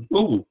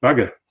 Oh,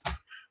 bugger.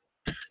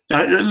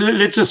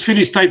 Let's just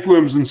finish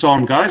tapeworms and so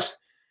on, guys.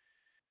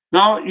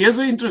 Now, here's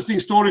an interesting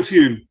story for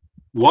you.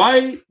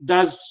 Why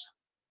does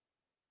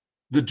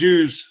the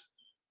Jews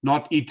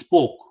not eat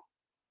pork?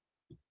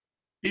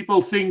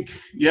 People think,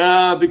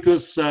 yeah,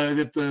 because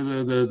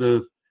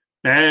the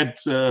bad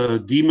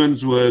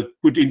demons were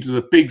put into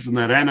the pigs and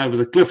they ran over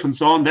the cliff and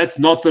so on. That's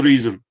not the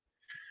reason.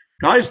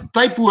 Guys,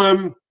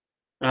 tapeworm,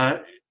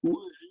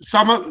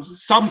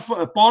 some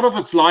part of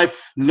its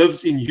life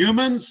lives in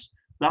humans.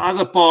 The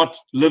other part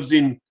lives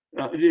in,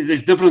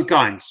 there's different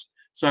kinds.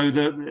 So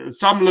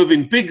some live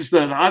in pigs.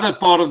 The other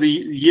part of the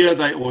year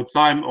or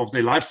time of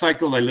their life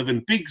cycle, they live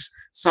in pigs.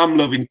 Some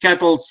live in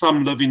cattle.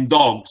 Some live in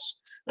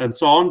dogs, and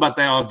so on. But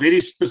they are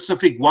very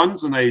specific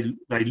ones, and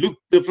they look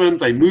different.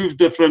 They move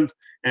different,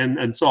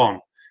 and so on.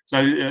 So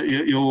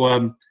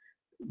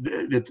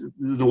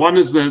the one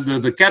is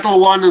the cattle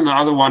one, and the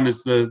other one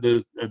is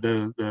the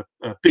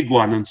pig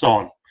one, and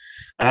so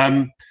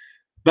on.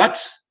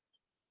 But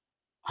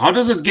how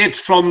does it get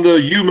from the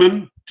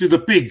human to the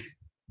pig?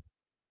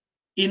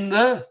 In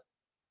the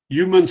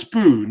human's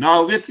poo.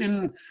 Now,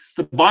 in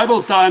the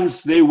Bible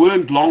times, there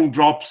weren't long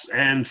drops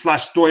and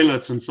flush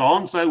toilets and so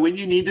on. So when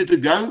you needed to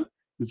go,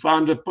 you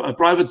found a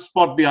private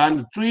spot behind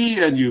a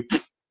tree and you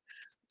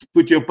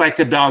put your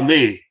packet down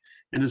there.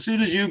 And as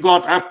soon as you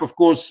got up, of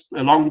course,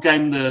 along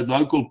came the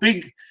local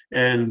pig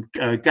and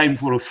came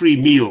for a free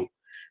meal.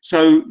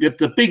 So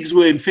the pigs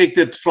were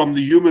infected from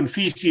the human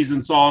feces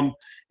and so on.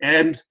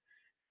 And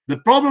the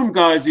problem,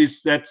 guys,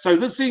 is that, so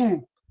this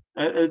thing,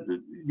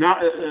 now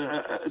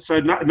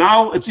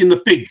it's in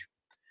the pig.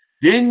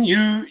 Then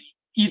you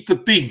eat the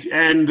pig,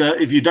 and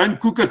if you don't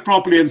cook it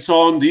properly and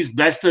so on, these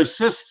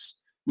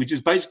blastocysts, which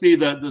is basically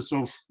the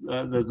sort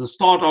of the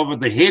start of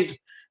the head,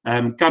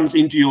 comes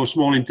into your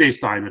small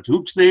intestine. It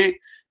hooks there.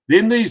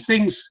 Then these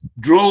things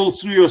drill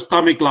through your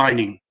stomach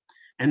lining,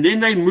 and then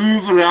they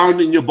move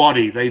around in your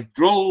body. They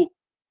drill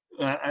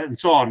and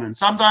so on. And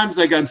sometimes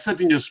they go and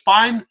sit in your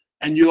spine,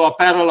 and you are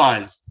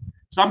paralyzed.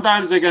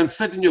 Sometimes they go and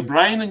sit in your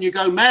brain, and you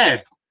go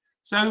mad.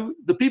 So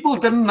the people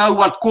didn't know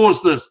what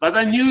caused this, but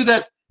they knew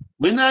that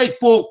when they ate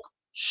pork,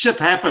 shit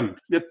happened.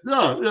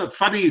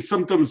 Funny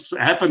symptoms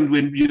happened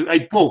when you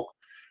ate pork.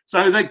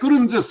 So they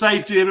couldn't just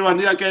say to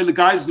everyone, okay, the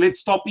guys, let's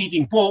stop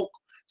eating pork.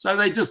 So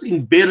they just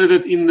embedded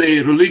it in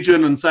their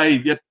religion and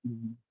say, yeah,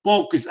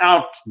 pork is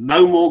out,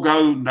 no more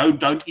go, no,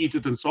 don't eat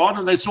it, and so on.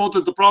 And they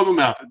sorted the problem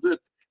out.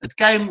 It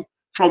came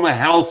from a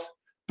health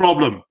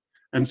problem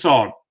and so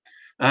on.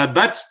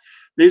 But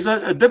there's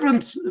a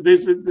difference.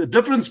 There's a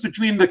difference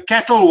between the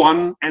cattle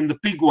one and the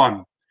pig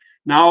one.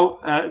 Now,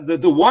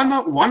 the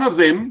one of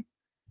them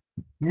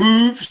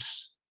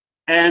moves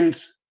and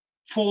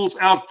falls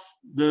out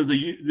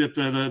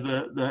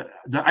the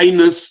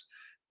anus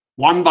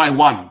one by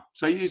one.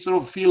 So you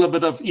sort of feel a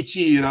bit of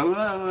itchy,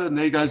 and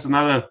there goes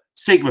another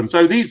segment.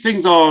 So these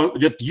things are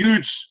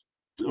huge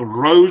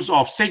rows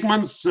of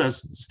segments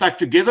stuck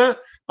together,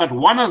 but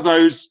one of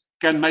those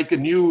can make a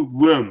new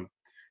worm,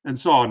 and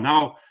so on.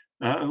 Now,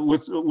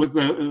 with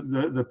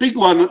the pig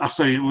one,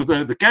 with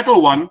the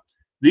cattle one,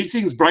 these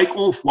things break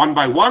off one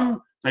by one.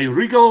 They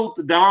wriggle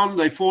down,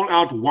 they fall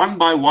out one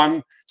by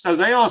one. So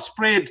they are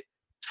spread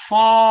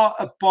far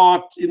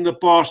apart in the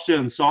pasture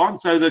and so on.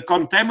 So the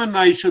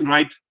contamination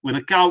rate, when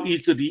a cow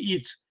eats it, he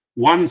eats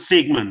one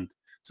segment.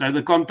 So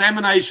the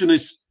contamination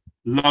is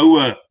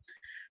lower.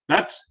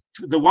 But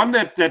the one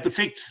that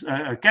affects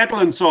cattle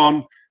and so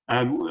on,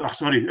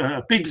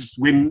 pigs,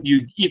 when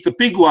you eat the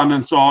pig one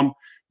and so on,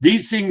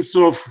 these things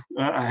sort of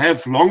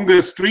have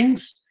longer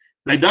strings.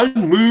 They don't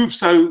move,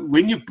 so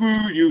when you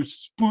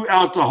poo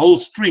out a whole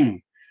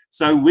string.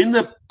 So when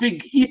the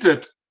pig eat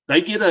it, they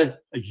get a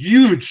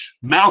huge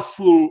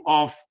mouthful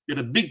of,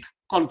 a big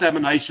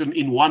contamination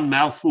in one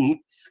mouthful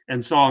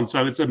and so on.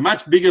 So it's a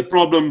much bigger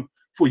problem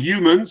for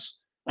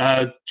humans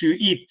to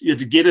eat,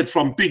 to get it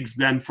from pigs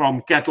than from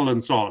cattle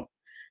and so on.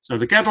 So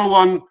the cattle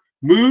one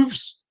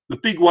moves, the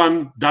pig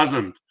one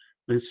doesn't.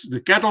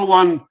 The cattle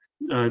one,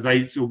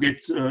 they will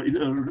get,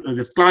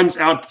 it climbs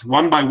out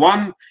one by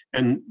one,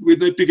 and when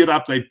they pick it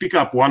up, they pick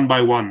up one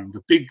by one.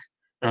 The pig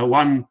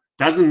one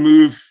doesn't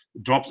move,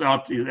 drops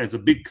out as a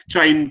big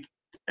chain,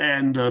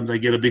 and they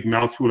get a big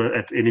mouthful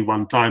at any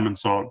one time and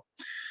so on.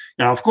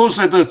 Now, of course,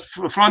 at the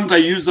front, they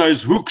use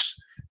those hooks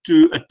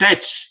to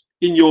attach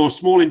in your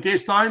small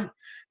intestine,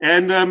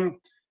 and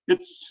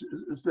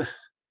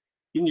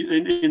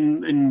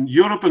in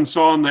Europe and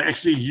so on, they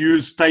actually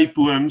use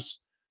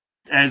tapeworms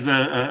as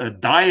a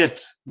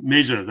diet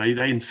measure.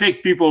 They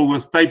infect people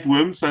with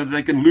tapeworms so that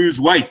they can lose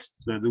weight.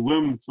 So the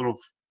worm sort of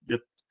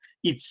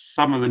eats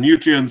some of the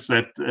nutrients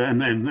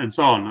and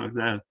so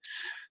on.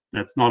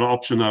 That's not an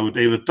option I would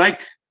ever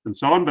take and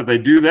so on, but they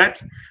do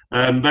that.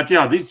 But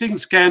yeah, these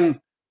things can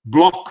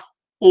block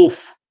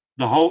off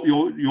the whole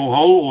your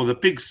whole, or the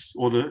pigs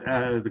or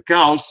the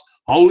cows'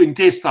 whole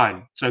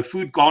intestine, so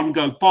food can't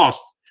go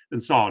past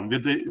and so on.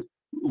 But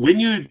when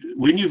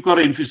you've got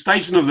an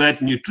infestation of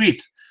that and you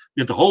treat,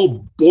 you get the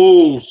whole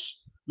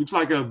balls, looks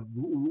like a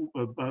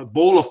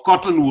ball of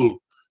cotton wool,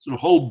 sort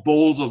of whole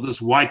balls of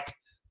this white.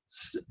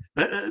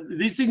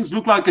 These things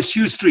look like a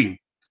shoestring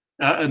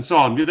and so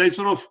on. They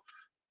sort of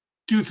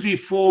 2, 3,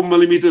 4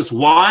 millimeters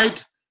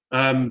wide,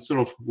 sort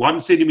of 1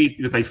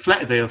 centimeter.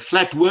 They are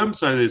flat worms,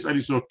 so there's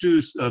only sort of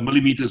 2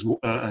 millimeters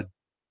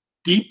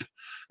deep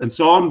and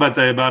so on, but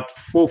they're about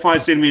 4 or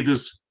 5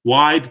 centimeters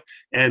wide,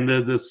 and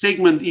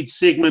each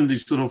segment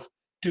is sort of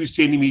 2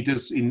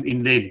 centimeters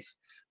in length.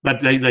 But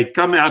they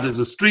come out as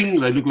a string.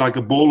 They look like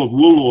a ball of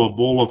wool or a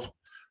ball of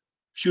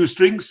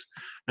shoestrings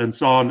and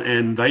so on,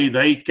 and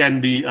they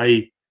can be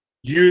a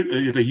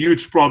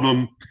huge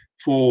problem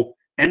for,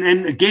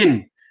 and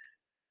again,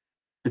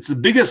 it's the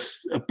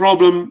biggest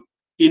problem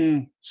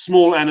in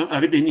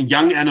in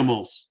young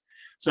animals.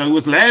 So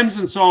with lambs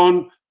and so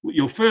on,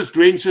 your first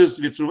drenches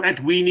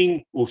at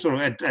weaning, or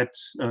at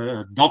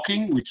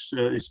docking, which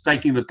is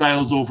taking the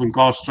tails off and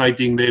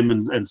castrating them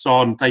and so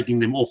on, taking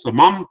them off the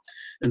mum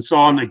and so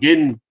on.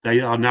 Again,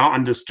 they are now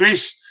under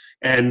stress,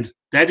 and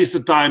that is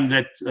the time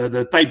that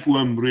the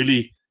tapeworm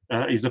really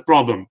is a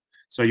problem.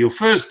 So your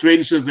first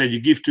drenches that you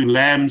give to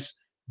lambs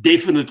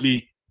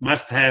definitely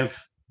must have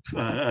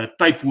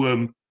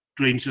tapeworm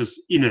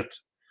drenches in it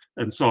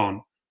and so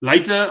on.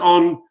 Later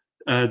on,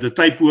 the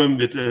tapeworm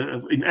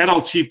in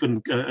adult sheep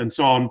and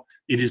so on,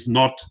 it is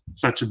not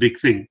such a big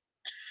thing.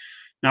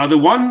 Now, the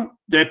one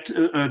that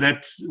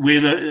where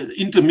the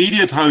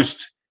intermediate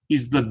host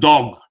is the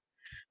dog,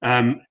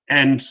 and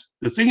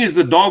the thing is,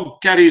 the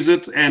dog carries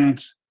it,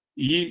 and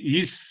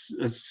his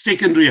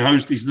secondary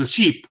host is the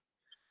sheep,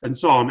 and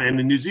so on. And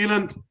in New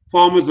Zealand,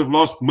 farmers have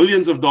lost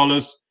millions of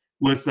dollars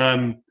with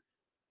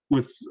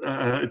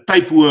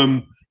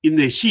tapeworm in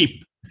their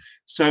sheep.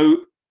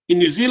 So in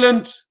New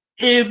Zealand,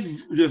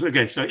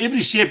 so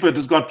every shepherd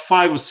has got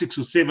 5 or 6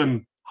 or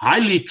 7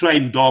 highly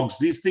trained dogs.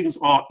 These things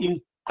are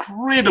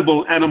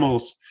incredible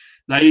animals.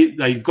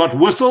 They've got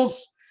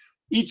whistles.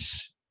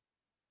 Each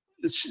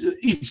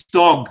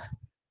dog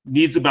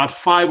needs about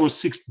 5 or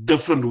 6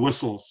 different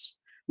whistles.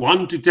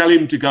 One to tell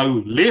him to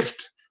go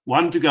left,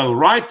 one to go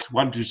right,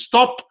 one to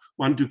stop,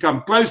 one to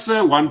come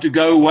closer, one to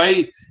go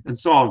away, and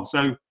so on.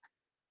 So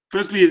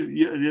firstly,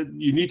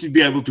 you need to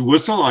be able to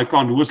whistle. I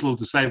can't whistle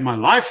to save my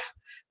life,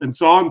 and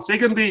so on.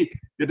 Secondly,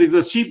 if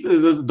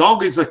the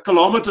dog is 1.5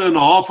 kilometers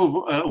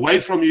away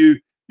from you,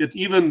 that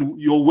even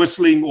your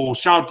whistling or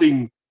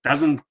shouting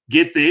doesn't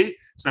get there.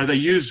 So they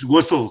use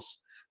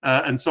whistles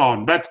and so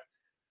on. But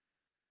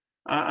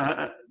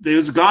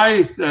there's a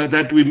guy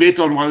that we met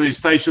on one of these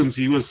stations.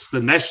 He was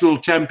the national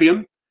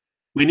champion.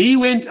 When he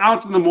went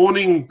out in the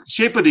morning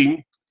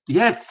shepherding, he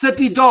had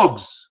 30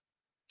 dogs.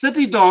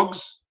 30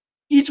 dogs,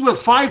 each with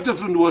 5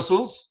 different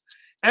whistles.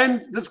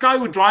 And this guy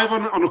would drive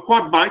on a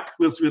quad bike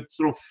with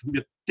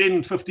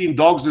 10, 15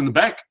 dogs in the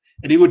back,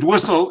 and he would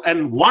whistle,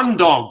 and one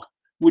dog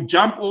would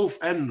jump off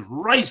and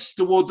race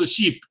toward the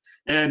sheep.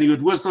 And he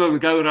would whistle and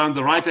go around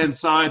the right-hand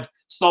side,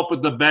 stop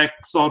at the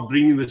back, start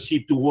bringing the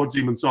sheep towards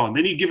him and so on.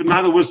 Then he'd give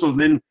another whistle, and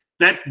then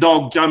that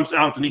dog jumps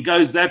out, and he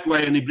goes that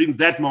way, and he brings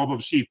that mob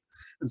of sheep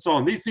and so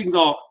on. These things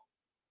are,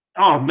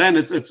 oh man,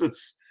 it's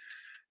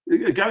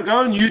go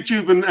on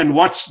YouTube and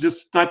watch,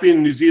 just type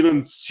in New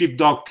Zealand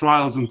sheepdog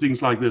trials and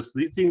things like this.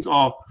 These things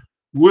are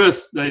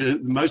worth the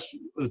most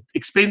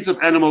expensive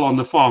animal on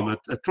the farm.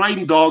 A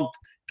trained dog,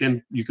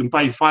 you can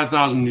pay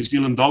 5,000 New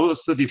Zealand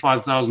dollars,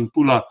 35,000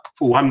 pula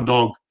for one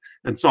dog,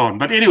 and so on.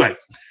 But anyway,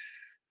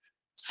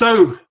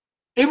 so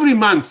every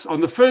month, on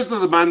the first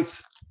of the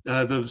month,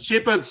 the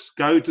shepherds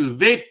go to the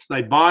vet.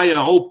 They buy a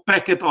whole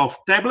packet of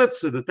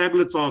tablets. So the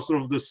tablets are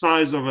sort of the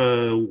size of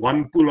a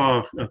 1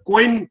 pula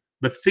coin,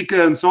 but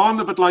thicker and so on,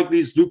 a bit like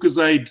these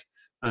Lucozade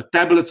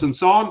tablets and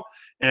so on.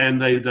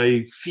 And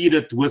they feed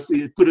it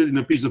put it in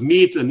a piece of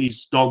meat, and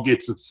each dog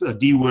gets its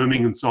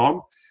deworming and so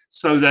on,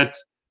 so that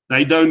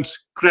they don't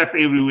crap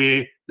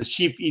everywhere. The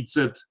sheep eats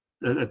it.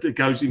 It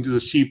goes into the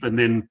sheep, and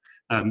then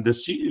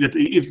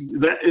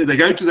if they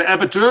go to the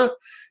abattoir.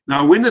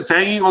 Now, when it's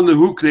hanging on the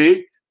hook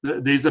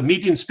there's a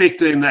meat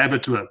inspector in the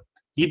abattoir.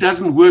 He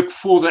doesn't work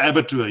for the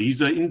abattoir.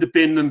 He's an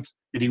independent,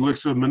 and he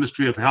works for the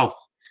Ministry of Health.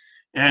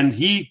 And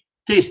he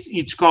tests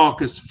each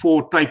carcass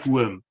for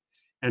tapeworm.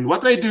 And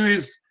what they do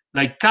is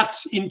they cut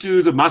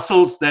into the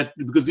muscles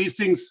because these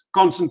things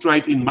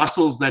concentrate in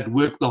muscles that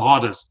work the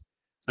hardest.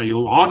 So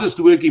your hardest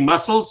working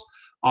muscles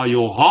are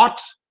your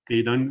heart.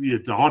 Okay,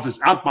 the heart is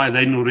out by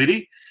then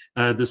already.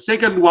 The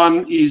second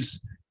one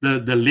is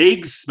the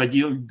legs, but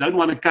you don't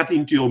want to cut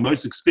into your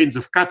most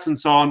expensive cuts and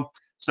so on.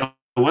 So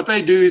what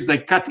they do is they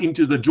cut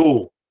into the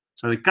jaw.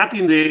 So they cut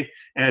in there,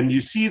 and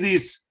you see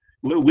these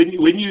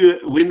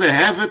when they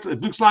have it,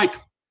 it looks like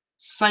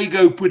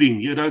sago pudding.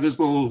 You know, this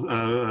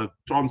little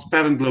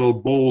transparent little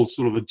ball,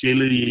 sort of a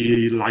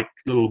jelly-like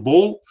little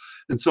ball,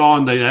 and so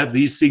on. They have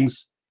these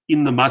things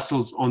in the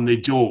muscles on their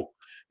jaw,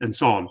 and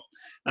so on.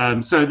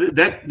 And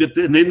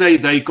then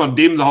they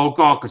condemn the whole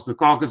carcass. The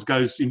carcass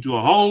goes into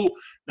a hole,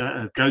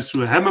 goes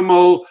through a hammer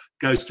mill,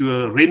 goes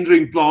to a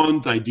rendering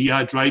plant. They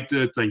dehydrate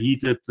it, they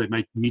heat it, they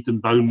make meat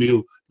and bone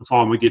meal. The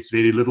farmer gets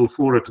very little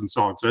for it, and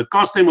so on. So it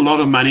cost them a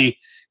lot of money,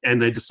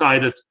 and they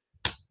decided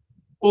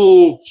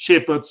all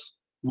shepherds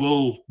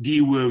will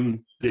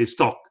deworm their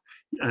stock.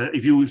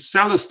 If you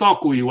sell a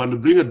stock, or you want to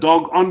bring a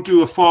dog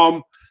onto a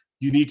farm,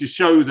 you need to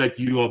show that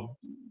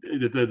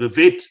the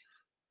vet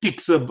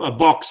ticks a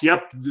box.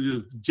 Yep,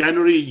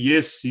 January,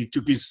 yes, he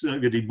took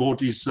he bought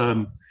his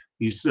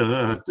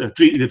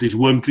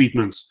worm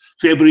treatments.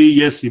 February,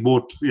 yes, he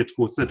bought it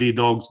for 30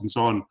 dogs and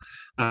so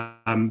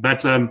on.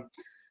 But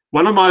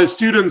one of my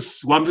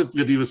students wanted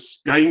that he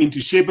was going into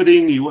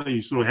shepherding. He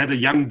sort of had a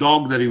young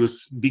dog that he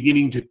was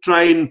beginning to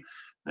train.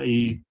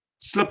 He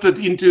slipped it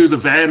into the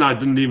van. I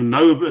didn't even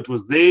know it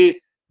was there.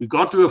 We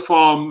got to a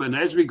farm, and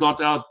as we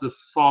got out, the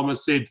farmer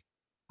said,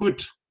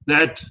 "Put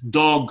that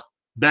dog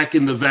back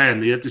in the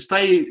van." He had to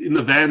stay in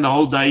the van the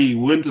whole day. He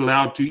weren't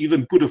allowed to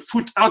even put a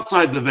foot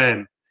outside the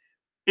van.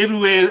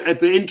 everywhere at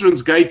the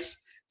entrance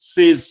gates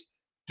says,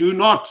 do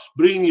not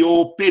bring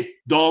your pet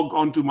dog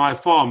onto my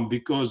farm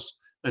because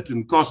it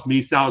can cost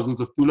me thousands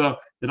of pula,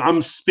 that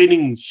I'm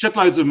spending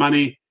shitloads of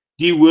money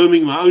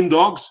deworming my own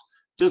dogs.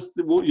 Just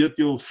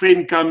your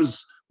friend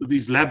comes with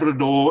his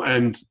Labrador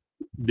and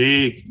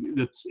there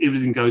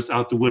everything goes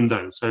out the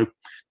window. So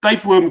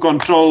tapeworm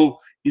control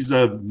is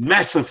a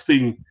massive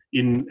thing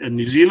in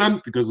New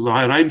Zealand because of the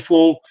high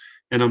rainfall,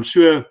 and I'm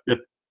sure that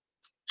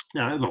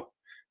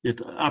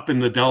up in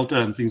the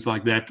Delta and things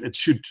like that, it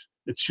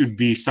should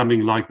be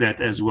something like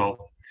that as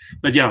well.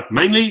 But yeah,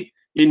 mainly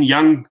in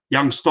young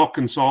stock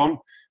and so on.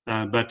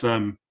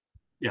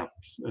 Yeah,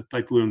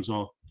 tapeworms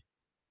are.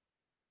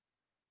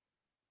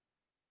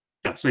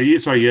 Yeah, so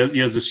sorry,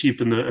 here's the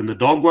sheep and the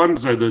dog one.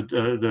 So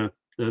the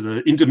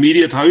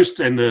intermediate host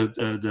and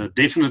the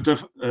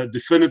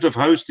definitive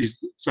host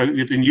is, so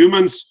in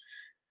humans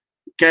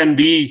can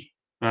be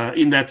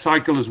in that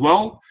cycle as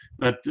well,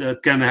 but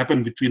it can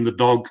happen between the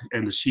dog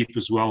and the sheep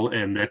as well,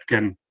 and that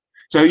can.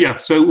 So yeah,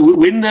 so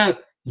when the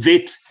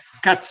vet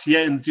cuts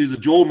here into the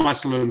jaw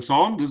muscle and so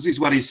on, this is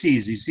what he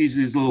sees. He sees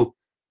these little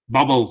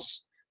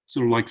bubbles,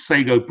 sort of like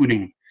sago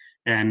pudding,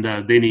 and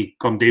then he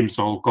condemns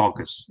the whole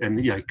carcass.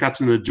 And yeah, he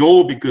cuts in the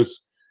jaw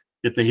because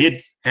the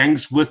head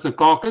hangs with the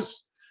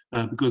carcass,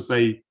 because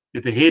the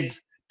head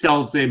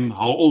tells them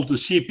how old the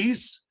sheep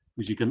is,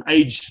 because you can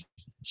age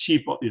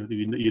sheep,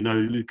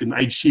 you can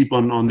age sheep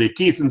on their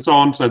teeth and so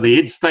on. So the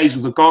head stays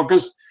with the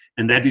carcass,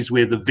 and that is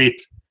where the vet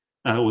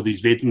or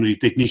these veterinary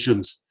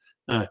technicians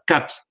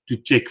cut to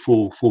check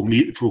for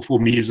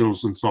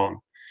measles and so on.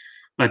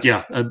 But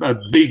yeah, a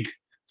big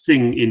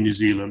thing in New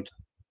Zealand.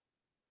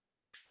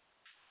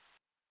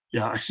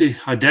 Yeah, actually,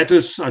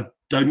 hydatus, I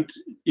don't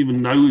even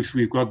know if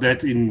we've got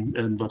that in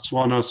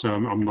Botswana, so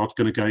I'm not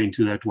going to go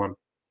into that one.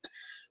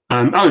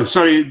 Oh,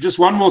 sorry, just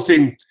one more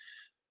thing.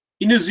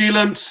 In New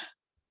Zealand,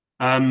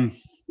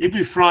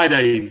 every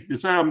Friday,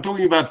 so I'm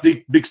talking about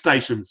the big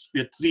stations, we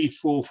had 3,000,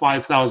 4,000,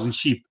 5,000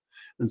 sheep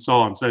and so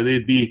on. So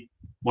there'd be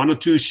one or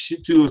two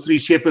or three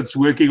shepherds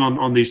working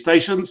on these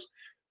stations.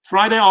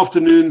 Friday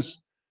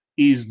afternoons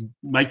is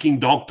making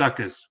dog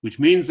tuckers, which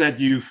means that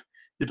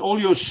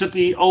all your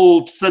shitty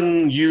old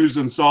thin ewes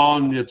and so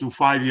on, to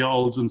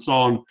 5-year-olds and so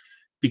on,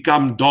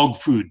 become dog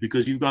food,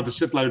 because you've got a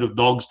shitload of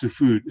dogs to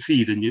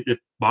feed, and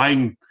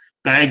buying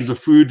bags of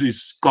food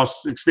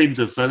costs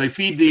expensive. So they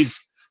feed these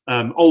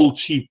old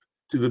sheep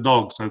to the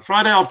dogs. So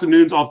Friday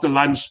afternoons after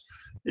lunch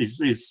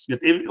is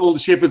all the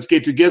shepherds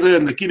get together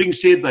in the killing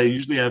shed. They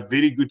usually have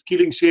very good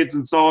killing sheds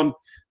and so on.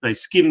 They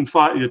skin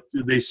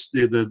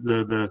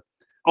the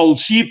old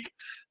sheep.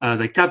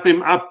 They cut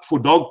them up for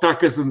dog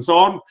tuckers and so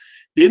on.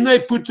 Then they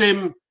put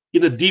them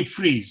in a deep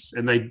freeze,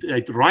 and they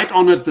write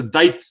on it the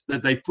date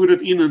that they put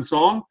it in and so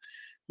on.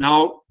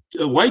 Now,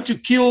 a way to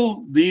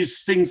kill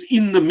these things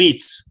in the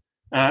meat,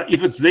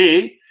 if it's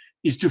there,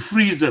 is to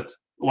freeze it.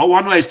 Well,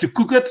 one way is to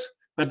cook it,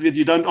 but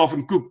you don't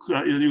often cook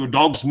your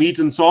dog's meat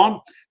and so on.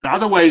 The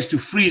other way is to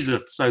freeze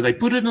it. So they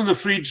put it in the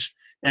fridge,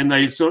 and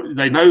they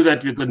know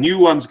that the new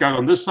ones go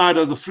on this side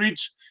of the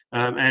fridge,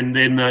 and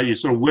then you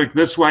sort of work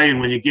this way,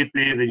 and when you get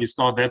there, then you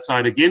start that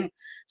side again.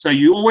 So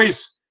you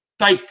always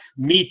take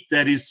meat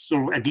that is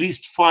sort of at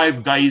least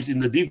 5 days in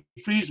the deep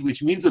freeze,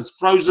 which means it's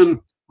frozen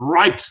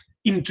right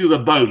into the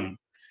bone.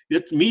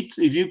 Meat,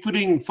 if you're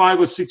putting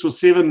 5 or 6 or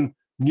 7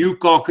 new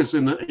carcass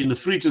in the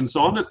fridge and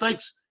so on, it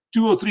takes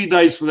 2 or 3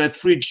 days for that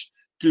fridge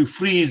to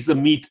freeze the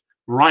meat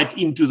right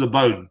into the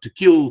bone to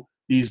kill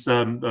these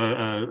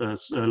larvae,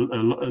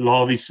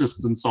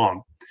 cysts and so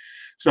on.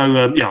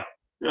 So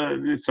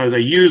so they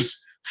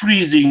use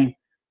freezing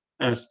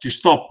to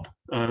stop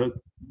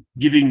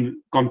giving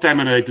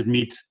contaminated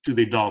meat to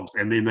their dogs,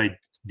 and then they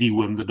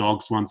deworm the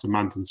dogs once a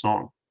month and so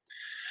on.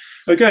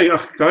 Okay,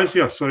 guys,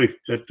 yeah, sorry,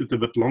 that took a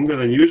bit longer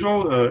than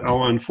usual,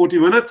 hour and 40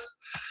 minutes.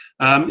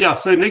 Yeah,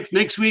 so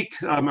next week,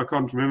 I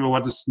can't remember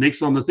what is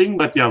next on the thing,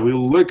 but yeah,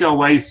 we'll work our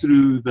way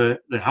through the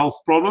health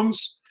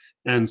problems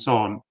and so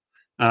on.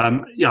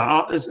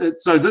 Yeah,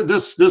 so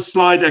this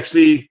slide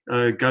actually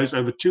goes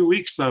over 2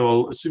 weeks,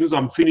 so as soon as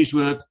I'm finished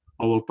with it,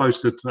 I will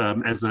post it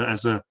as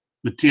a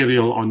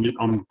material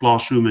on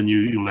Classroom, and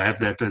you'll have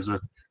that as a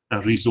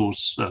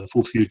resource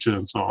for future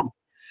and so on.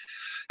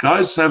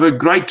 Guys, have a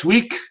great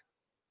week.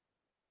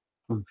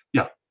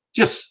 Yeah,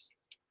 just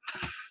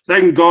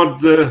thank God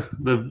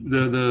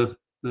the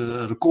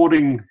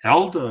recording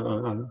held.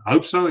 I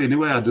hope so.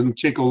 Anyway, I didn't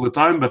check all the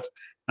time, but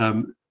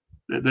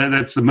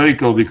that's a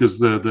miracle, because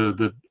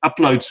the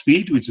upload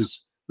speed, which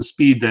is the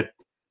speed that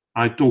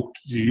I talked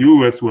to you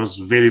with, was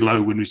very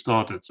low when we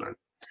started. So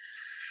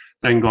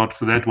thank God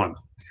for that one.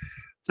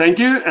 Thank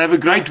you. Have a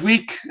great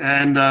week,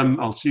 and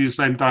I'll see you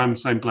same time,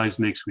 same place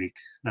next week.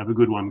 Have a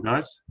good one,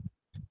 guys.